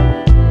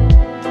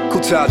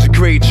 Kutaja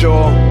great,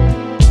 y'all.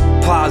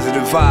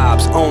 Positive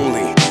vibes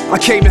only. I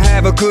came to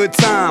have a good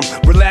time,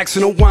 relax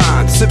and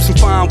unwind, sip some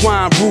fine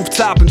wine,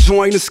 rooftop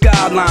enjoying the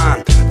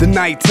skyline. The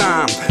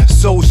nighttime,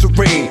 so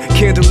serene,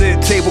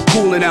 candlelit table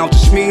cooling out,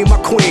 just me and my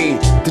queen.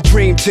 The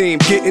dream team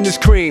getting this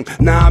cream.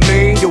 Nah, I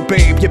mean, yo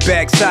babe, your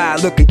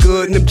backside looking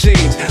good in them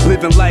jeans.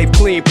 Living life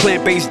clean,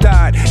 plant-based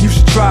diet, you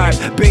should try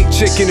it. Baked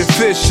chicken and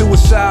fish,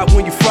 suicide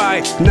when you fry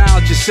it.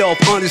 Knowledge yourself,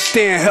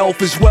 understand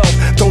health is wealth.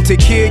 Don't take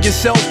care of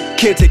yourself,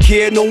 can't take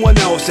care of no one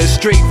else. That's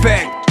straight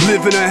fact.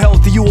 Living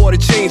unhealthy, you ought to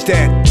change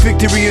that.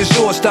 Victory is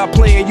yours, stop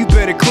playing, you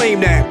better claim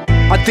that.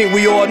 I think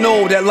we all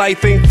know that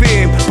life ain't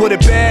fair, but a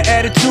bad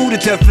attitude,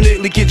 it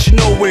definitely gets you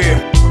nowhere.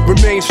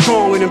 Remain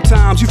strong in them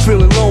times you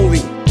feeling lonely.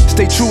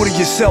 Stay true to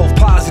yourself,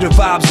 positive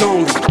vibes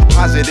only.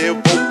 Positive,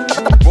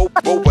 vote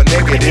for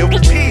negative.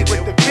 P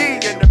with the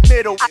V in the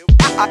middle.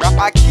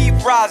 I keep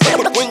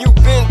rising when you've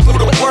been through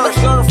the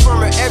worst. Learn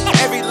from it,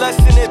 every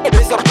lesson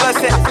is a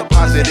blessing.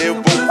 Positive,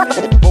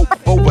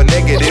 vote for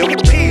negative.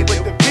 P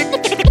with the V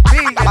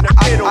in the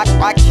middle.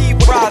 I keep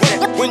rising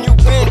when you've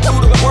been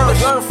through the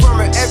worst. Learn from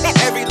it,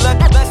 every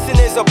lesson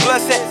is a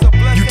blessing.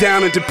 You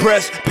down and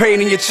depressed,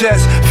 pain in your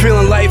chest,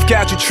 feeling life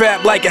got you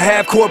trapped like a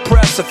half-court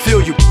press. I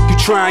feel you, you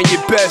trying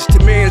your best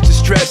to manage the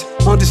stress.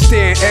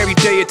 Understand every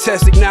day a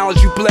test,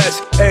 acknowledge you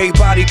blessed.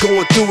 Everybody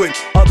going through it,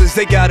 others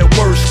they got it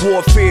worse.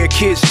 Warfare,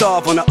 kids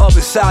starve on the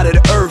other side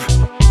of the earth.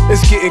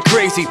 It's getting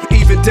crazy,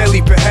 even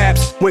deadly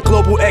perhaps, when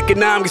global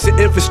economics and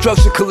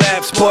infrastructure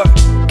collapse. But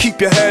keep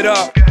your head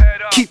up,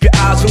 keep your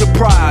eyes on the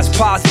prize,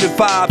 positive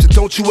vibes, and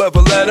don't you ever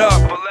let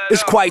up.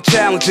 It's quite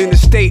challenging to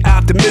stay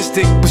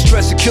optimistic, but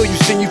stress will kill you,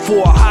 send you for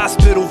a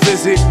hospital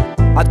visit.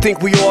 I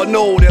think we all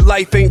know that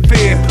life ain't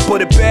fair,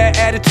 but a bad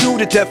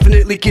attitude, it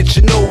definitely gets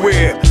you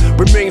nowhere.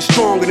 Remain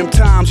strong in them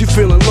times you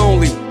feeling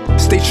lonely.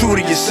 Stay true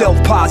to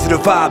yourself,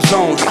 positive vibes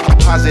only.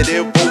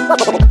 Positive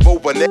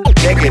over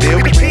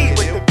negative.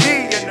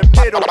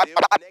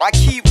 I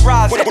keep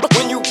rising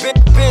when you've been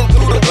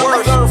through the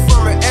worst. Learn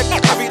from it.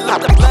 Every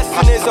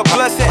lesson is a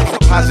blessing.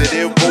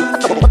 Positive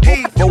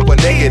over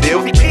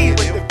negative.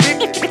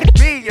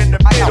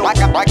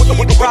 I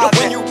keep rising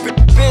when you've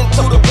been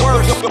through the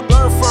worst.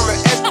 Learn from it.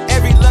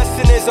 Every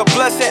lesson is a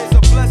blessing.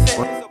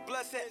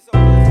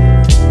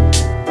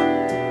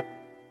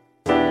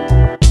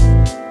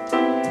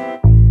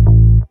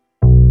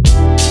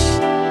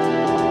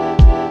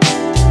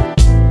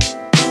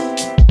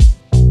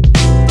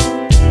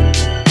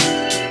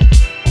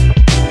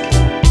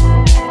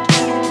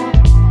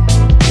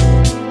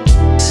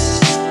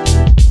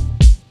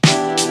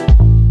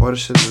 What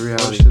is the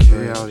reality?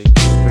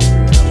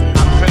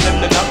 I'm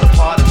feeling another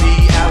part of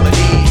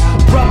reality.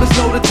 Brothers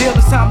know the deal,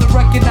 it's time to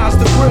recognize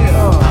the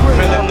real. I'm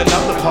feeling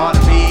another part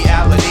of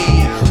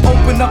reality.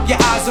 Open up your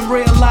eyes and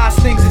realize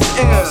things is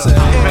ill.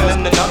 I'm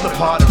feeling another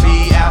part of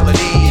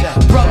reality.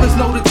 Brothers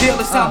know the deal,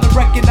 it's time to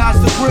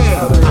recognize the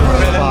real. I'm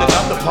feeling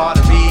another part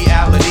of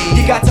reality.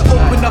 You got to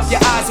open up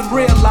your eyes and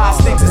realize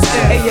things is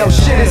ill. Hey yo,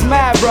 shit is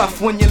mad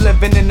rough when you're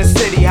living in the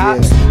city, huh?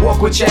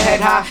 Walk with your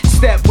head high,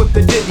 step with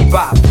the diddy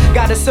bop.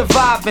 Gotta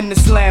survive in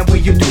this land where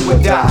you do or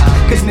die.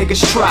 Cause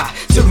niggas try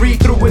to read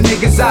through a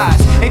nigga's eyes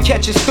and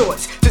catch his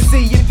thoughts to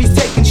see if he's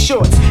taking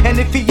shorts. And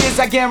if he is,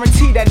 I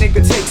guarantee that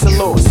nigga takes a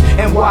loss.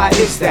 And why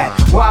is that?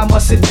 Why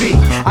must it be?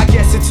 I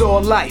guess it's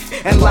all life,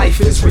 and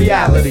life is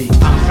reality.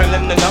 I'm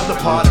feeling another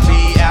part of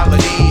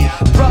reality.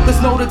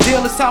 Brothers know the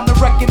deal, it's time to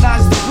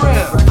recognize the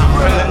real. I'm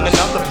feeling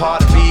another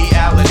part of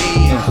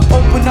reality.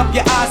 Open up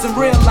your eyes and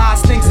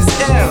realize things is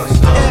ill.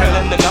 I'm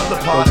feeling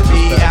another part of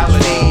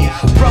reality.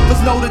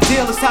 Brothers know the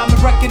deal, it's time to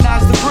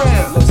recognize the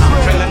real.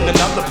 I'm feeling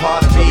another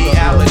part of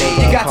reality.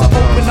 You got to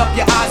open up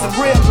your eyes and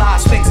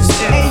realize things is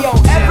ill. Hey yo,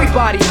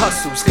 everybody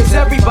hustles, cause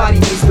everybody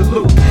needs the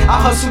loot. I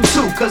hustle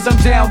too, cause I'm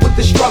down with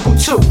the struggle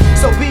too.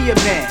 So be a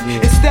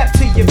man and step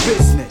to your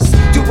business.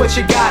 Do what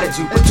you gotta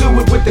do, but do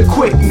it with the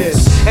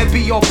quickness. And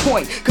be on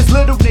point, cause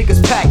little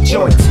niggas pack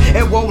joints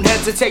and won't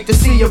hesitate to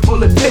see a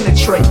bullet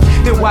penetrate.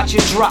 Then watch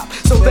it drop,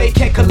 so they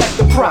can collect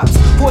the props.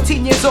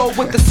 14 years old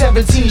with the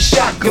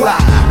 17-shot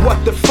Glock.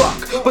 What the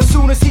fuck? But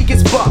soon as he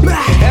gets bucked,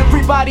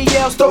 everybody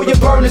else throw your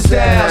burners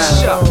down.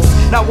 Shucks.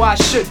 Now why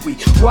should we?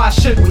 Why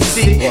should we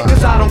see?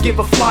 Cause I don't give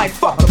a flying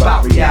fuck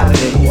about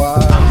reality.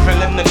 I'm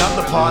feeling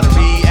another part of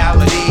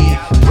reality.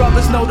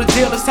 Brothers know the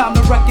deal, it's time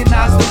to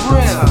recognize the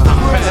real. I'm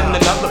feeling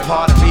another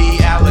part of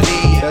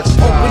reality.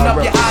 Open up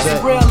your eyes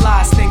and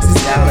realize things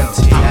is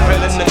empty. I'm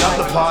feeling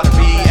another part of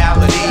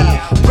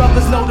reality.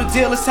 Brothers know the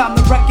deal, it's time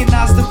to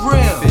recognize the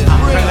real.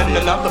 I'm feeling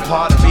another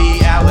part of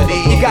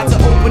reality. You got to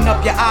open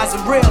up your eyes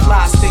and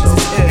realize things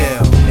is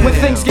ill. When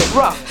things get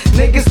rough,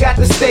 niggas got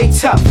to stay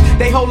tough.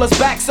 They hold us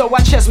back, so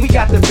our chest we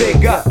got to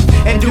big up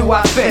and do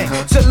our thing.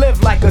 To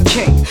live like a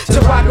king, to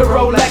rock a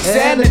Rolex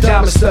and a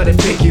diamond-studded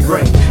pinky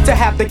ring. To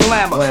have the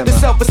glamour, the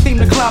self-esteem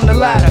to climb the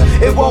ladder.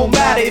 It won't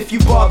matter if you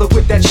bother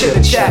with that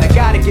chitter chatter.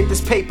 Gotta get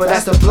this paper,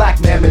 that's the black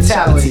man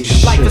mentality.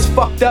 Life is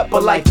fucked up,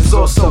 but life is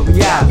also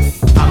reality.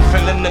 I'm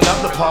feeling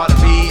another part of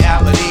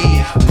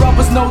reality.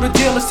 Brothers know the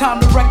deal, it's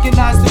time to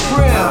recognize the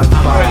real.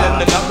 I'm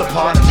feeling another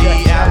part of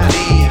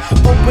reality.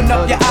 Open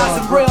up your eyes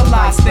and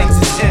realize things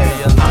is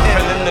ill. I'm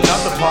feeling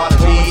another part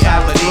of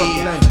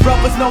reality.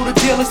 Brothers know the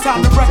deal, it's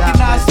time to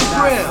recognize the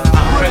real.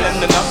 I'm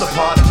feeling another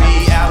part of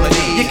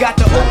reality. You got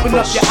to open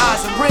up your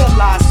eyes and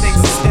realize things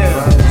is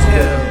ill.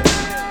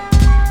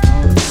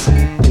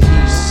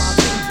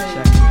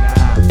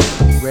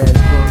 Red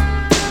book.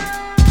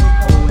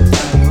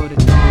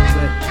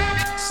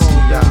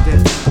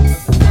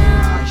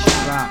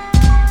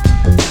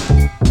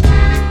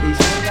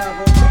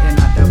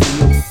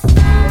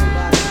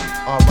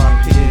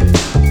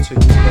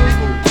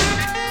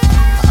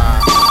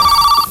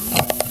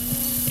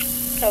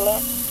 Hello?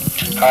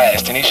 Hi,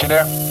 is Tanisha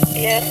there?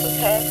 Yes,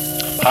 it's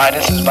her. Hi,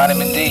 this is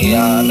Vitamin D.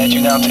 I met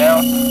you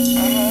downtown.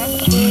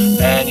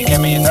 And you gave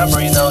me your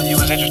number, you know, you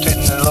was interested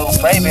in a little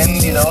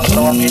flavin', you know,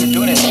 so I'm here to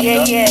do this, you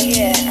know? Yeah.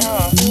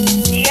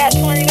 You got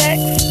 20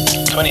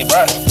 bucks? 20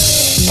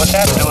 bucks? What's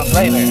that to do with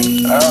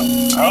flavin'? I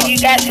don't. You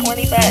got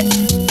 20 bucks?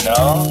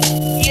 No.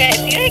 Yeah,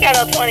 if you ain't got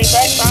no 20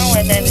 bucks, I don't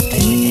want nothing to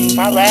do with you.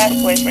 My last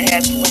boyfriend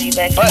had 20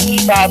 bucks, but he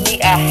bought me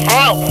a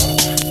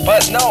house.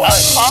 But no, a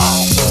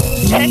car.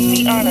 Took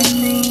me on a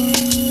cruise.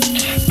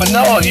 But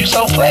no, you're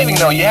so flaming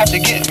though. You have to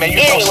get, man.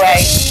 You're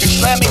anyway, you're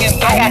slamming and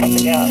dope. I got to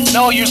go.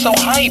 No, you're so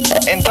hype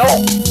and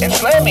dope and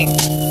slamming.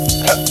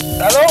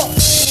 Hello?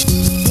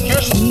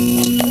 You're.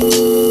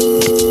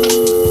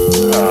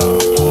 Oh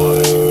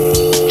boy.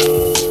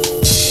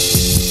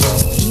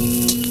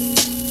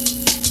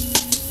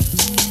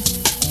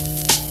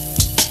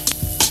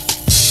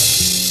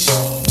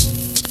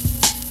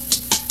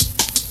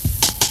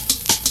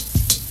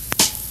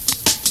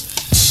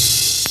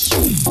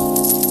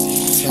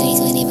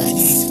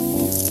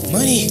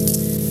 Money.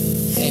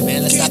 Hey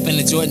man, let's stop in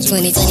the Jordans.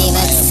 2020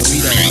 bucks.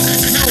 Burrito.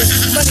 No,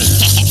 money.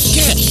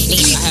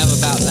 I have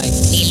about like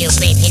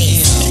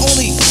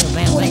only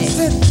 20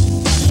 cents.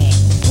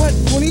 What?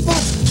 20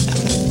 bucks?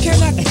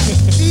 Cannot eat.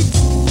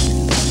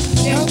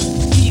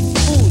 Eat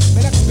food.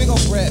 Man, that's big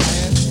old bread,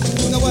 man.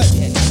 You know what?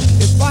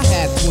 If I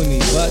had 20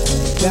 bucks,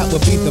 that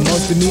would be the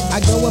most to me.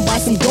 I go and buy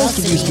some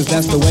groceries, cause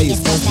that's the way it's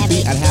supposed to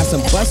be. I'd have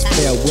some bus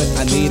fare when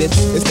I need it.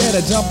 Instead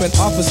of jumping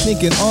off or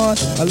sneaking on,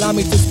 allow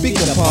me to speak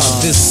upon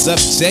this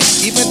subject.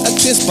 Even a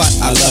kiss spot,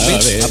 I love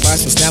it. I buy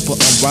some Snapple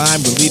and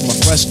rhyme, relieve my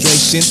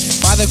frustration.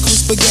 Buy the cool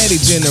spaghetti,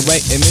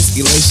 generate immense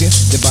elation.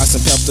 Then buy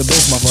some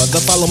Pepto-Bismol my brother,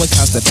 following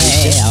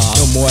constipation.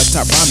 No more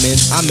top ramen,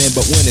 I'm in,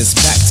 but when it's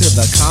back to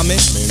the common,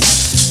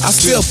 I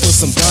still put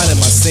some Dawn in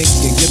my sink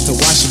and get to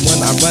washing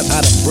when I run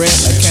out of bread.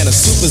 A can of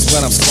soup is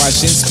what I'm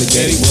squashing.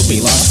 Spaghetti will be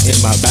lost in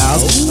my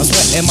bowels. I'm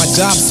sweating my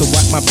job, so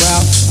wipe my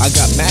brow. I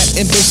got mad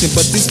ambition,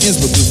 but these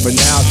ends will do for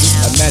now. Just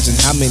imagine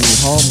how many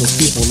homeless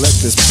people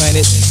left this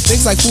planet.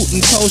 Things like food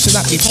and clothes should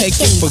not be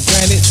taken for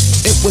granted.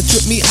 It would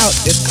trip me out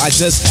if I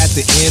just had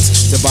the ends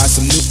to buy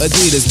some new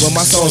Adidas when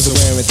my soles are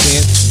wearing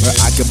thin. Where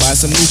I could buy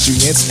some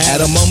nutrients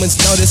at a moment's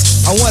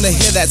notice. I wanna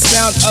hear that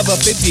sound of a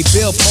 50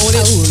 bill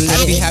potent.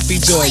 Happy,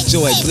 happy, joy,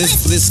 joy, bliss,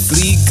 bliss,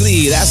 glee,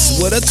 glee. That's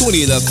what a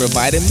 20 does for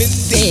vitamin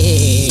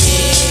D.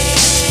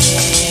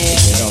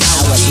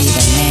 I would be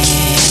the man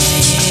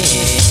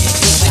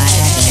if I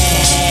had the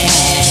cash.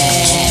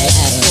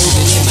 Hold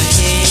it in my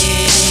hand.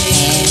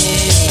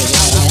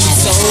 I would be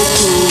so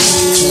cool,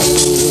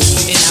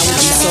 and I would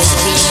be so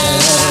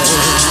good.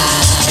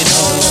 And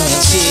all of the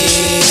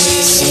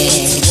chicks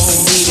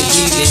want me to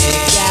be their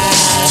guy.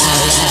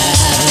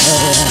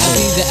 I'll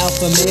be the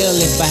alpha male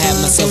if I had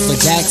myself a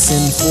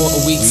Jackson. For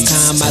a week's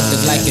time, I'd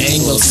look like an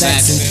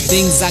Anglo-Saxon.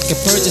 Things I could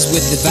purchase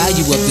with the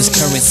value of this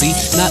currency.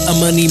 Not a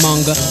money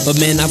monger, but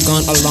man, I've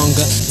gone a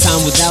longer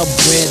time without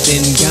bread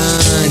than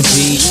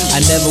Gandhi.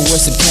 I never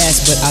worship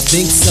cash, but I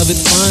think of it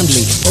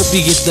fondly. Hope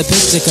you get the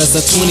picture, cause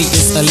a 20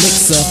 is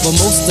elixir for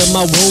most of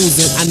my woes,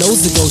 and I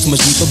knows it goes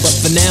much deeper. But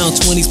for now,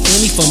 20's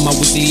plenty for my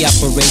weekly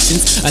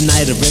operations. A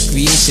night of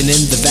recreation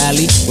in the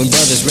valley when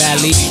brothers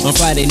rally on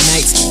Friday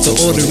nights to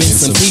order in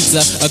some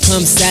pizza. Or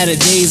come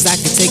Saturdays, I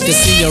could take a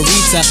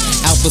señorita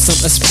out for some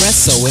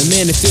espresso. And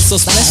man, it feels so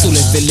special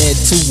if it led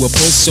to a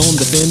push on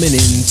the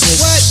feminine chick.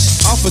 What?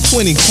 Off for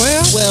 20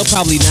 clear? Well,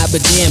 probably not,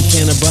 but damn,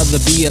 can a brother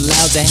be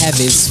allowed to have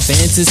his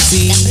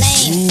fantasy?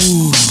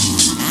 Ooh.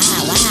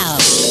 Ah, wow.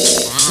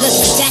 Look,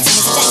 Mr. Jackson.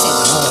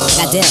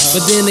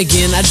 But then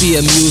again, I'd be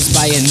amused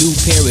by a new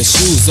pair of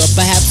shoes, or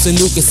perhaps a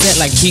new cassette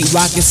like Pete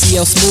Rock and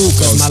CL Smooth,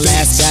 cause my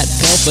last got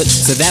pelped,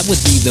 so that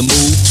would be the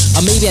move.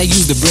 Or maybe I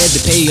use the bread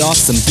to pay off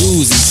some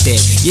dues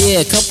instead.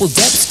 Yeah, a couple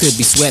debts could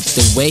be swept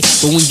away,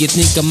 but when you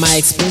think of my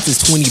expenses,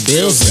 20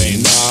 bills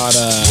ain't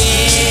nada.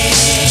 Yeah,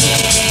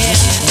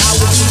 I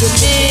would be the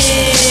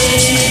man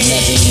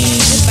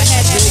if I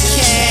had the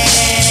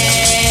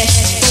cash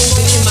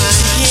holding in my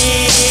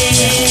hand.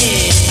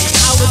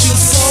 I would be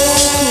so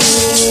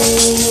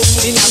cool,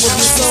 and I would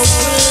be so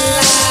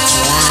fly.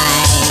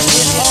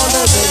 And all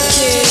of the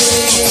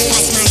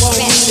chicks want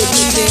me to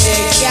be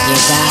their guy.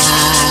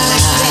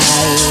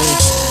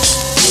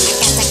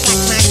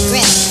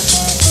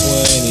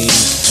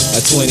 A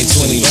 20 bucks.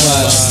 20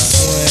 bucks.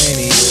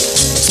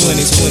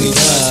 20 bucks.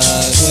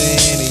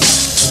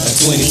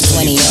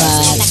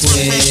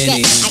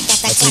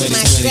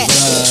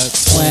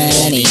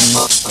 20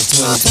 bucks.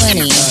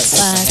 20 bucks.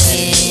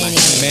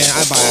 Man,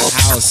 I buy a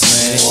house,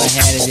 man. If I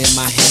had it in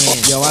my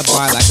hand. Yo, I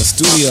buy like a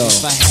studio.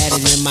 If I had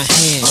it in my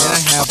hand. Man, I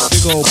have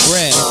big old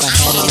bread. If I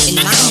had it in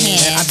my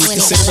hand. Man, I'd be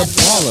considered a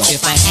baller.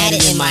 If I had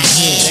it in my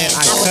hand. Man,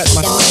 I cut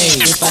my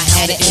fade. If I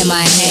had it in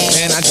my hand.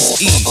 Man, I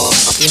just eat.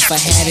 If I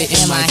had it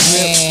in my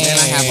hand. Man,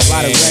 I have a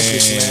lot of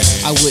records, man.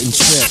 I wouldn't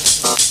trip.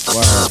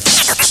 Word.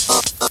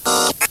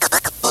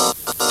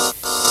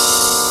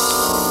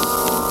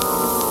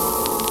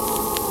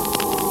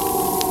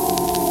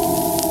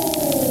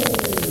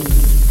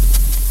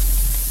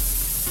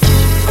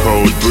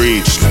 Code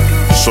breached,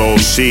 soul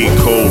seed,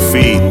 cold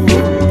feet.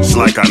 It's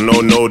like I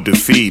know no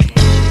defeat.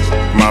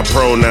 My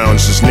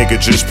pronouns is nigga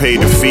just pay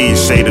the fees,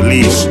 say the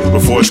least,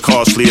 before it's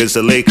costly as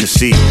a Lakers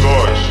seat.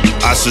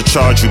 I should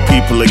charge you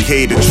people a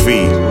cadence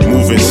fee.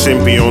 Moving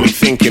simpy, only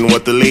thinking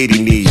what the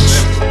lady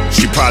needs.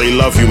 She probably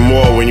love you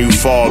more when you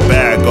fall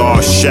back,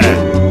 all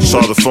shat.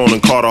 Saw the phone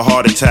and caught a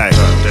heart attack.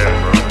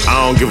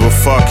 I don't give a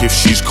fuck if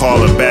she's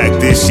calling back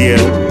this year.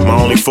 My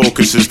only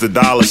focus is the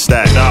dollar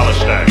stack.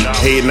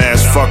 Hating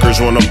ass fuckers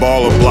want a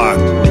baller block.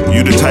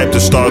 You the type to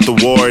start the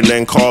war and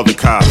then call the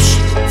cops.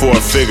 For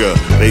a figure,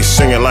 they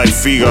sing it like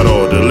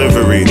Figaro.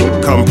 Delivery,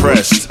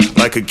 compressed,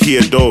 like a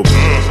Kia dope.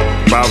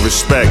 About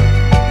respect,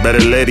 better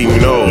let him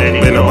know.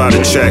 Been about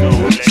a check,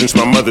 since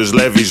my mother's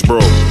levees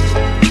broke.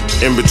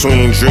 In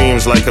between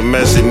dreams like a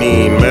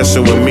mezzanine.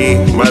 Messing with me,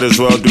 might as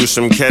well do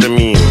some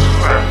ketamine.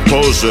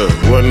 Poser,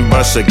 wouldn't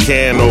bust a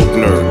can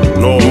opener.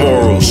 No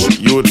morals,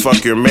 you would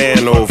fuck your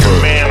man over.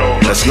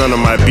 That's none of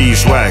my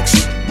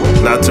beeswax.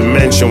 Not to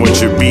mention what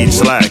your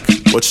beats lack.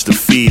 What's the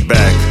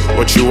feedback?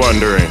 What you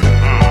wondering?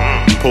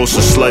 Post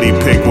a slutty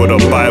pic with a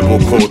Bible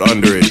quote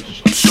under it.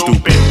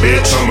 Stupid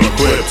bitch, I'm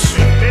equipped.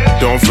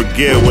 Don't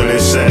forget when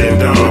it's said and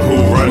done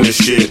who run this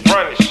shit.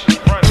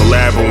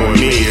 Collabing with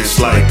me, it's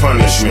like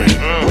punishment.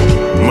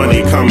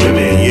 Money coming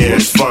in, yeah,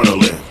 it's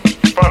funneling.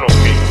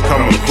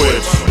 Come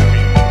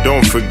equipped.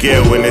 Don't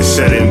forget when it's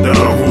said and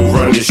done who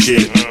run this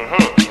shit.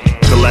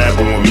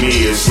 Collabing with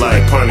me, it's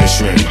like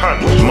punishment.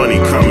 Money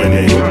coming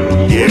in,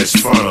 yeah, it's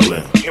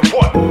funneling.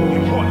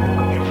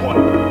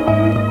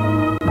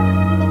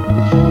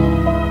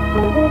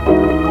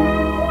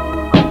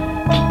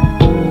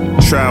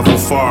 Travel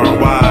far and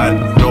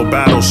wide, no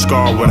battle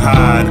scar would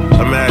hide.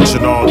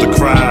 Imagine all the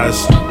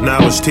cries,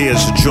 now it's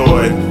tears of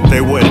joy. They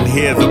wouldn't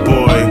hear the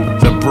boy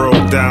that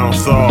broke down,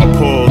 thaw,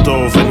 pulled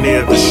over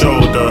near the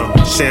shoulder.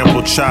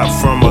 Sample chop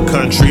from a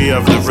country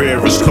of the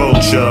rarest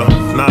culture.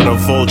 Not a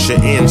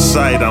vulture in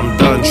sight, I'm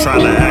done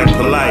trying to act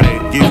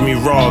polite. Give me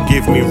raw,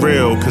 give me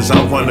real, cause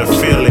I wanna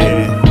feel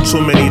it.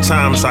 Too many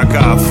times I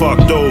got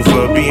fucked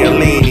over being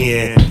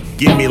lenient.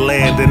 Give me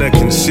land and a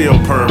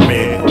concealed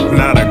permit.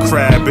 Not a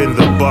crab in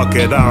the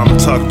bucket, I'm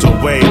tucked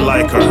away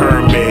like a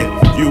hermit.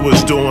 You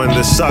was doing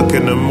the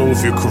sucking to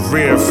move your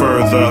career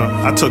further.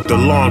 I took the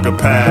longer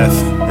path,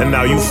 and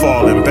now you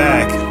falling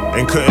back.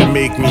 And couldn't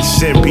make me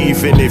simp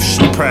even if she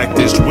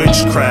practiced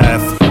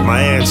witchcraft.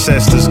 My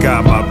ancestors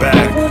got my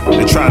back.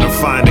 They tried to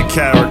find the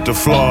character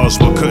flaws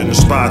but couldn't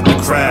spot the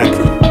crack.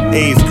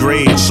 8th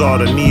grade saw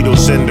the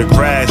needles in the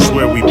grass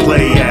where we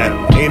play at.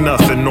 Ain't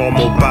nothing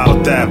normal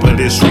about that, but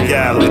it's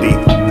reality.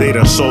 They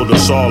done sold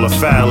us all a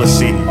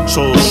fallacy.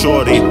 So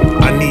shorty,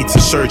 I need to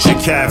search your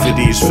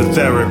cavities for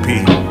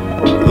therapy.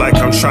 Like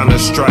I'm trying to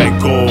strike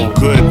gold.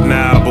 Good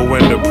now, but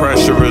when the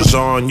pressure is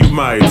on, you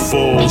might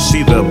fall.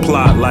 See the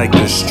plot like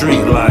the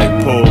street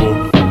light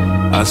pole.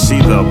 I see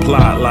the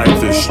plot like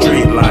the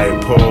street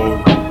light pole.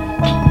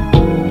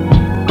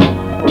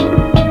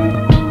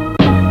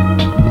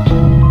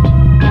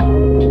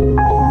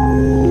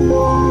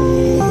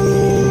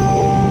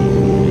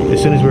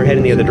 As soon as we were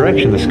heading the other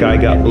direction, the sky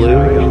got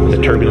blue,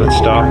 the turbulence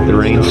stopped, the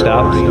rain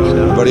stopped.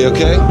 Buddy,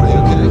 okay?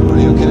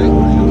 Buddy, okay?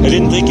 I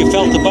didn't think you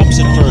felt the bumps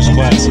in first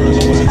class.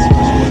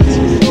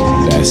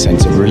 That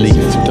sense of relief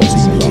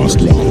doesn't last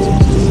long.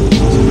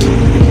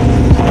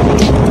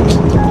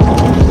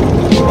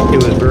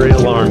 It was very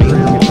alarming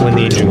when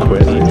the engine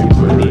quit.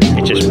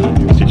 It just.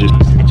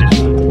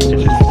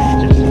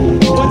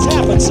 What's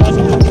happened, son? I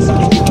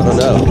don't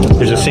know.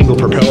 There's a single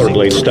propeller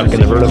blade stuck in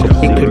the vertical.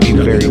 It could be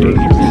very dangerous.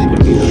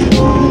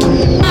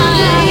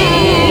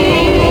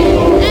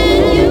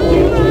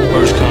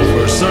 First come,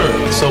 first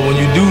serve. So when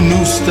you do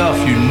new stuff,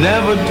 you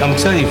never, I'm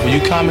telling you, for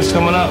you comics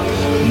coming up,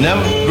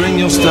 never bring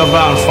your stuff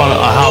out in front of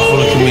a house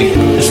full of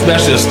comedians.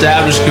 Especially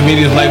established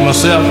comedians like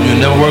myself, you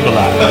never work a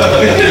lot.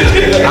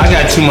 I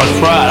got too much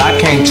pride. I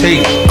can't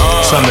take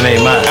something that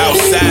ain't mine.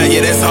 Outside,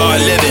 yeah, that's hard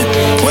living.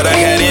 What I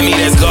got in me,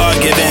 that's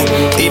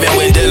God-given. Even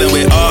when dealing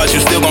with odds, you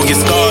still gon' get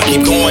scarred.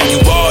 Keep going,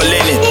 you all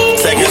in it.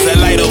 Seconds of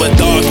light over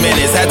dark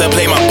minutes. Had to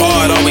play my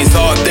part, always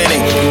authentic.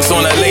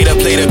 Sooner or later,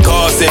 play the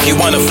cards. If you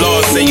wanna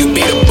floss, say you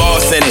be the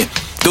boss in it.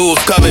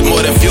 Dudes covered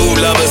more than few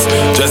lovers.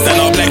 Dressed in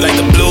all black like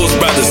the Blues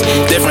Brothers.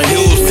 Different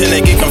hues tend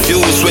to get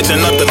confused. Switching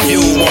up the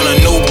view on a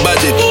new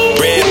budget.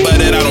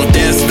 Red-blooded, I don't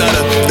dare stutter.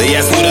 They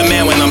ask who the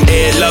man when I'm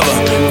Ed Lover.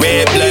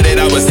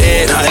 Red-blooded, I was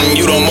head hunting.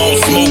 You don't want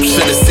smoke,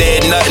 should've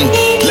said nothing.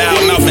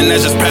 Loud mouth and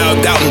that's just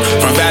proud doubting.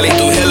 From valley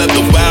through hill up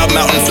the wild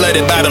mountain.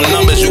 Flooded by them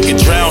numbers, you can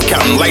drown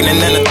counting. Lightning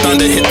and the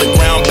thunder hit the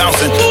ground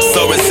bouncing.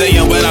 So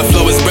resilient when I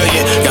flow is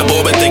brilliant. Got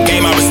bored with the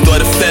game, I restore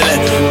the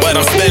feeling. But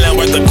I'm spilling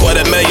worth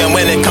 $250,000.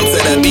 When it comes to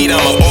the beat,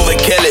 I'ma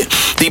overkill it.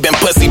 Deep in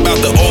pussy, bout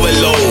to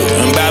overload.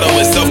 And battle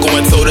itself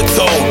going toe to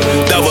toe.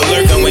 Double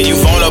lurking when you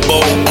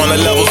vulnerable. On a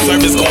level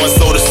surface going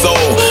soul to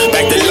soul.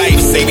 Back to life,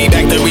 say me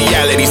back to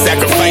reality.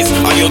 Sacrifice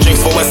all your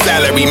dreams for a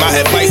salary. My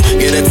advice,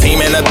 get a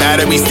team and a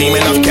battery.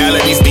 Steaming up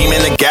calories,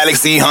 beaming the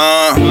galaxy,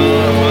 huh?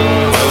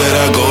 Where would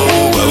I go?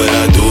 What would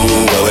I do?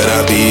 Where would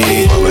I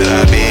be? What would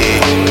I be?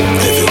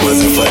 If it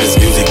wasn't for this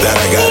music that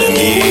I got in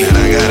me.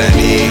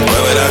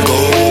 Where would I go?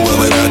 What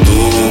would I do?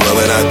 Where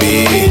would I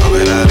be? What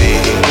would I be?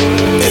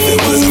 If it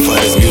wasn't for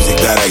this music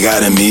that I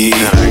got in me.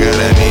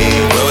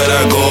 Where would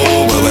I go?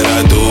 What would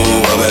I do?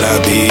 Where would I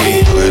be?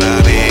 What would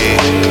I be?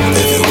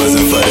 If it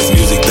wasn't for this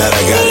music that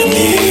I got in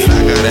me.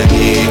 Where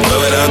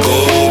would I go?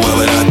 What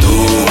would I do?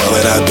 Where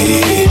would I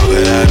be? What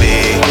would I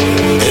be?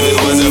 If it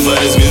wasn't for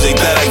this music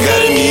that I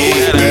got in me.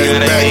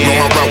 Back, know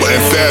my route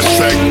and fast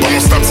track.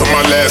 Almost stopped to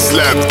my last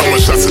lap.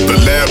 Throwing shots at the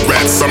lab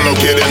rats. I'm no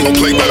kid and no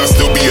play, but I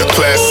still be a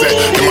class act.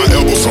 Give my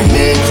elbows some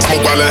room.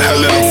 Smoke while I hell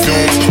in them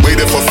fumes.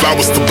 Waiting for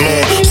flowers to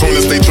bloom. Soon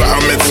as they dry,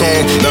 I'm in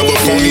tune. Never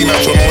phony,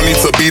 matrimony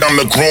to beat, I'm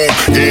the groom.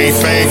 Gain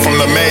fame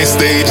from the main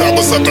stage. I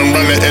was up and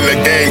running in the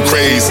game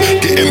craze.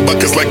 Getting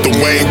buckets like the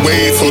Wayne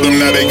Wade. Told them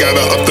now they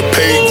gotta up the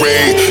pay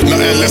grade.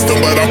 Nothing less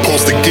than what I'm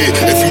supposed to get.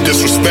 If you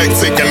disrespect,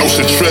 take an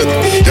ocean trip.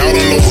 Y'all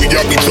don't know who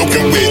y'all be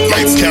joking with.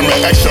 Lights, camera,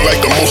 action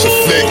like a motion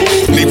flick.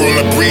 Need room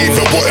to breathe.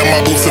 The water in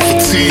my boots and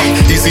fatigue.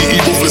 Easy,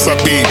 ruthless I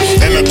be.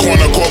 In the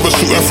corner, cover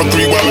shooting for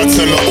 3 while I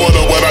tend to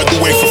order. What I do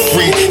ain't for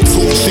free.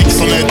 2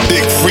 cheeks on that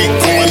dick freak.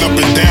 Going up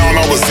and down.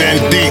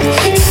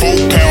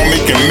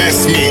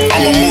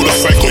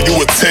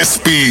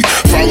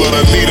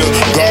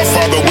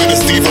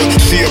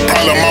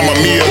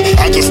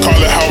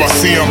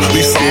 diem. At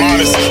least I'm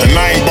honest, and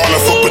I ain't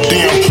ballin' for per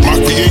diem. My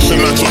creation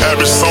not your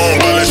average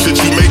song, but that shit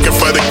you making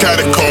for the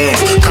catacombs.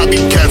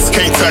 Copycats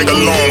can't tag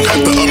along.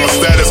 Have to up my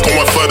status,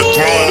 going for the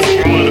throne.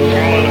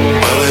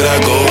 Where would I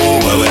go?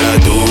 What would I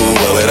do?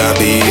 What would I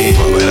be?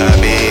 What would I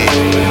be?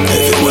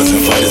 If it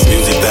wasn't for this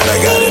music that I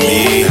got in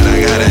me,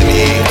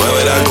 where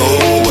would I go?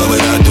 What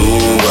would I do?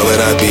 What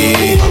would I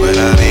be? What would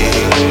I be?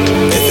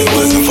 If it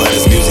wasn't for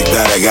this music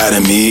that I got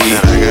in me,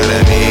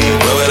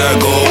 where would I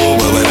go?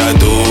 What would I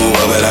do?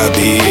 What would I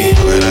be?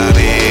 What would I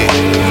be?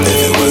 If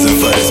it wasn't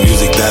for this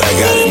music that I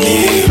got in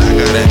me, where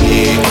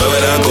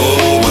would I go?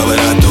 What would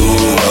I do?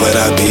 What would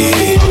I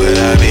be? What would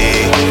I be?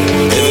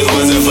 If it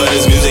wasn't for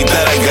this music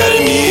that I got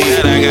in me,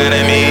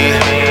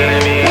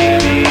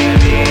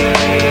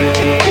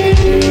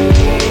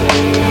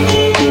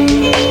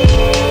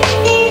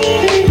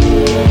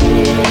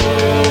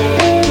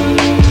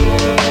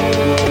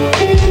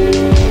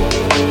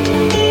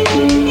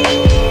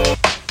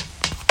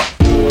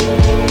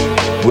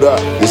 What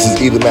up? This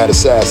is Eaze Mad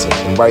Assassin,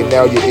 and right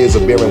now your ears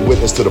are bearing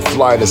witness to the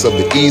flyness of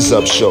the Eaze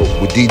Up Show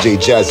with DJ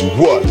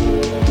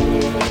JAZZYWHUT.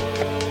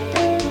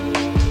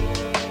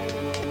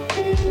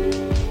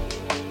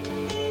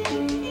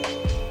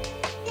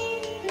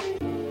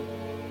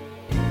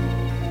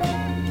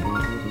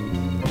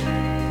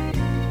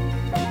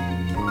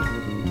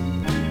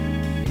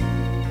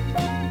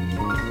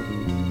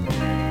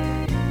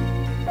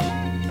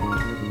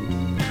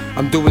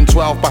 I'm doing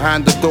 12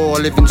 behind the door,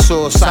 living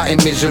sore, sat in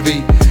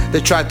misery. They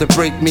tried to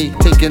break me,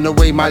 taking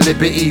away my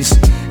liberties.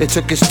 It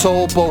took its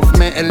toll both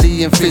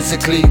mentally and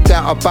physically.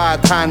 Dealt a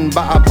bad hand,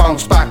 but I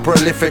bounced back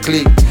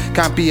prolifically.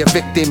 Can't be a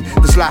victim,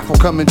 this life will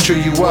come and chew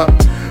you up.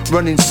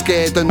 Running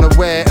scared,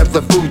 unaware of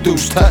the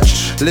voodoo's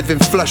touch. Living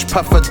flush,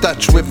 puffer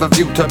Dutch with a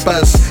view to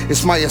buzz.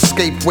 It's my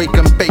escape, wake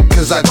and bake,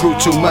 cause I grew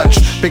too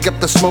much. Big up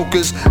the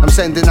smokers, I'm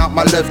sending out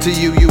my love to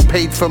you. You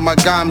paid for my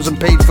gams and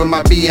paid for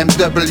my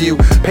BMW.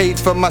 Paid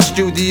for my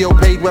studio,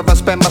 paid where I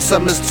spent my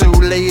summers too.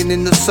 Laying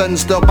in the sun,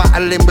 still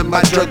battling with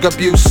my drug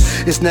abuse.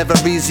 It's never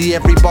easy,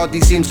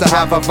 everybody seems to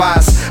have a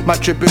vice. My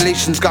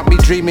tribulations got me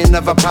dreaming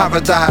of a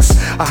paradise.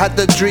 I had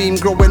the dream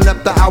growing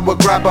up that I would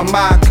grab a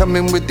mic,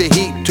 coming with the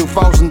heat,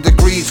 2000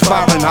 degrees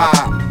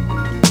Fahrenheit.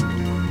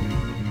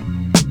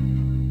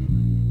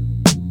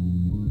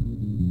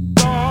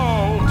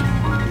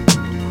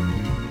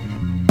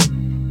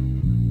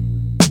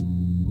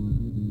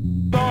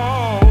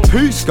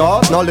 Peace,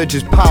 God. Knowledge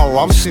is power,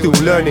 I'm still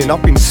learning.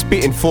 I've been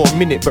spitting for a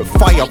minute, but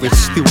fire is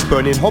still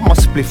burning. Hold my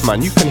spliff,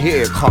 man, you can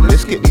hear it come.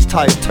 Let's get these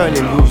tires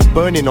turning, wheels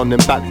burning on them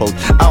back roads,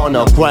 out on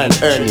our grind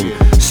earning.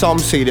 Some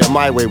say that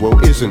my way, well,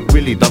 isn't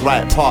really the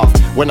right path.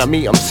 When I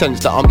meet them,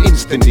 sense that I'm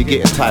instantly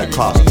getting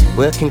typecast.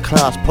 Working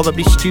class,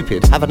 probably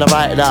stupid, having a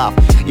right laugh.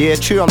 Yeah,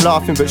 true, I'm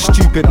laughing, but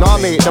stupid. Nah,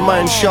 mate, the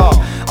mind's sharp.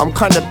 I'm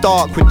kinda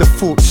dark with the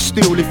thoughts.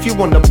 Still, if you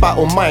wanna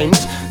battle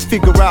minds,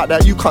 figure out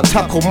that you can't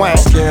tackle my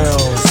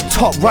skills.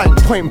 Top rank,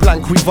 point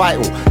blank, we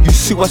vital. You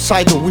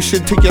suicidal,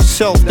 wishing to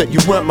yourself that you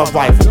weren't my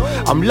rival.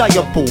 I'm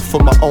liable for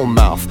my own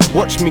mouth.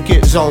 Watch me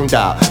get zoned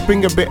out.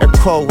 Bring a bit of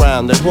crow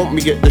round. They want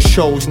me at the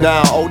shows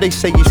now. Oh, they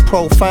say he's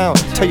profound.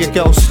 Tell your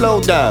girl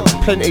slow down.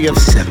 Plenty of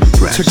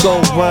to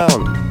go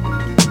round.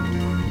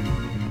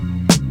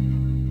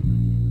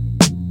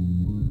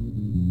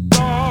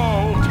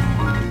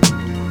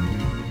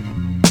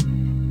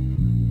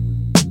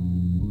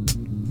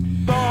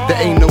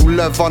 There ain't no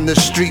love on the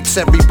streets,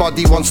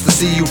 everybody wants to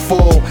see you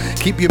fall.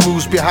 Keep your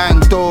moves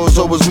behind doors,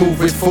 always move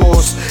with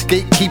force.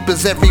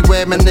 Gatekeepers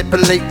everywhere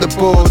manipulate the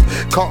board.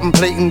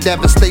 Contemplating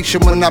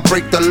devastation when I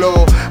break the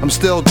law. I'm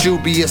still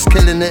dubious,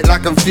 killing it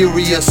like I'm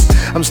furious.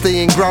 I'm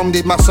staying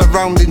grounded, my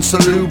surroundings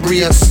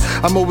salubrious.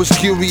 I'm always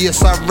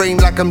curious, I reign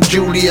like I'm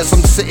Julius.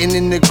 I'm sitting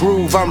in the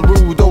groove, I'm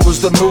rude,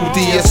 always the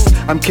moodiest.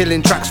 I'm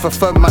killing tracks for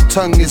fun, my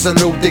tongue is a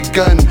loaded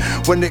gun.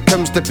 When it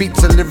comes to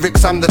beats and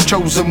lyrics, I'm the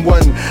chosen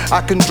one.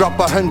 I can drop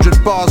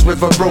 100 bars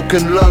with a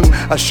broken lung.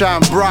 I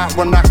shine bright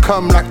when I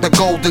come like the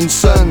golden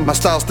sun. My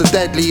style's the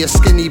deadliest,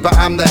 skinny but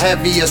I'm the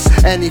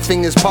heaviest.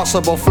 Anything is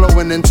possible,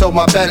 flowing until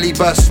my belly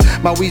busts.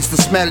 My weed's the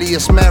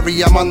smelliest,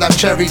 Mary, I'm on that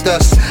cherry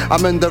dust.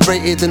 I'm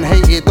underrated and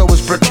hated,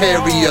 always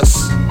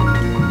precarious.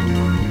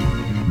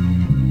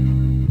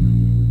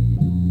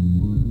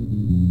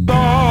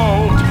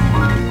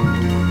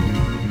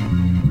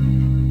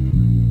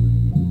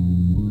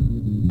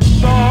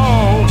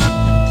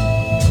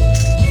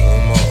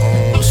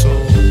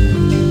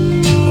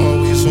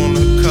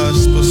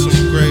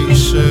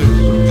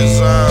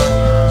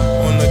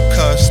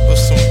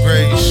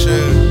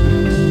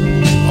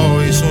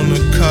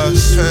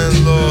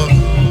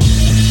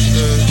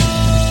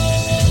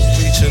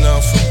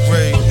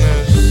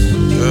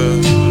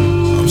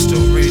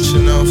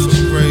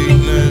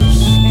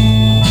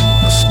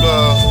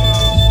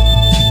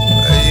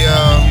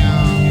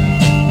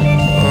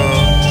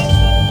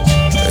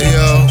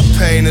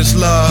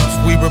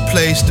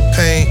 Replace the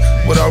pain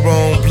with our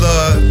own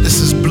blood. This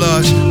is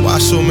blush. Why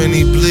so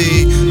many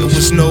bleed? It was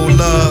was no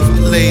love, I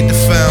laid the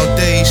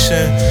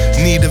foundation.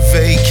 Need a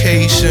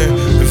vacation.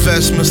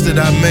 Investments that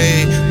I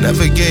made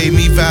never gave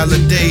me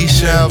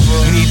validation.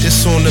 Need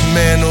this on the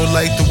mantle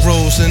like the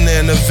rose and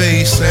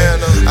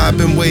innovation. I've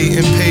been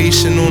waiting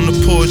patient on the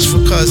porch for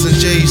cousin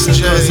Jason.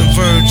 Cousin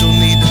Virgil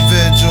need a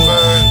vigil.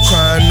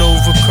 Crying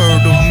over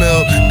curdled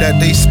milk that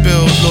they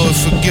spilled. Lord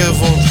forgive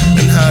them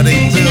and how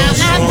they built.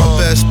 On my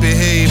best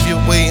behavior,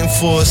 waiting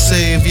for a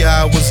savior.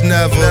 I was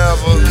never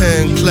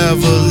pen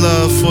clever.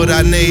 Love for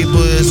thy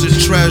neighbor is a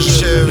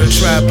treasure.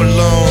 Trap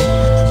alone.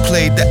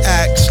 Played the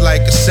axe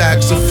like a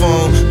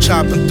saxophone,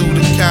 chopping through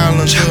the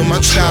calendar. My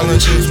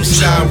challenges with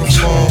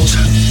styrofoam.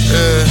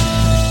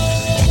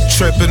 I'm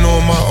tripping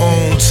on my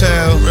own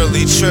tail,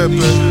 really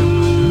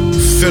tripping.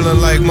 Feeling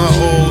like my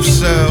old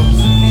self.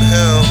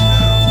 Hell,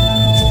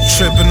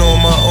 tripping on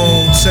my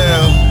own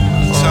tail.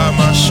 Tie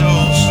my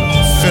shoes.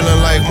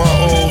 Feeling like my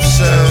old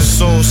self.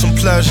 Sold some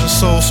pleasure,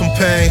 sold some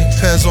pain.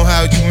 Depends on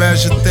how you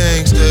measure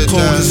things.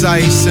 Cold as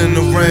ice in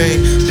the rain.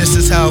 This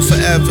is how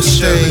forever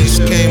stays.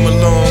 Came a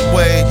long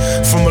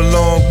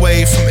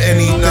way from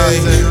anything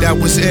that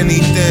was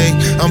anything.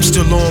 I'm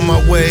still on my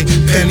way.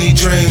 Penny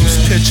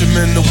dreams, pitch 'em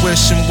in the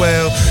wishing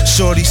well.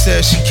 Shorty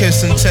said she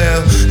kiss and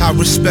tell. I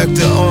respect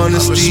the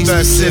honesty.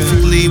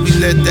 Specifically, we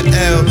lit the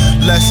L.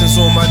 Lessons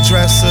on my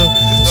dresser.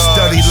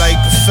 Study like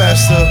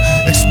professor.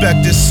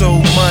 Expected so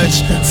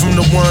much from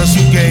the ones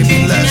who gave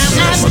me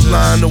lessons. I'm a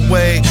line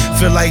away,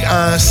 feel like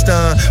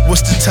Einstein.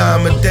 What's the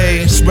time of day?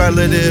 It's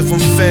relative, I'm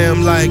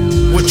fam like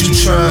what you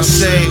tryna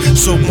say.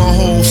 So my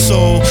whole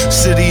soul,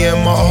 city in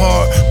my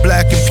heart,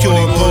 black and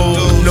pure gold.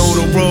 Know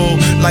the road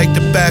like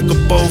the back of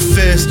both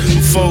fists.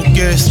 I'm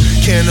focused,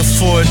 can't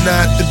afford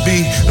not to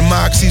be. The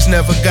moxies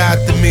never got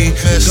to me.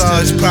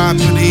 God's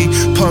property,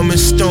 pumping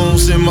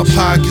stones in my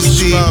pockets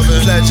deep.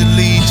 Pledge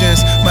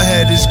allegiance, my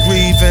head is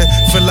grieving.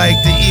 Feel like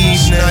the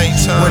evening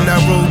when I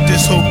wrote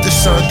this, hope the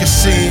sun can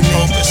see me.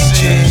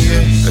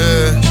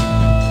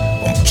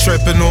 I'm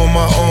tripping on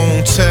my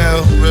own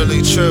tail,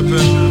 really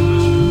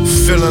tripping.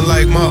 Feeling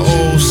like my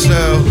old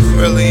self,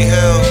 really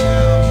him.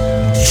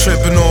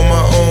 Tripping on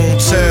my own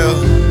tail.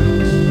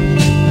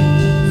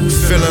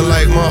 Feeling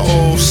like my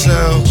old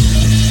self,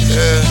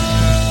 yeah.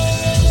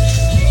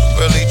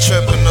 Really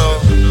tripping though,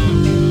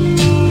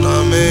 know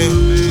what I mean?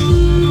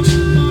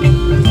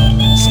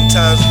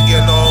 Sometimes we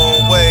get in our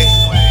own way, you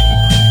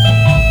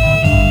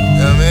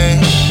know what I mean?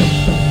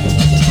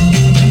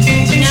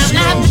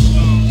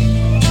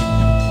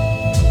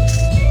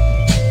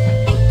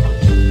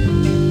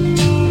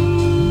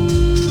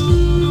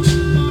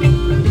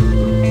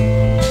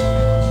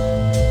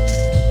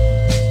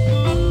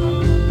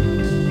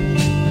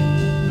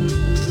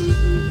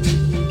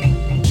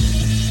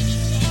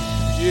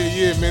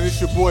 Man, it's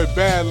your boy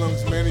Bad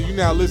Lungs, man, and you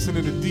now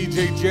listening to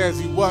DJ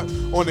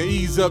JAZZYWHUT on the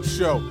Ease Up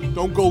Show.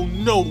 Don't go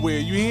nowhere,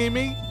 you hear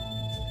me?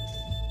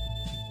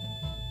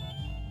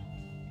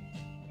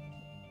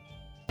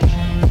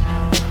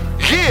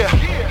 Yeah.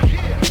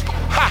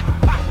 Ha.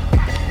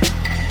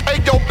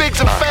 Hey, yo, Biggs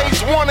in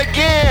phase one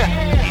again.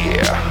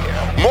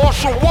 Yeah.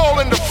 Marshall Wall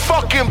in the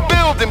fucking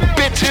building,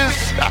 bitches.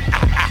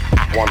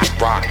 One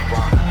rock.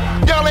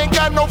 Y'all ain't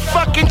got no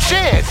fucking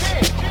chance.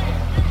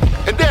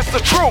 And that's the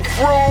truth,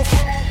 Roof.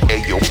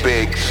 Hey, yo,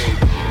 Biggs,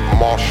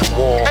 Marshall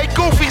Wall. Hey,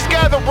 Goofies,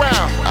 gather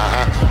round.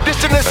 This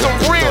is some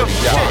real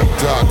shit.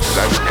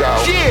 Let's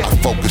go. Yeah. I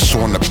focus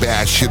on the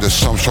bad shit of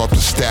some sort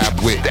to stab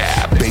with.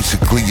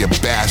 Basically a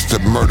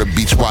bastard, murder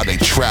beats while they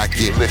track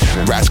it.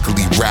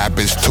 Rascally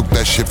rappers took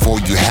that shit before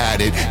you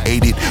had it.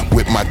 Ate it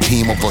with my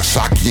team of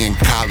Osaki and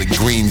collard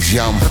greens,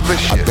 yum.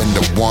 I've been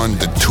the 1,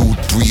 the 2,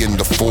 3, and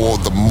the 4.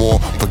 The more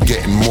for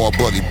getting more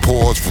bloody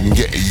paws from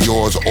getting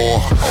yours or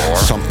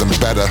something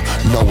better.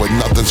 Knowing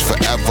nothing's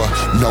forever.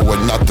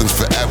 Knowing nothing's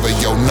forever.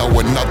 Yo,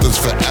 knowing nothing's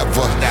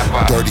forever.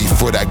 Dirty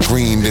for that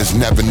green, there's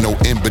never no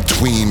in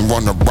between.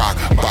 Run a rock,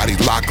 body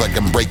lock like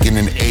I'm breaking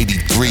in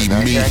 83.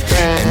 Me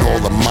and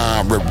all of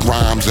mine rip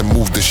rhymes and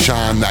move to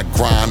shine. That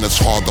grind, it's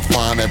hard to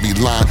find every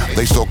line.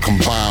 They still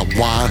combine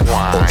wine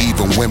or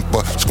even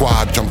whimper.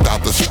 Squad jumped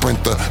out the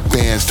sprinter.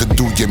 Bands to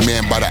do your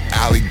man by the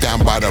alley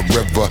down by the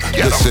river.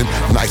 Listen,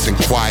 nice and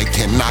quiet,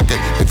 can't knock it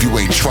if you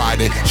ain't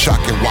tried it.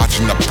 Shocking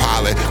watching the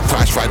pilot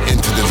crash right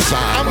into the sign.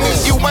 I mean,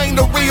 you ain't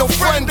a real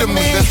friend of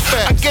me.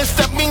 I guess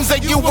that means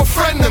that you a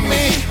friend of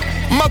me.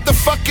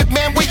 Motherfucking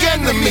man, we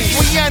enemies.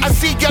 I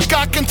see you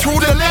gawking through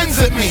the lens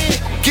at me.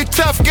 Get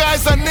tough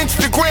guys on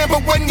Instagram,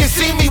 but when you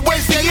see me,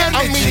 where's the energy?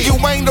 I mean, you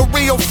ain't a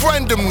real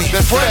friend of me.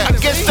 I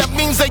guess that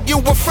means that you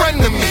a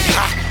friend of me.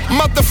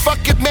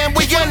 Motherfucking man,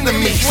 we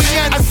enemies.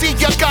 I see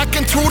you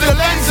gawking through the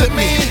lens at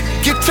me.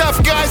 Get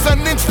tough guys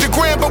on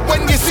Instagram, but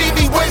when you see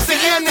me, where's the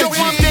energy?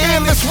 I'm the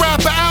illest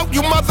rapper out,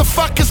 you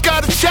motherfuckers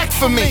gotta check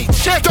for me.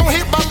 Don't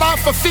hit my line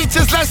for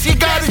features unless you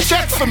gotta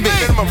check for me.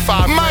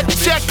 My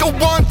check a 1,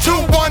 2,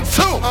 1,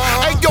 2.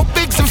 Hey, yo,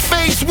 Biggs in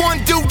phase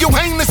one, dude, you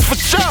heinous for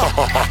sure.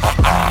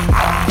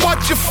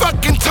 Watch your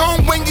fucking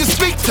tone when you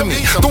speak to me.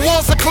 The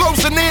walls are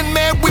closing in,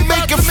 man, we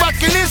making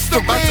fucking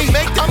history.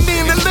 I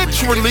mean it literally.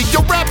 naturally.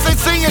 Your raps ain't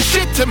saying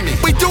shit to me.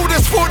 We do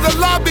this for the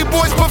lobby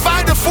boys,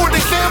 providing for the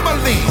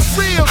families.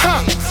 Real,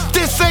 huh?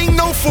 This ain't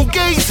no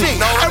fugazi.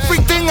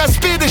 Everything I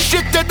spit is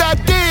shit that I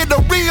did. A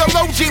real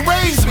OG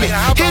raised me.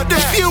 Hit the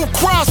few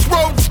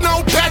crossroads,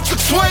 no Patrick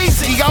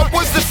Swayze. I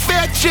was the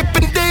fat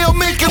Chippendale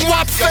making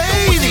what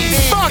fading.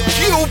 Fuck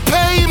you,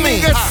 pay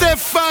me. I said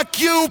fuck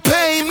you,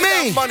 pay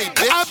me.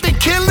 I've been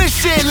killing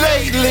shit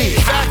lately.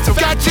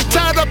 Got you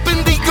tied up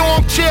in the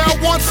armchair, I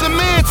want some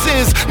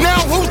answers. Now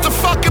who's the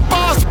fucking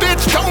boss,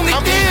 bitch? Tony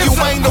Danza. You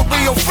ain't a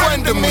real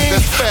friend of me.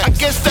 I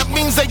guess that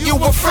means that you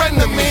a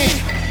friend of me.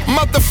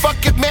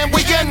 Motherfucking man,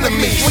 we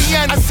enemies.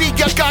 I see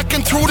ya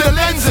gawking through the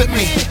lens at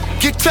me.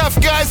 You tough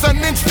guys on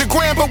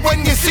Instagram, but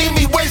when you see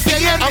me, where's the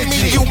energy? I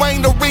mean, you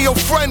ain't a real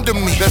friend of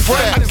me.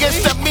 I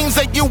guess that means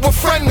that you a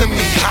friend of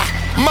me.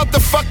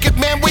 Motherfucking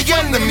man, we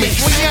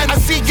enemies. I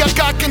see ya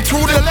gawking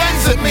through the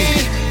lens at me.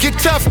 You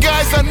tough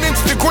guys on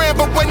Instagram,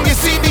 but when you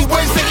see me,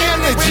 where's the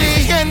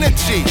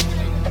energy?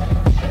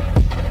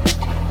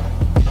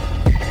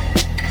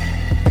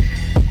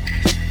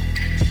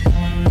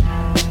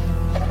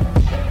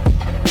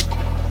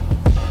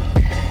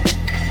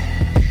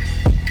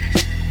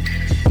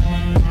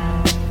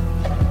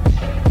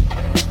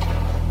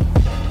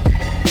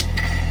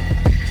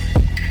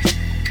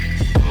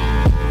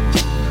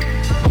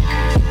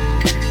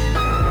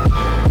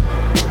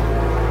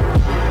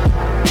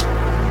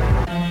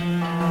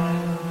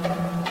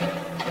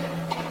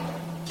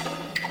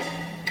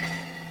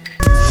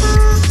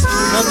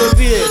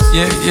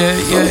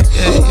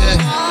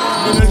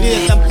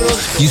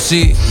 You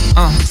see,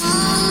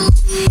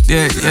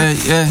 yeah.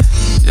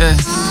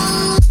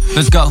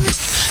 Let's go.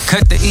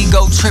 Cut the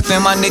ego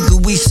trippin', my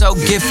nigga, we so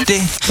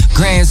gifted.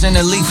 Grands in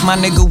the leaf, my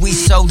nigga, we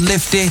so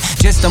lifted.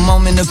 Just a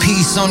moment of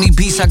peace, only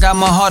beats, I got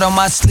my heart on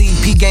my sleeve.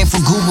 P-game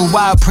for Guru,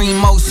 wild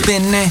primo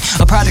spinning.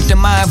 A product of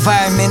my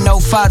environment, no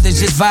father,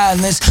 just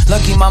violence.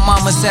 Lucky my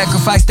mama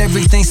sacrificed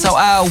everything so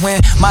I'll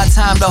win. My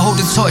time to hold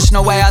the torch,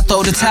 no way I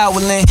throw the towel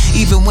in.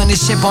 Even when the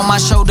ship on my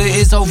shoulder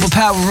is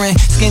overpowering.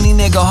 Skinny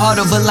nigga, heart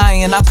of a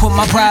lion, I put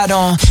my pride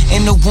on.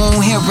 In the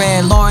womb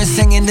hearing, Lauren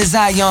singing the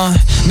Zion.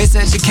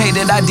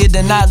 Miseducated, I did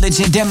the knowledge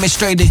and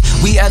demonstrated.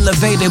 We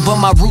elevated, but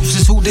my roots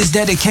is who this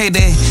dedicated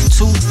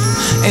to.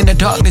 In the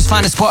darkness,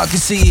 find a spark and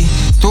see it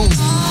through.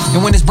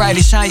 And when it's bright,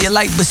 it shine your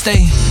light, but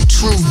stay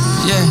true,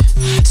 yeah.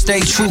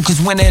 Stay true, cause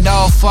when it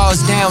all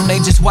falls down, they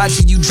just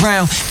watching you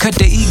drown. Cut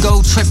the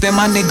ego trippin',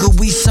 my nigga,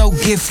 we so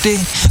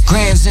gifted.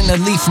 Grams in the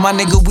leaf, my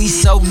nigga, we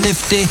so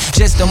lifted.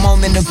 Just a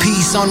moment of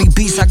peace, only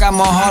beats, I got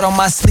my heart on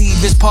my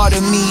sleeve. It's part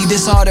of me,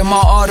 this art in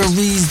my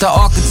arteries. The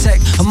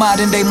architect of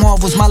modern day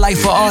marvels, my life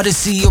for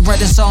odyssey. A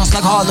renaissance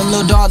like Harlem,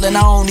 little darling,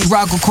 I only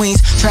rock with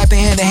queens. Trapping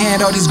hand to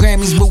hand, all these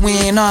Grammys, but we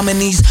ain't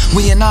nominees.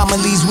 We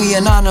anomalies, we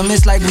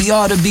anonymous like we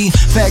ought to be.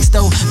 Facts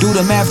though, do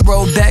the math,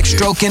 roll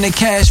backstroke in the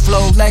cash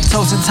flow.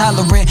 Lactose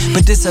intolerant,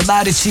 but this a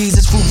lot of cheese.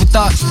 It's food for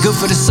thought, good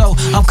for the soul.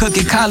 I'm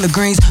cooking collard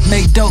greens,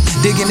 make dope,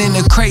 digging in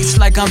the crates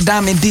like I'm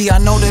Diamond D. I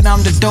know that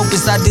I'm the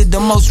dopest, I did the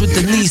most with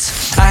the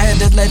least. I had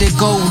to let it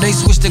go, they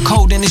switched the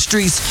code in the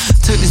streets.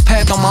 Took this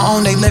path on my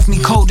own, they left me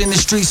cold in the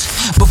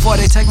streets. Before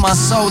they take my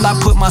soul, I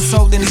put my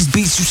soul in these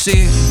beats, you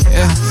see it,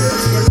 yeah.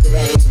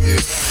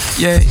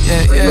 Yeah.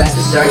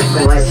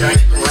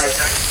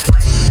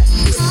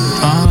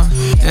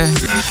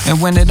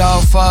 And when it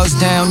all falls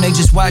down, they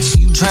just watch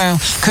you drown.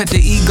 Cut the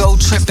ego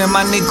trippin',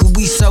 my nigga,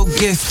 we so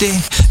gifted.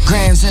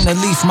 Grams in the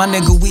leaf, my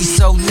nigga, we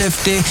so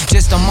lifted.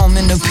 Just a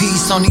moment of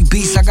peace, only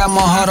beats, I got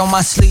my heart on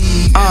my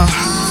sleeve.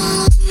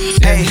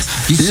 Hey,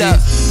 you look,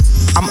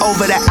 I'm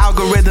over the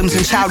algorithms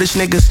and childish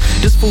niggas.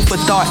 Just food for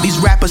thought, these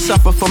rappers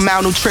suffer from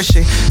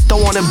malnutrition. Throw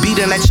on a beat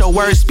and let your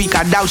words speak,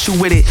 I doubt you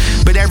with it.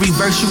 But every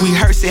verse you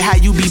rehearse it, how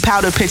you be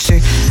powder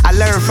pitching. I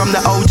learned from the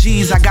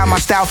OGs, I got my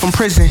style from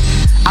prison.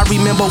 I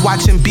remember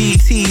watching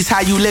BTs,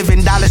 how you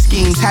living, dollar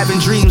schemes, having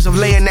dreams of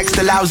laying next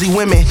to lousy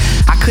women.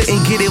 I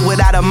couldn't get it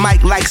without a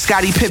mic like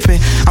Scottie Pippen.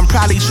 I'm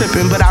probably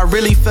tripping, but I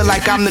really feel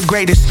like I'm the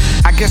greatest.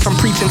 I guess I'm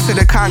preaching to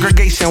the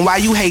congregation, why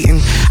you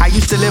hating? I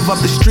used to live up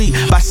the street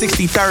by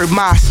 63rd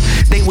Mosque.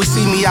 They would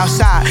see me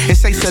outside and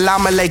say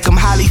salam alaikum,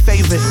 highly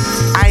favored.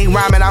 I ain't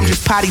rhyming, I'm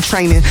just potty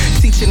training.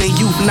 Teaching the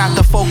youth not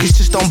to focus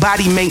just on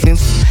body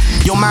maintenance.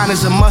 Your mind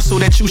is a muscle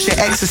that you should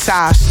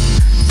exercise.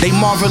 They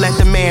marvel at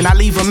the man, I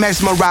leave them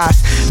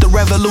mesmerized. The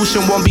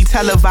revolution won't be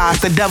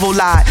televised, the devil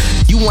lied.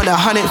 You want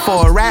 100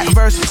 for a rap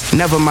verse?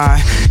 Never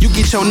mind. You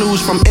get your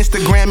news from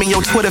Instagram and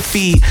your Twitter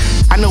feed.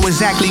 I know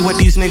exactly what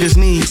these niggas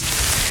need.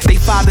 They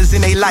fathers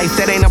in their life,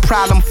 that ain't a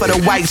problem for the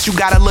whites. You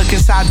gotta look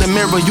inside the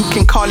mirror, you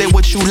can call it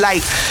what you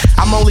like.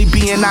 I'm only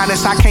being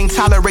honest, I can't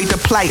tolerate the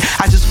plight.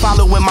 I just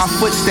follow in my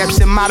footsteps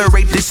and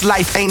moderate this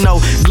life. Ain't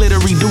no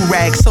glittery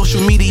do-rag,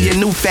 social media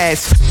new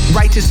fads.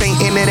 Righteous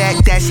ain't into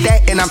that, that's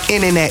that, and I'm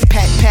in that.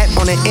 Pat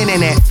on the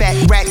internet, fat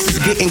rats is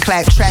getting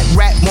clapped. Trap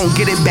rap won't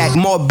get it back,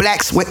 more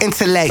blacks with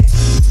intellect.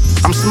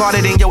 I'm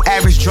smarter than your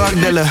average drug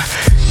dealer.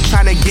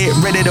 Trying to get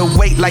rid of the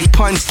weight like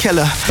Pun's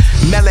killer.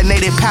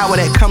 Melanated power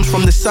that comes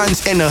from the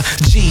sun's inner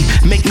G.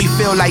 Make me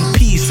feel like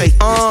P. Say,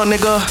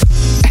 nigga.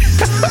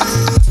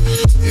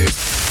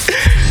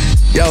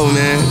 Yo,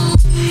 man.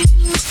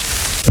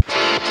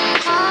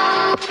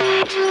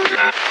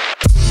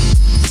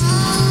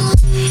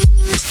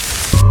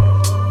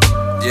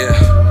 Yeah.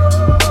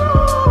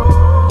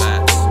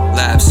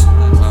 Labs.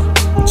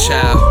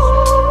 Chow.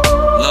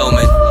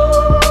 Loman.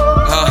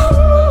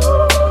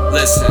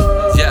 Listen,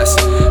 yes.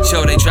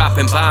 Yo, they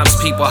dropping bombs,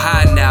 people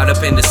hiding out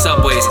up in the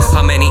subways.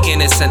 How many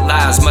innocent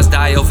lives must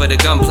die over the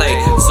gunplay?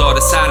 It's all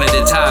the sign of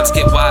the times,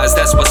 get wise,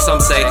 that's what some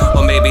say.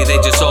 Or maybe they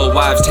just old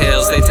wives'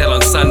 tales they tell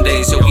on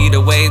Sundays. Yo,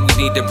 either way, we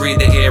need to breathe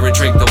the air and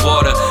drink the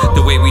water.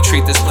 The way we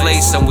treat this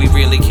place, and we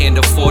really can't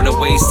afford to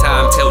waste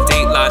time till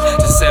Dateline.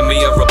 Just send me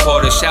a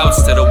reporter,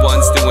 shouts to the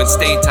ones doing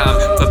state time.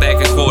 For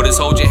back and quarters,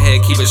 hold your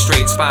head, keep it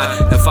straight, spine,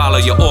 and follow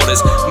your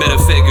orders. Middle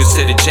fingers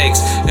to the Jakes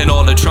and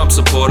all the Trump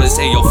supporters.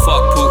 Hey, yo,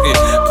 fuck Putin,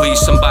 please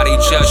somebody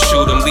just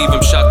shoot him, leave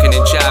him shucking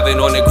and jiving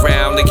on the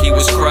ground like he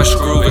was crushed,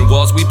 grooving.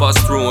 Walls we bust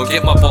through him,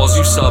 get my balls,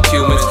 you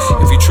subhumans.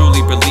 If you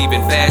truly believe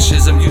in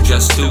fascism, you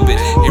just stupid.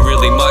 Ain't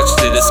really much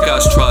to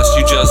discuss, trust,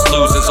 you just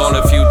losers on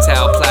a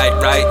futile plight,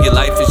 right? Your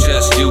life is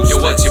just useless.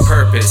 Yo, what's your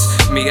purpose?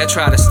 Me, I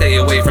try to stay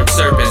away from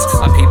serpents.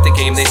 I peep the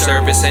game they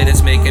service and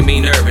it's making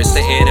me nervous. The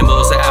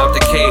animals are out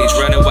the cage,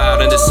 running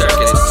wild in the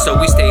circus. So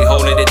we stay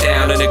holding it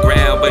down on the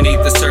ground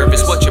beneath the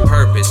surface. What's your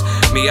purpose?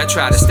 Me, I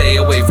try to stay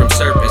away from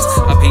serpents.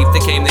 I peep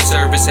the game they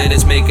service and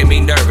it's making me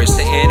nervous.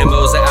 The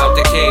animals are out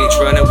the cage,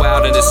 running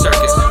wild in the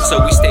circus.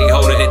 So we stay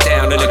holding it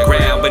down on the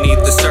ground beneath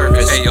the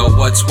surface. Hey yo,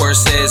 what's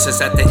worse is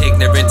that the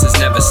ignorance is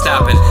never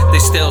stopping. They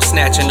still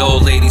snatching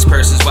old ladies'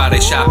 purses while they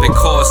shopping.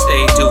 Course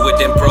they do it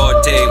in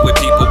broad day with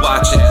people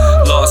watching.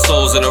 Lost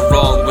souls in the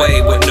wrong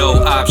way with no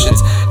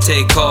options.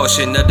 Take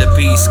caution of the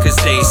beast, cause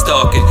they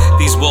stalking.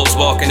 These wolves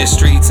walking the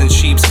streets in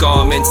sheep's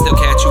garments. They'll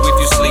catch you if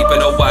you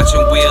sleeping or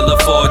watching Wheel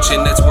of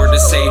Fortune. That's word to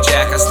say,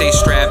 Jack, I stay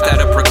strapped out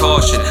of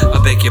precaution.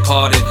 I beg your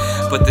pardon,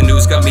 but the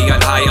news got me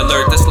on high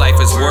alert. This life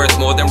is worth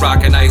more than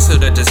rocking ice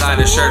or the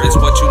designer shirt. It's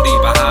what you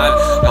leave behind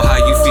or how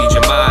you feed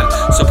your mind.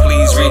 So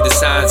please read the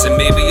signs and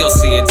maybe you'll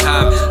see in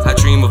time. I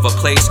dream of a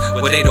place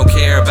where they don't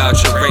care about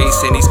your race,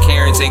 and these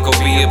Karens ain't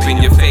gon' be up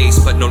in your face.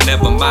 But no,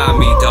 never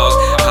mind me, dog.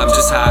 I'm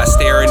just high,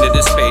 staring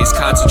into space,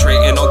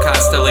 concentrating on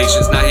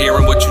constellations, not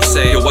hearing what you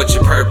say. Yo, what's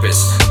your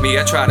purpose? Me,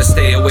 I try to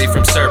stay away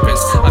from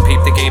serpents. I peep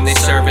the game they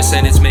service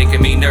and it's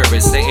making me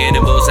nervous. The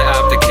animals are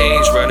out the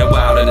cage, running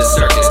wild in the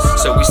circus.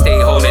 So we stay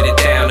holding it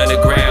down on the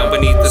ground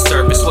beneath the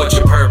surface. What's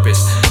your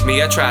purpose?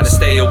 Me, I try to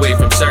stay away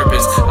from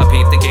serpents. I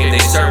peep the game they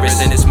service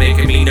and it's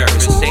making me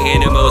nervous. The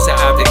animals are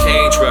out the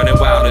cage, running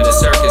wild in the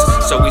circus.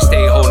 So we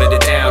stay holding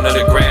it down on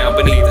the ground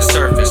beneath the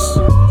surface.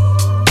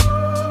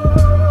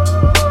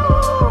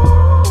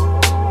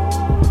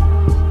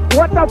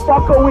 What the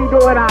fuck are we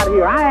doing out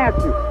here? I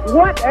ask you,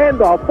 what in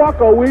the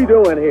fuck are we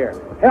doing here?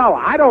 Hell,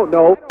 I don't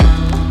know.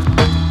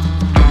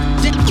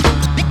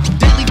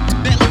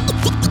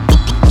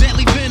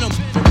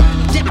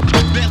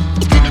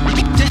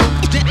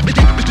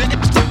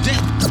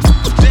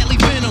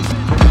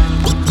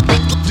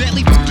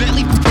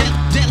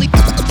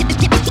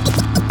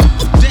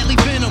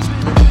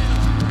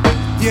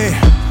 Yeah,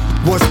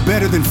 what's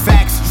better than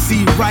facts?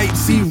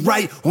 See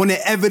right on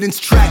the evidence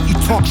track. You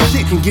talk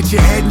shit and get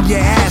your head in your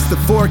ass. The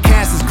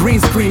forecast is green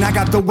screen, I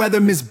got the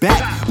weatherman's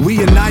back.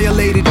 We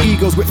annihilated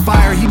egos with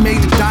fire, he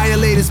made it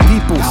dilate his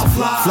peoples.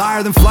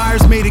 Flyer than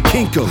flyers made it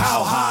kinkos.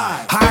 How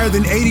high? Higher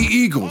than 80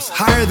 eagles.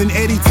 Higher than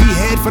Eddie T.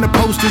 Head from the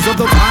posters of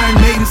those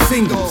Iron Maiden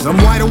singles. I'm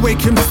wide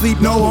awake, him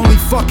sleep, no, only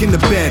fuck in the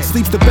bed.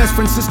 Sleeps the best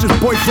friend, sister's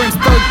boyfriend's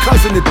third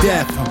cousin to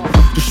death.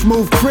 The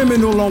smooth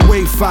criminal on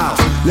wave files.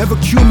 Never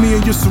cue me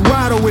in your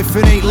Serato if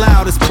it ain't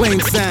loud, it's plain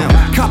sound.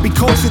 Copy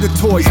culture the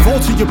toys,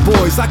 vulture your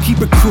boys. I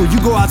keep it crew, you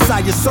go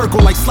outside your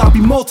circle like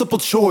sloppy multiple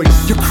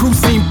choice. Your crew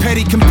seem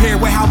petty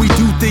compared with how we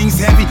do things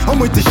heavy. I'm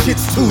with the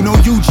shits too, no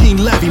Eugene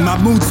Levy. My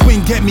mood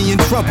swing get me in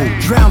trouble.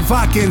 Drown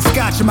vodka and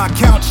scotch in my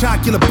Count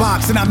Chocula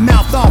box, and I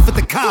mouth off at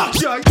the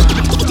cops.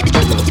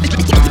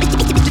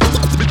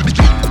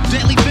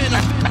 Deadly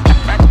venom.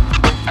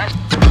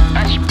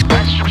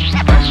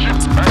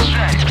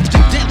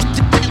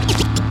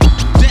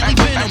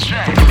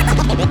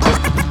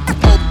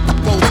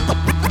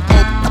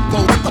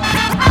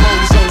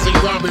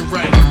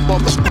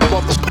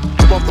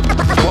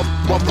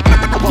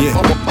 Yeah.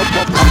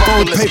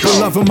 I'm gold paper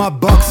loving my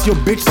bucks. Your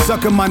bitch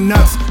sucking my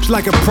nuts. She's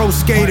like a pro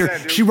skater.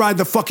 She ride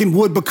the fucking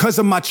wood because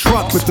of my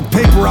truck. With the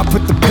paper, I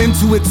put the pen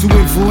to it to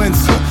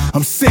influenza.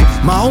 I'm sick,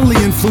 my only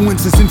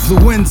influence is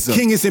influenza.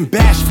 King isn't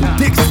bashful,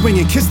 dick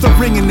swinging, kiss the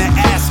ring in the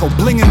asshole.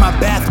 Bling in my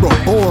bathrobe,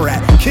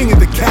 Borat, king of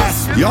the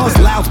castle. Y'all's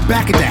loud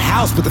back at the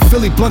house with the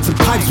Philly blunts and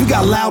pipes. We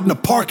got loud in the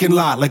parking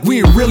lot, like we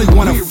ain't really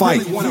wanna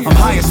fight. I'm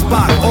highest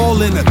spot,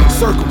 all in a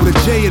circle with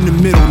a J in the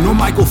middle. No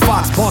Michael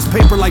Fox, boss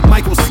paper like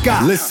Michael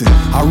Scott. Listen,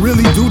 I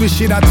really do the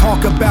shit I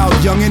talk about,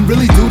 youngin'.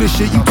 Really do the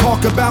shit you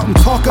talk about and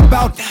talk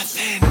about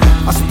nothing.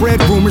 I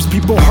spread rumors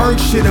people heard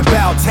shit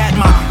about. Tat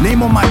my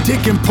name on my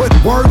dick and put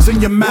words in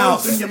your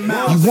mouth. You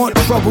want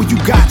trouble, you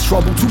got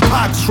trouble.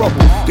 Tupac's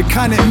trouble, the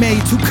kind that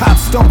made two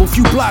cops stumble,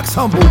 few blocks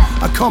humble.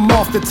 I come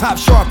off the top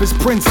sharp as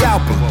Prince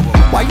Albert.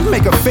 Why you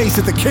make a face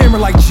at the camera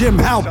like Jim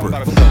Halpert?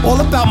 All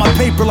about my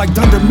paper like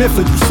Dunder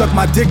Mifflin. You suck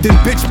my dick then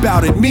bitch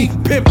bout it. Me,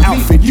 pimp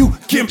outfit, you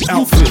gimp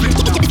outfit.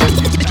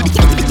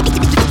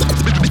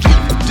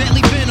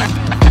 Deadly venom.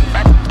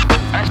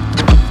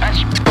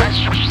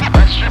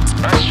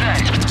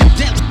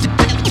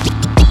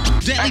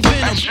 Deadly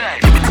venom.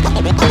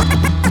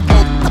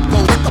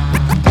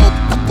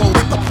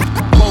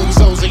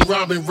 Bozos ain't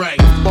rhyming right.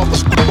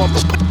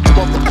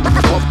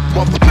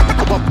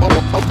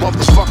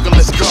 Motherfucker,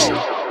 let's go.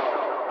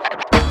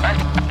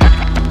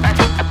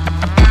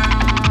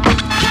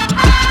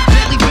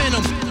 Deadly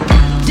venom.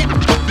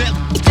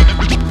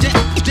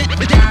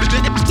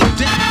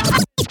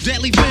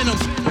 Deadly venom.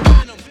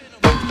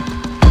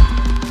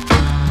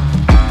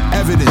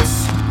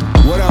 Evidence.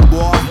 What up,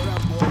 boy?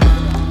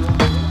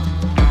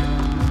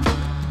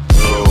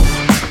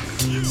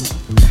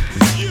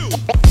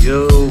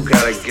 You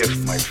got a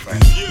gift, my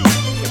friend. You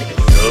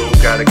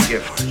got a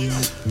gift.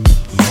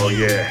 Oh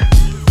yeah.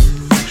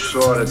 You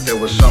saw that there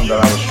was something that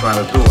I was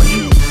trying to do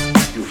and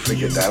you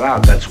figured that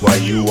out. That's why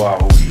you are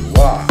who you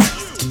are.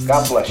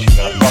 God bless you.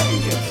 Got a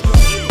fucking gift.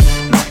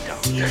 No, I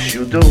don't. Yes,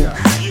 you do.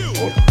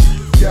 Oh,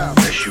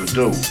 yes, you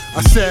do.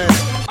 I said,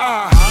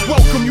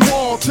 welcome you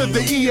all to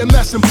the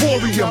EMS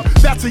Emporium.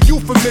 That's a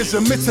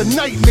euphemism, it's a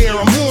nightmare,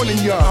 I'm warning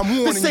ya.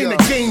 This ain't a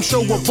game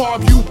show where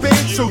Bob you big,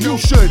 so you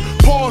should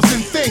pause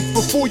and think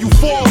before you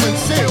fall and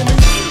sin.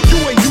 You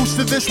ain't used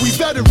to this, we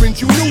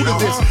veterans, you new to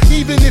this.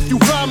 Even if you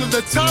climb to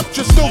the top,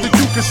 just know that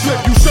you can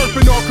slip,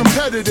 usurping our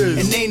competitors.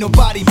 And ain't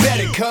nobody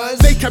better, cuz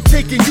they kept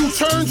taking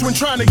U-turns when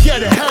trying to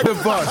get ahead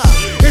of us.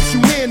 It's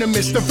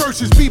unanimous, the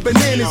verses be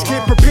bananas,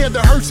 kid. Prepare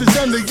the hearses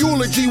and the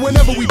eulogy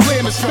whenever we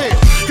plan to spit.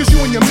 Cause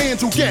you and your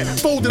mans will get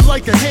folded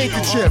like a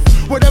handkerchief.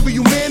 Whatever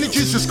you manage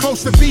is just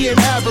close to being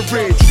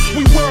average.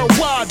 We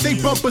worldwide, they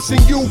bump us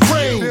in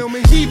Ukraine.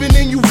 Even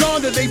in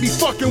Uganda, they be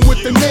fucking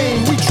with the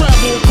name. We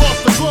travel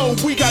across the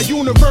globe, we got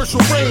universal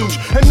range.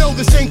 And no,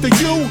 this ain't the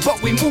you,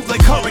 but we move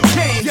like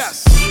hurricanes.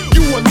 Yes,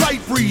 you a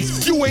light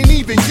breeze, you ain't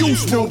even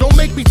useful. Don't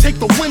make me take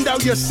the wind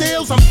out your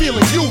sails, I'm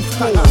feeling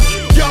youthful.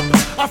 Yup,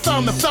 I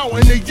found the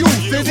fountain of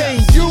youth. It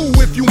ain't you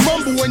if you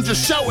mumble and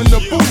just shout in the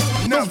booth.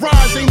 The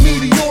rise ain't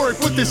meteoric,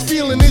 what this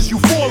feeling is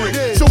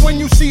euphoric. So when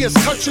you see us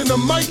touching the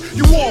mic,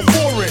 you all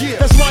for it.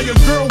 That's why your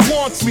girl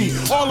wants me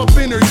all up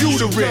in her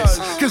uterus.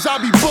 Cause I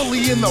be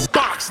bully in the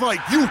box like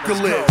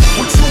Eucalypt.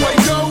 What you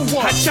ain't know?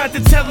 I tried to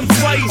tell them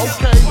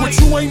twice. Okay, what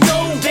you ain't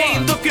know? They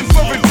ain't looking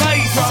for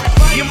advice.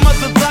 Your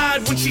mother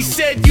lied when she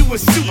said you a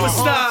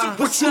superstar.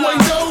 What you ain't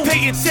know?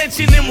 Pay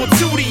attention and we'll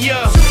tutor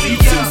ya. You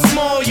too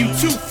small, you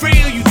too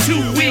frail, you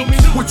too weak.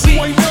 What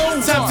you ain't know?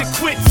 Time to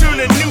quit, turn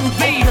a new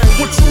leaf.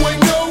 What you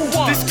ain't know?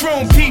 This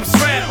grown peeps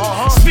rap.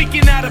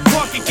 Speaking out of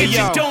pocket, get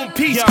your don't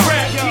piece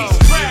crap.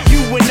 You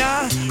and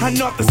I are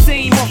not the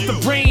same. Off the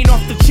brain,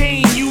 off the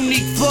chain.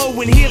 Unique flow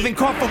and healing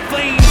copper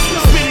flames.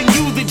 Spinning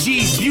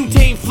eulogies,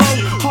 butane flow.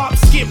 Hop,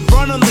 skip,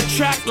 run on the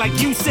track like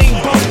Usain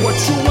Bolt. What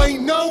you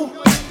ain't know?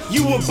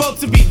 You about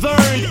to be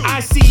learned. I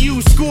see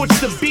you scorch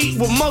the beat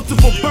with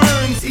multiple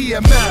burns.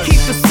 EMS.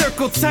 Keep the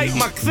circle tight,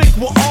 my clique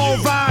will all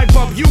ride.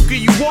 Bob Yuka,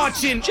 you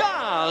watching?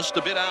 Just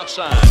a bit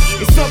outside.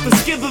 It's not the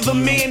skill of the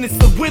man, it's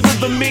the will of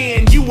the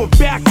man. You a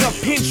backup,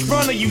 pinch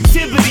runner,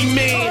 utility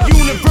man.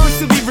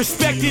 Universally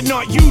respected,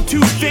 not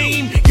YouTube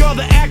fame. You're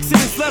the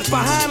accidents left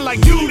behind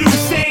like doo-doo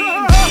stain.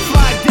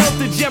 Fly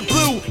Delta,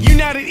 JetBlue,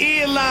 United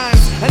Airlines.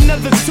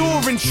 Another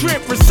touring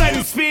trip,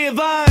 reciting spare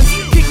lines.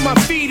 Kick my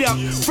feet up,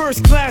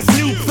 first class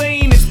new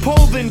plane. It's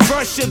Poland,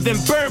 Russia, then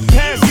burnt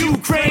past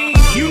Ukraine.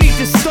 You need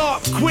to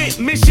stop, quit,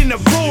 mission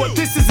abort.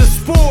 This is a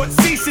sport,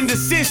 cease and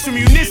desist from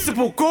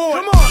municipal court.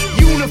 Come on.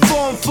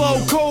 Uniform flow,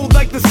 cold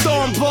like the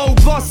storm blow.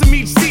 Blossom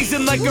each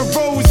season like a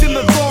rose in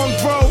the long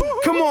grow.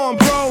 Come on,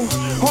 bro.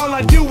 All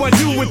I do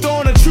with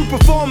honor. True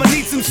performer,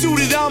 need some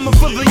suited armor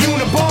for the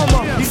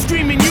Unabomber. You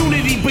screaming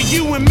unity, but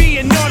you and me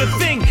are not a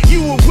thing.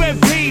 You a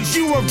web page,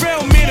 you a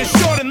real man, a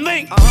short and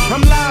link.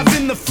 I'm live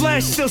in the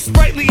flesh, still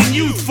sprightly and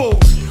youthful.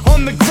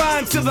 On the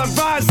grind till I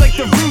rise like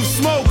the roof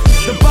smoke.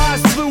 The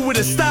bars flew with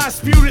a star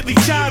spewedly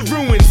child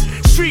ruins.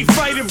 Street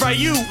fighter by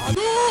you.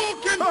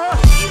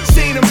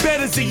 Saying I'm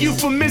better is a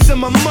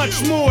euphemism, I'm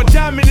much more.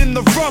 Diamond in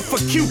the rough,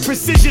 acute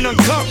precision,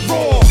 uncut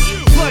raw.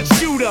 Blood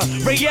shooter,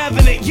 Ray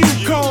Allen at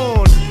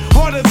Yukon.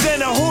 Harder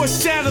than a horse,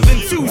 sadder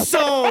than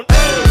Tucson.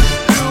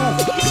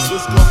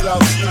 This goes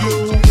out to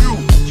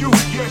you,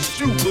 yes,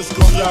 you. This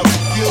goes out to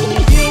you,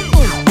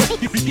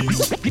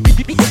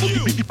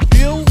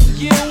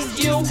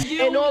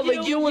 and all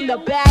of you in the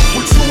back.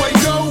 What you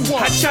ain't know?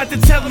 I tried to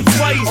tell them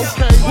twice.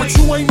 Okay, what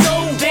you ain't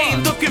know? They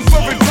ain't looking for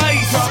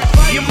advice.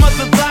 Your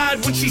mother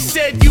lied when she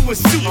said you a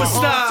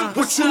superstar.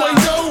 What you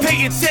ain't know?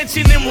 Pay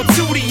attention and we'll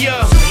tutor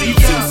ya. You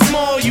too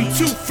small, you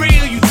too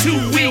frail, you too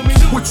weak.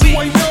 What you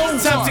ain't know?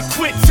 Time to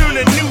quit, turn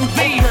a new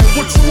leaf.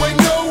 What you ain't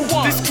know?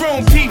 This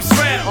grown peeps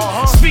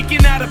rap.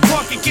 Speaking out of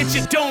pocket. could get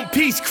your dome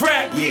piece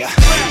cracked. Yeah,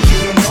 you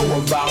don't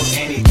know about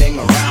anything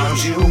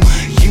around you.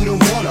 You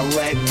don't wanna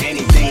let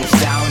anything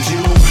astound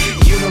you.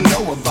 You don't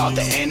know about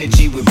the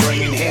energy we're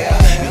bringing here.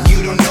 And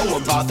you don't know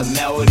about the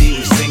melody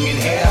we're singing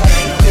here.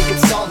 You think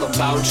it's all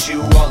about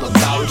you, all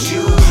about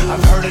you.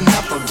 I've heard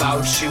enough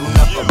about you,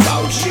 enough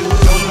about you.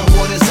 Don't know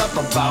what is up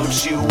about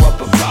you, up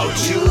about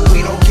you.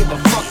 We don't give a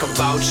fuck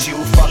about you,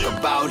 fuck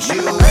about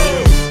you.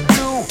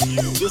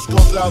 You, this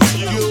goes out to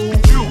you.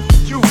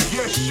 You,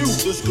 yes you,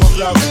 this goes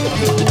out to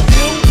you.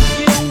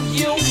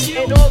 You,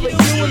 and all of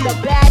you in the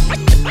back.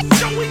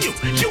 Showing you,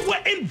 you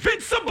were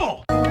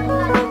invincible.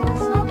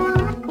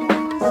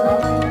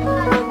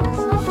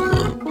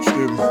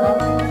 Excuse me.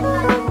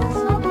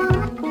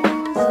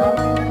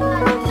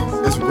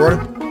 It's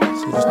recording?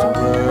 See, this the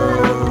real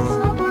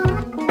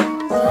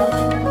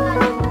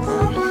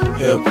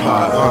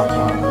hip-hop,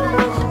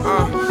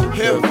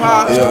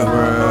 hip-hop,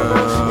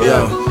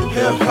 yeah.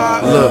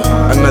 Hip-hop. Look,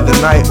 another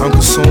night, I'm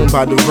consumed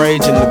by the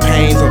rage and the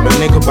pains of a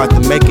nigga about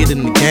to make it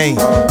in the game.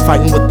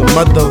 Fighting with the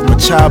mother of my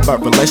child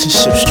about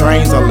relationship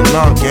strains. All in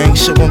all, gang,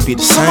 shit won't be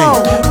the same.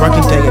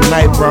 Working day and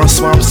night, bro,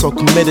 so I'm so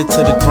committed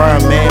to the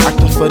grind, man. I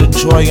can feel the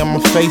joy on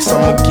my face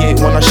I'ma get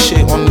when I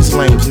shit on these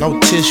lames.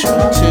 No tissue,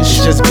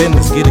 it's just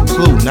business, get a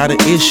clue, not an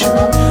issue.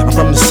 I'm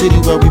from the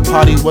city where we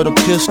party with a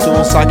pistol,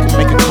 so I can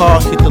make a call,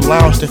 hit the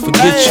lounge, then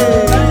forget you.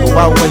 But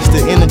why waste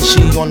the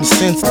energy on the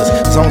senseless?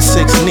 Zone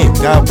 6 Nick,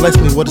 God bless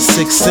me with a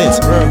 6th sense.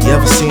 You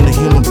ever seen a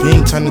human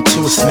being turn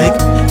into a snake?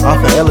 Off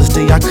of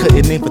LSD, I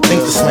couldn't even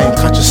think the same.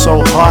 Cut you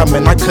so hard,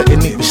 man, I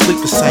couldn't even sleep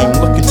the same.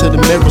 Look into the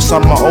mirror, saw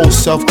my old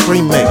self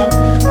cremate.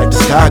 Like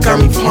this guy got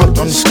me punked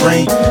on the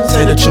screen.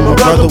 Say that you're my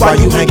brother, why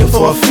you hanging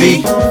for a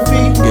fee?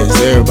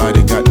 Guess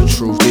everybody got the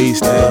truth these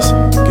days.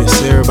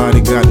 Guess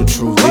everybody got the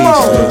truth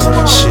these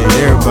days. Shit,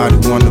 everybody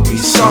wanna be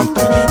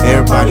something.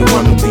 Everybody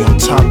wanna be on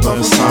top of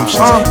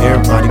assumptions.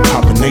 Everybody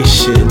popping they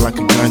shit like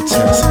a gun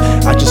test.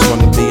 I just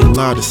wanna be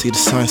allowed to see the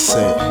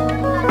sunset.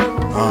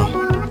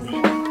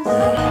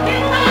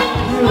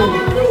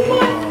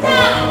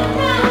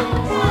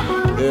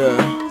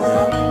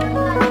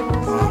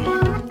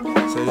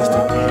 Say this to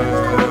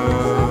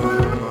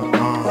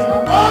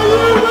Are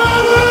you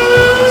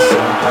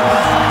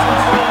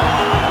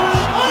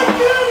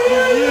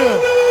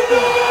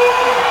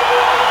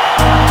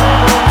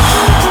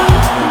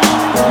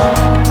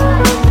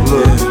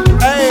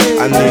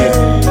I need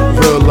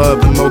real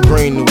love and more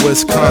green in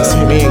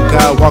Wisconsin. Me and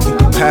God walking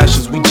through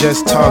pastures, we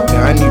just talking.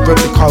 I need Rip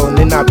to call and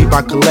then I be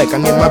by collect. I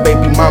need my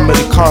baby mama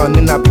to call and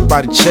then I be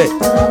by the check.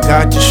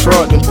 God just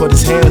shrugged and put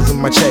his hands on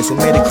my chest and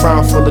made a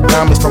crown full of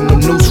diamonds from the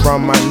noose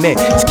around my neck.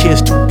 These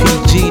kids too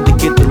PG to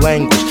get the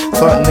language.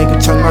 Fuck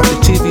nigga, turn off the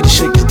TV, the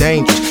shit is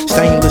dangerous.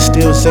 Stainless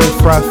steel, same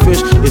fried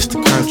fish, it's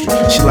the country.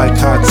 She like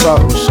how I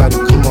talk, wish I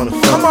could come on and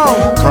fuck.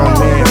 Grown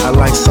man, I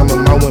like some of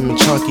my women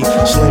chunky,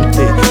 slim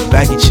thick,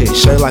 baggy chick,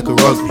 shirt like a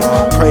rugby.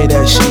 Pray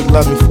that she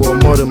love me for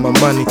more than my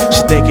money.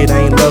 She think it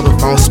ain't love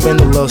if I don't spend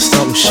a little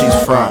something, she's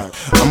fried.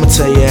 I'ma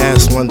tell your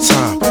ass one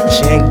time,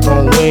 she ain't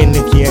gon' win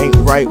if you ain't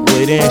right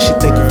within. She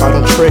think if I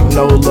don't trick,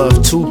 no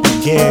love to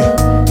begin.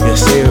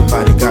 Yes,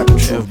 everybody got the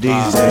truth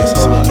these days.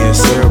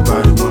 Yes,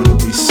 everybody wanna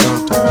be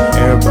something.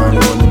 Everybody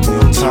wanna be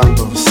on top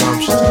of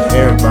assumptions.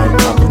 Everybody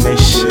popping they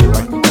shit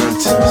like a gun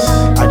test.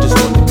 I just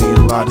wanna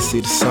be alive to see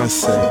the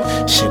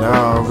sunset. Shit,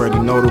 I already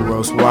know the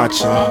world's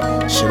watching.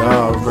 Shit, I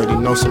already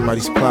know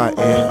somebody's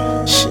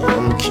plotting. Shit,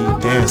 I'ma keep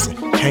dancing.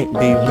 Can't be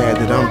mad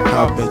that I'm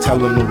popping, tell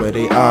them the way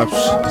they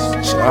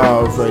options. Shit, I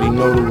already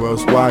know the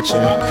world's watching.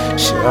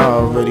 Shit, I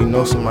already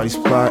know somebody's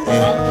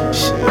plotting.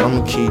 Shit,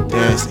 I'ma keep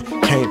dancing.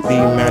 Can't be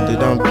mad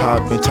that I'm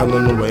popping, tell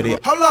them the way they.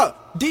 Hold up!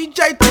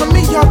 DJ, turn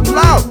me up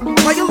loud.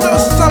 Play a little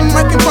something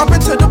I can pop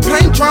into the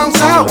pain drowns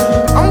out.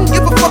 I don't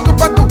give a fuck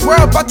about the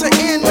world about to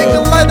end.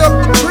 Nigga, light up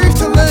the trees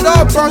till it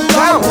all burns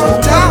down.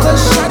 Tell the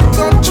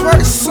shotgun 12